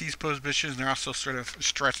in their T-pose positions. They're also sort of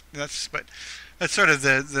stretched. That's sort of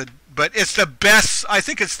but it's the best. I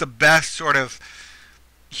think it's the best sort of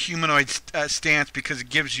humanoid stance, because it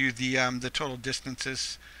gives you the total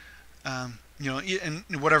distances, you know, and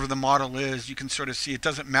whatever the model is, you can sort of see it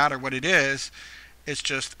doesn't matter what it is. It's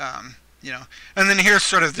just you know, and then here's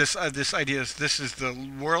sort of this idea is this is the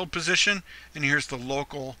world position, and here's the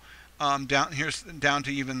local down to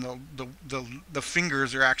even the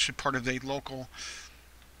fingers are actually part of the local,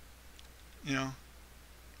 you know.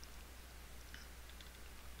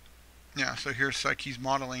 Yeah, so here's like he's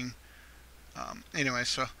modeling. Anyway,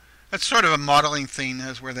 so that's sort of a modeling thing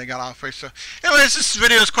is where they got off right. So anyways, this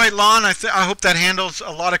video is quite long. I hope that handles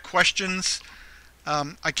a lot of questions.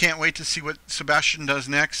 I can't wait to see what Sebastian does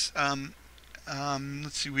next.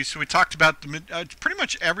 Let's see. We talked about pretty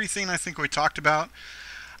much everything I think we talked about.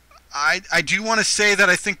 I do want to say that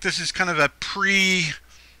I think this is kind of a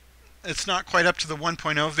it's not quite up to the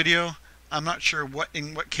 1.0 video. I'm not sure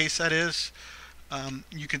in what case that is.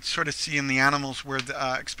 You can sort of see in the animals where,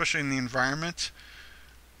 especially in the environment,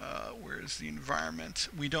 where is the environment?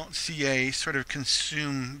 We don't see a sort of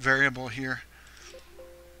consume variable here.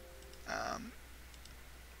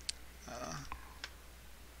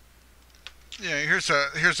 Yeah, here's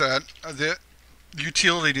the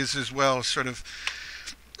utilities as well. Sort of.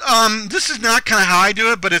 This is not kind of how I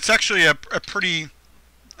do it, but it's actually a pretty,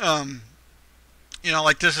 you know,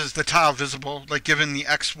 like this is the tile visible, like given the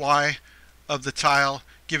XY of the tile,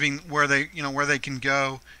 giving where they, where they can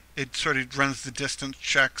go. It sort of runs the distance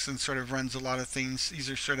checks and sort of runs a lot of things. These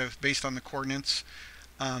are sort of based on the coordinates.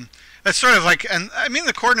 That's sort of like, and I mean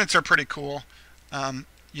the coordinates are pretty cool.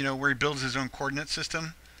 Where he builds his own coordinate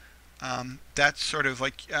system. That's sort of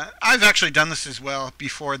like, I've actually done this as well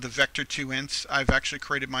before the vector 2 ints. I've actually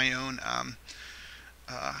created my own,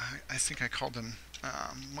 I think I called them,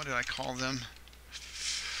 what did I call them?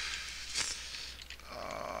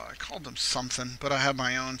 I called them something, but I have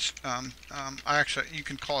my own. You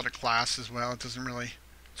can call it a class as well. It doesn't really,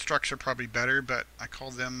 structure probably better, but I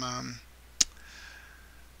call them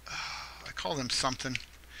something.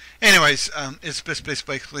 Anyways, it's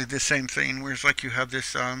basically the same thing. Whereas like you have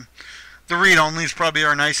this, the read-onlys probably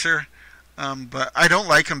are nicer, but I don't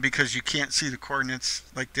like them because you can't see the coordinates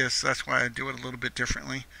like this. That's why I do it a little bit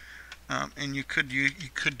differently. And you could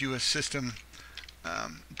do a system,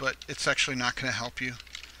 but it's actually not going to help you.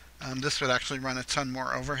 This would actually run a ton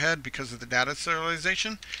more overhead because of the data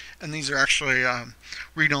serialization, and these are actually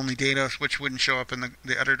read-only data, which wouldn't show up in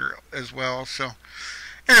the editor as well. So,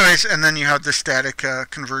 anyways, and then you have the static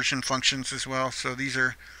conversion functions as well. So these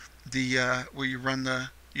are the where you run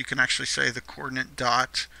you can actually say the coordinate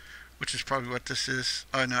dot, which is probably what this is.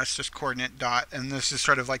 Oh no, it's just coordinate dot, and this is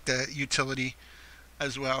sort of like the utility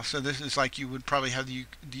as well. So this is like you would probably have the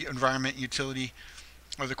environment utility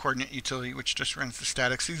or the coordinate utility, which just runs the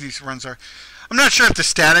statics. These runs are, I'm not sure if the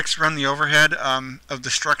statics run the overhead of the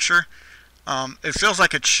structure. It feels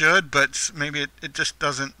like it should, but maybe it just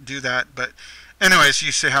doesn't do that. But anyways,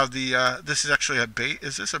 you see how the this is actually a base.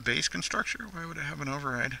 Is this a base constructor? Why would it have an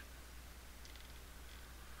override?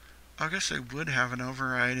 I guess they would have an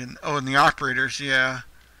override in the operators, yeah.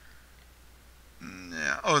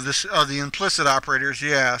 Yeah. The implicit operators,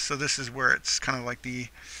 yeah. So this is where it's kind of like the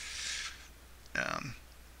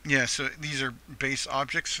yeah, so these are base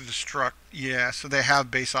objects for the struct. Yeah, so they have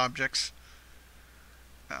base objects.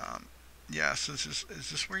 Yeah, so is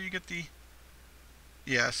this where you get the?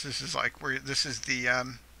 Yes, this is like where this is the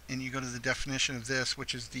and you go to the definition of this,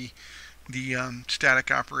 which is the static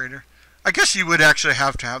operator. I guess you would actually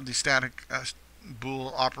have to have the static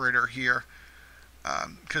bool operator here,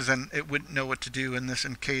 because then it wouldn't know what to do in this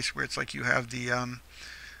case where it's like you have the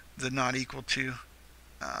not equal to,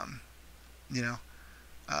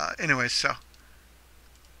 anyways, so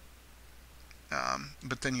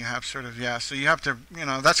but then you have sort of, yeah, so you have to,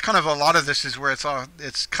 that's kind of a lot of this is where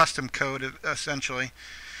it's custom code essentially.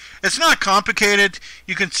 It's not complicated.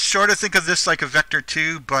 You can sort of think of this like a vector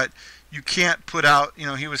 2, but you can't put out,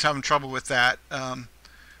 he was having trouble with that.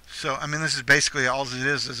 So I mean, this is basically all it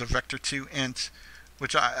is a vector 2 int,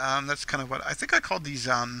 which that's kind of what I think I called these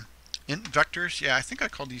int vectors. Yeah, I think I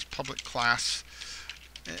called these public class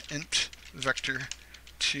int vector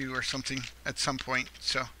 2 or something at some point.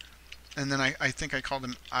 So, and then I think I called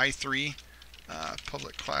them i3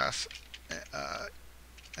 public class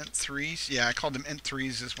int3s. Yeah, I called them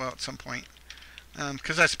int3s as well at some point,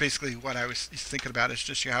 because that's basically what I was thinking about. Is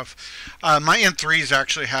just you have my int3s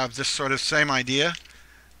actually have this sort of same idea,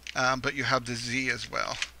 but you have the z as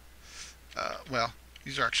well. Well,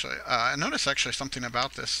 these are actually I noticed actually something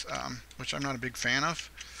about this, which I'm not a big fan of.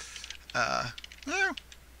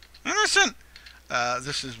 Innocent.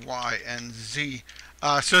 This is y and z.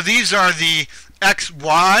 So these are the x,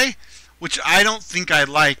 y, which I don't think I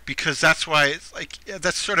like, because that's why it's like,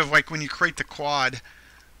 that's sort of like when you create the quad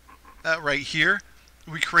right here.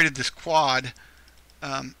 We created this quad,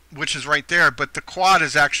 which is right there, but the quad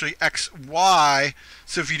is actually x, y.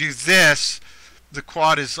 So if you do this, the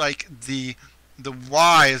quad is like the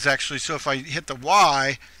y is actually, so if I hit the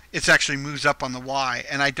y, it actually moves up on the y,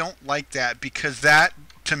 and I don't like that, because that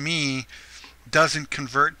to me doesn't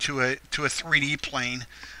convert to a 3D plane.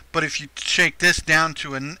 But if you shake this down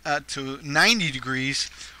to 90 degrees,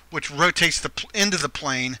 which rotates into the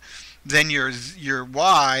plane, then your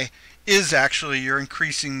y is actually, you're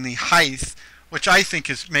increasing the height, which I think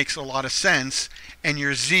makes a lot of sense, and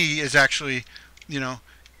your z is actually,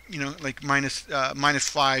 like minus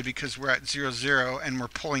 5, because we're at 0, 0, and we're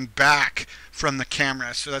pulling back from the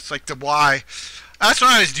camera. So that's like the y. That's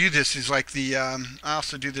why I always do this, is like the I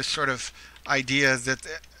also do this sort of idea that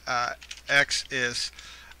x is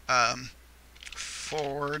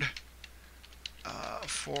forward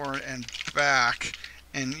and back,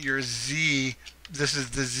 and your z, this is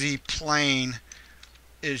the z plane,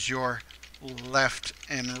 is your left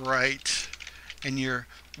and right, and your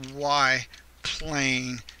y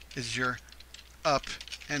plane is your up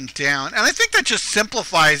and down. And I think that just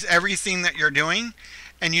simplifies everything that you're doing,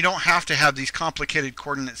 and you don't have to have these complicated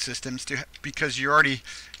coordinate systems because you're already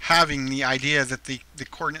having the idea that the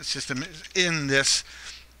coordinate system is in this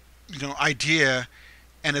idea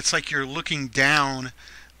and it's like you're looking down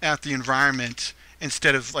at the environment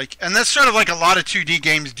instead of like, and that's sort of like a lot of 2D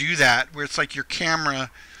games do that, where it's like your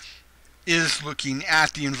camera is looking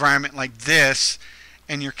at the environment like this,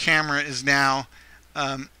 and your camera is now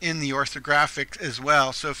in the orthographic as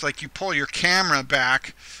well. So if like you pull your camera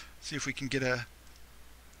back, see if we can get a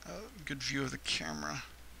good view of the camera.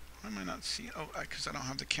 Why am I not seeing? Oh, because I don't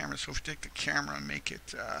have the camera. So if we take the camera and make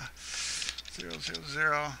it 0, 0,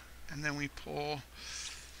 0, and then we pull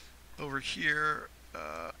over here,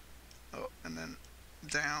 oh, and then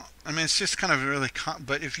down. I mean, it's just kind of really,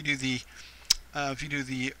 but if you do the,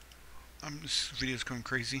 this video's going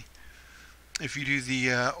crazy. If you do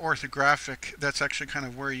the orthographic, that's actually kind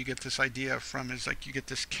of where you get this idea from. Is like you get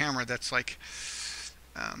this camera that's like,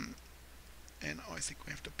 and oh, I think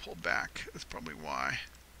we have to pull back. That's probably why.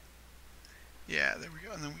 Yeah, there we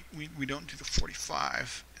go. And then we don't do the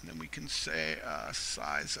 45, and then we can say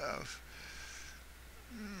size of.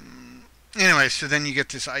 Anyway, so then you get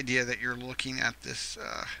this idea that you're looking at this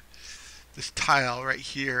this tile right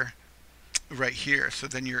here. So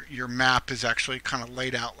then your map is actually kind of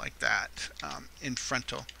laid out like that in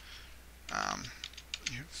frontal.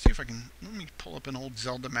 See if I can, let me pull up an old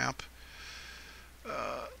Zelda map.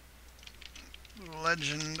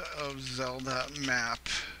 Legend of Zelda map.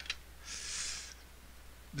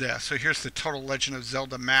 Yeah, so here's the total Legend of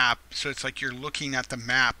Zelda map. So it's like you're looking at the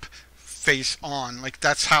map face on. Like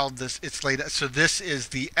that's how it's laid out. So this is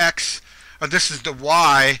the X, or this is the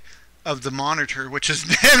Y of the monitor, which is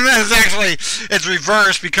actually, it's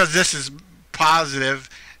reversed because this is positive,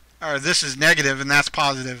 or this is negative and that's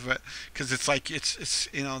positive, but because it's like it's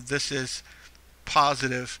you know, this is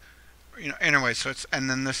positive, you know, anyway. So it's, and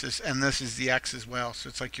then this is the X as well. So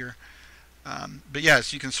it's like you're but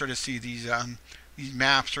yes, you can sort of see these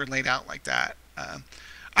maps are laid out like that.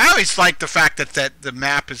 I always like the fact that the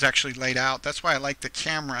map is actually laid out. That's why I like the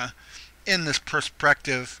camera in this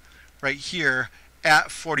perspective right here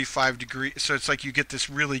at 45 degrees. So it's like you get this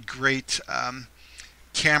really great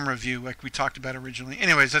camera view like we talked about originally.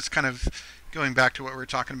 Anyways, that's kind of going back to what we were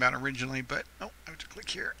talking about originally, but oh, I have to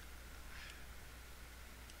click here.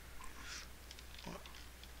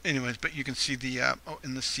 Anyways, but you can see the oh,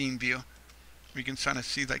 in the scene view, we can kind of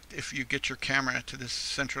see, like, if you get your camera to this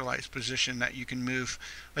centralized position, that you can move.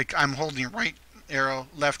 Like I'm holding right arrow,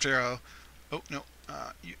 left arrow. Oh no,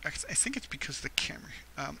 I think it's because the camera.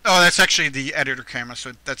 Oh, that's actually the editor camera.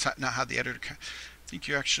 So that's not how the editor. I think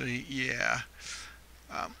you actually, yeah.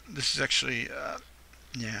 This is actually,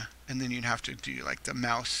 yeah. And then you'd have to do like the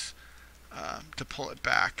mouse to pull it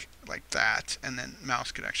back like that, and then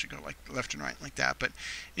mouse could actually go like left and right like that. But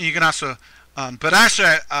you can also. But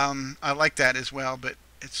actually, I like that as well. But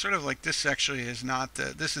it's sort of like this actually is not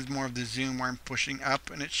the. This is more of the zoom where I'm pushing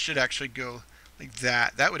up, and it should actually go like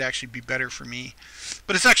that. That would actually be better for me.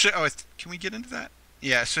 But it's actually. Oh, can we get into that?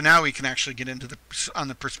 Yeah. So now we can actually get into the on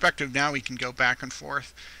the perspective. Now we can go back and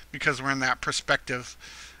forth because we're in that perspective,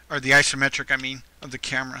 or the isometric, I mean, of the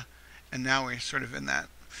camera, and now we're sort of in that.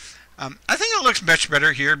 I think it looks much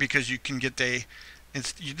better here because you can get the.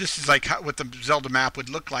 This is like what the Zelda map would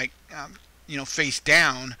look like. You know, face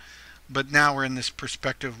down, but now we're in this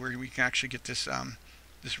perspective where we can actually get this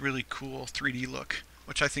this really cool 3D look,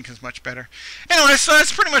 which I think is much better. Anyway, so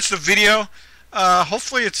that's pretty much the video.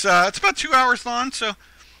 Hopefully it's about 2 hours long, so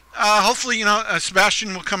hopefully, you know,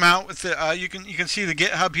 Sebastian will come out with the you can see the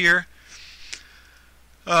GitHub here.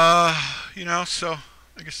 You know, so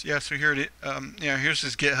I guess, yeah, so here it is. Yeah, here's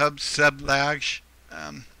his GitHub, Lague,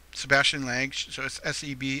 Sebastian Lague, so it's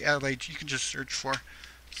SEBLH. You can just search for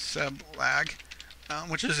Lague,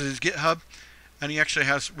 which is his GitHub, and he actually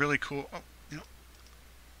has really cool. Oh, you know,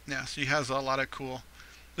 yeah. So he has a lot of cool.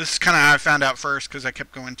 This is kind of how I found out first because I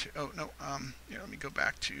kept going to. Oh no. Yeah. Let me go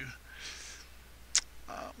back to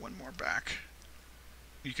one more back.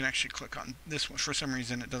 You can actually click on this one. For some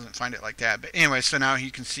reason, it doesn't find it like that. But anyway, so now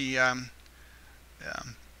you can see. Yeah.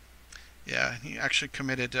 He actually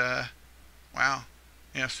committed. Wow.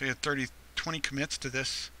 Yeah. So he had 20 commits to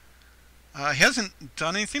this. He hasn't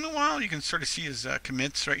done anything in a while. You can sort of see his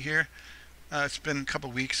commits right here. It's been a couple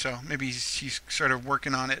weeks, so maybe he's sort of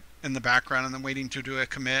working on it in the background and then waiting to do a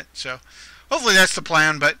commit. So hopefully that's the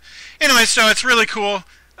plan. But anyway, so it's really cool.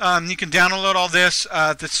 You can download all this.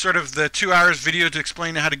 That's sort of the 2 hours video to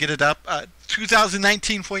explain how to get it up.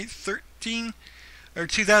 2019.13 or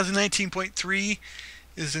 2019.3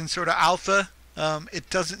 is in sort of alpha. It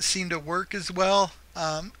doesn't seem to work as well.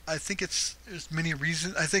 I think there's many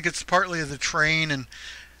reasons. I think it's partly the train and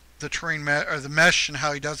the the mesh and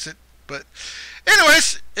how he does it. But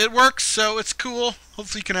anyways, it works, so it's cool.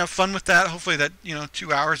 Hopefully you can have fun with that. Hopefully that, you know,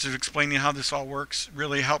 2 hours of explaining how this all works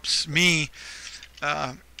really helps me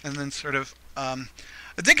and then sort of I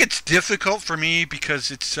think it's difficult for me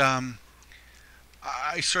because it's I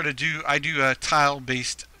do a tile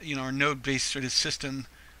based, or node based sort of system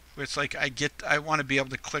where it's like I want to be able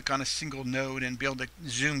to click on a single node and be able to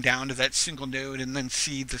zoom down to that single node and then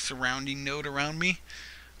see the surrounding node around me.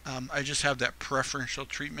 I just have that preferential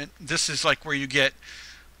treatment. This is like where you get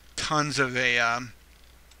tons of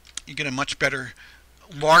you get a much better,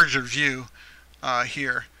 larger view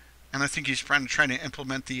here. And I think he's trying to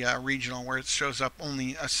implement the regional, where it shows up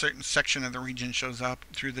only a certain section of the region shows up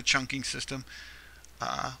through the chunking system,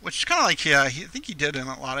 which is kind of like I think he did in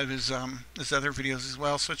a lot of his other videos as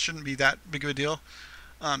well. So it shouldn't be that big of a deal.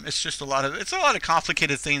 It's just a lot of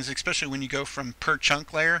complicated things, especially when you go from per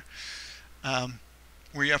chunk layer,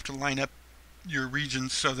 where you have to line up your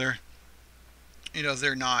regions so they're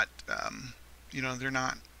not they're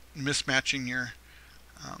not mismatching your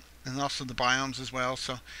and also the biomes as well.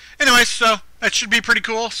 So anyway, so that should be pretty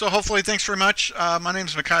cool. So hopefully, thanks very much. My name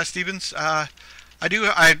is Micaiah Stevens. I do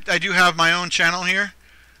have my own channel here.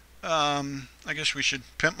 I guess we should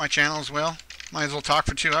pimp my channel as well. Might as well talk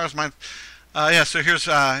for 2 hours. Yeah. So here's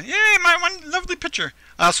yay, my one lovely picture.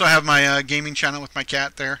 I also have my gaming channel with my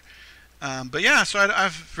cat there. But yeah, so I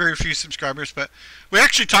have very few subscribers, but we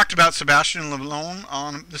actually talked about Sebastian alone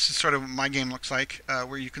on, this is sort of what my game looks like,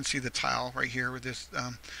 where you can see the tile right here with this.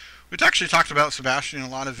 We've actually talked about Sebastian in a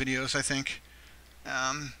lot of videos, I think.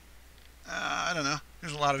 I don't know,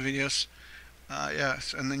 there's a lot of videos.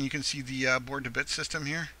 Yes, and then you can see the board to bits system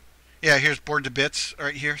here. Yeah, here's board to bits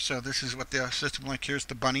right here. So this is what the system like. Here's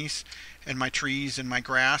the bunnies and my trees and my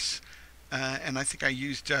grass, and I think I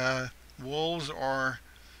used wolves or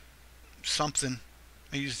something.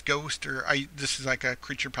 I used ghost, or this is like a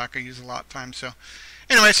creature pack I use a lot of times. So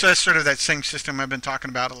anyway, so that's sort of that same system I've been talking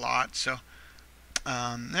about a lot. So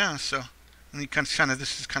yeah, so and you kind of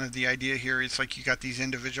this is kind of the idea here. It's like you got these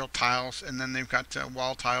individual tiles, and then they've got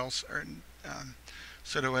wall tiles, or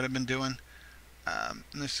sort of what I've been doing. And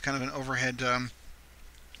this is kind of an overhead. Oh,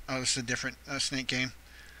 this is a different snake game.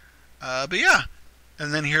 But yeah,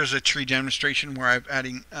 and then here's a tree demonstration where I'm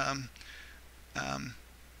adding.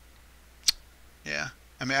 Yeah,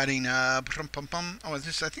 I'm adding. Oh, I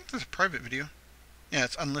think this is a private video. Yeah,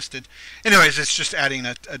 it's unlisted. Anyways, it's just adding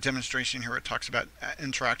a demonstration here where it talks about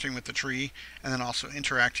interacting with the tree and then also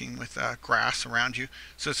interacting with grass around you.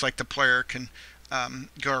 So it's like the player can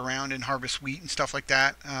go around and harvest wheat and stuff like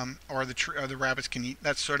that, or the rabbits can eat.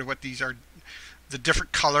 That's sort of what these are. The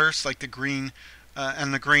different colors, like the green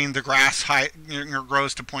and the grass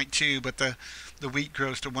grows to 0.2, but the wheat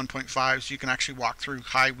grows to 1.5. So you can actually walk through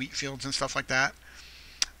high wheat fields and stuff like that.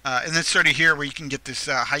 And then sort of here where you can get this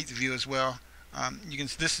height view as well.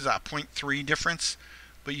 This is a 0.3 difference,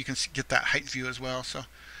 but you can get that height view as well. So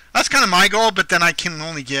that's kind of my goal, but then I can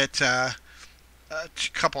only get a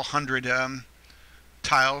couple hundred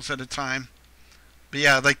tiles at a time. But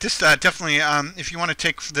yeah, like this definitely, if you want to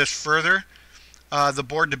take this further, the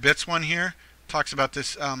board to bits one here talks about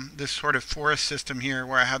this this sort of forest system here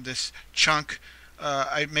where I have this chunk.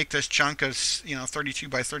 I make this chunk of 32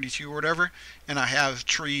 by 32 or whatever, and I have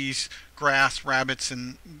trees, grass, rabbits,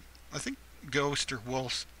 and I think ghost or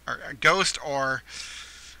wolves, or ghost, or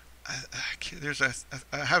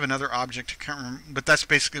I have another object, I can't remember, but that's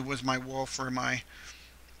basically was my wolf or my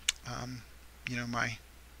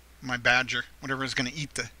my badger, whatever is going to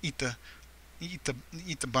eat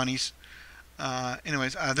the bunnies.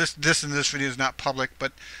 Anyways, this video is not public,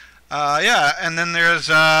 but yeah, and then there's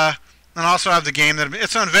and also I have the game that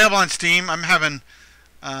it's available on Steam. I'm having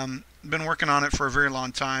been working on it for a very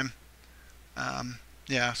long time.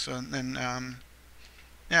 Yeah, so then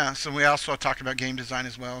yeah, so we also talked about game design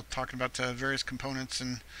as well, talking about various components,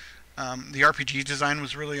 and the RPG design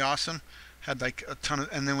was really awesome. Had like a ton of,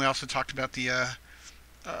 and then we also talked about the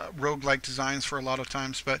roguelike designs for a lot of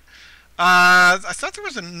times. But I thought there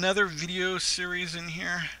was another video series in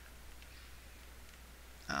here.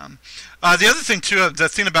 The other thing too, the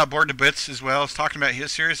thing about Board to Bits as well, is talking about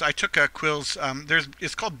his series. I took Quill's.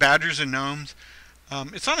 It's called Badgers and Gnomes.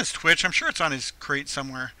 It's on his Twitch. I'm sure it's on his crate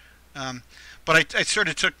somewhere. But I sort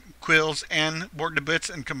of took Quill's and Board to Bits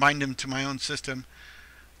and combined them to my own system.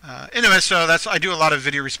 Anyway, so I do a lot of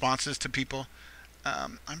video responses to people.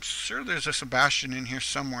 I'm sure there's a Sebastian in here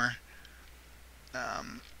somewhere.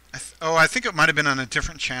 I think it might have been on a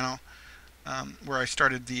different channel where I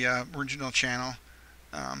started the original channel,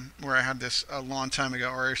 where I had this a long time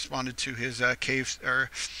ago, where I responded to his caves. Or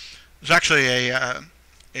it was actually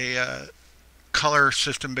a color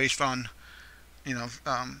system based on,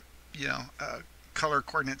 color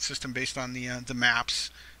coordinate system based on the maps.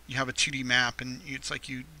 You have a 2D map, and it's like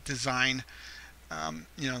you design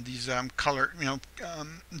these color,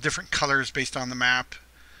 different colors based on the map.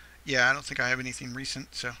 Yeah, I don't think I have anything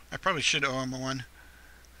recent, so I probably should owe him one.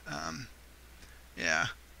 Yeah.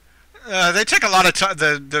 They take a lot of time.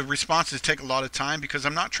 The responses take a lot of time because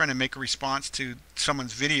I'm not trying to make a response to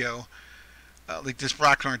someone's video. Like this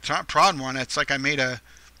Blackthorn Prod one, it's like I made an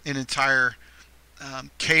entire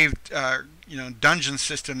cave, dungeon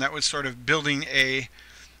system that was sort of building a.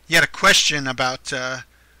 He had a question about. I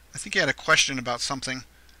think he had a question about something.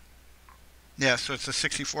 Yeah, so it's a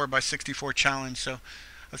 64 by 64 challenge. So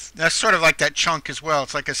that's sort of like that chunk as well.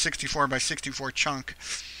 It's like a 64 by 64 chunk.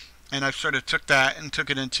 And I sort of took that and took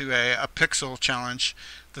it into a pixel challenge.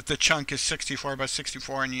 That the chunk is 64 by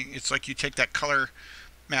 64, and it's like you take that color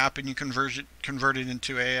map and you convert it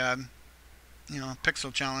into a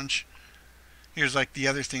pixel challenge. Here's like the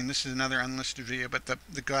other thing. This is another unlisted video, but the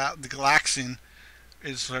Galaxian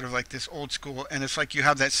is sort of like this old school, and it's like you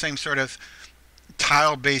have that same sort of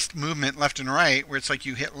tile-based movement left and right, where it's like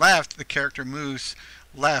you hit left, the character moves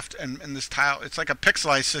left, and this tile. It's like a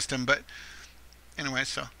pixelized system, but anyway,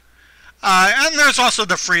 so. And there's also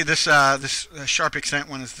the free, this Sharp Accent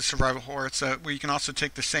one is the Survival Horror. It's where you can also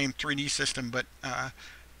take the same 3D system, but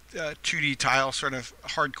 2D tile sort of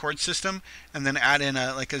hard chord system, and then add in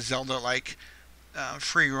like a Zelda-like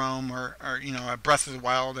free roam or a Breath of the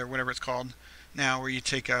Wild or whatever it's called now, where you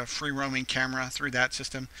take a free roaming camera through that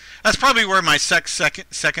system. That's probably where my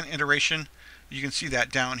second iteration. You can see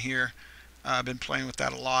that down here. I've been playing with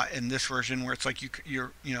that a lot in this version, where it's like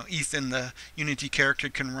you're Ethan, the Unity character,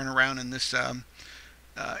 can run around in this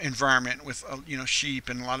environment with sheep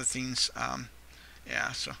and a lot of things.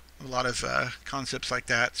 Yeah, so a lot of concepts like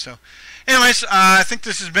that. So, anyways, I think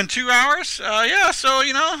this has been 2 hours. Yeah, so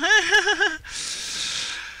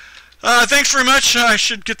thanks very much. I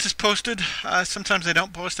should get this posted. Sometimes I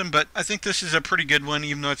don't post them, but I think this is a pretty good one,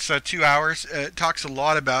 even though it's 2 hours. It talks a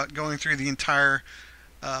lot about going through the entire.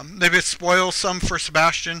 Maybe it spoils some for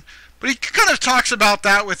Sebastian, but he kind of talks about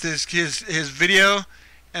that with his video,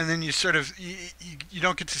 and then you sort of you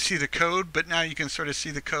don't get to see the code, but now you can sort of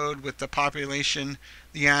see the code with the population,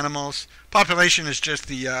 the animals. Population is just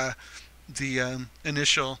the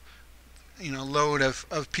initial load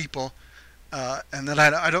of people, and then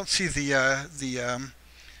I don't see the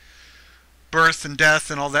birth and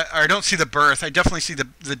death and all that. Or I don't see the birth. I definitely see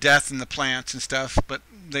the death and the plants and stuff, but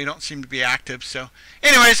they don't seem to be active. So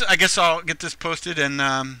anyways, I guess I'll get this posted,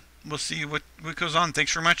 and we'll see what goes on.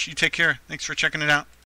 Thanks very much. You take care. Thanks for checking it out.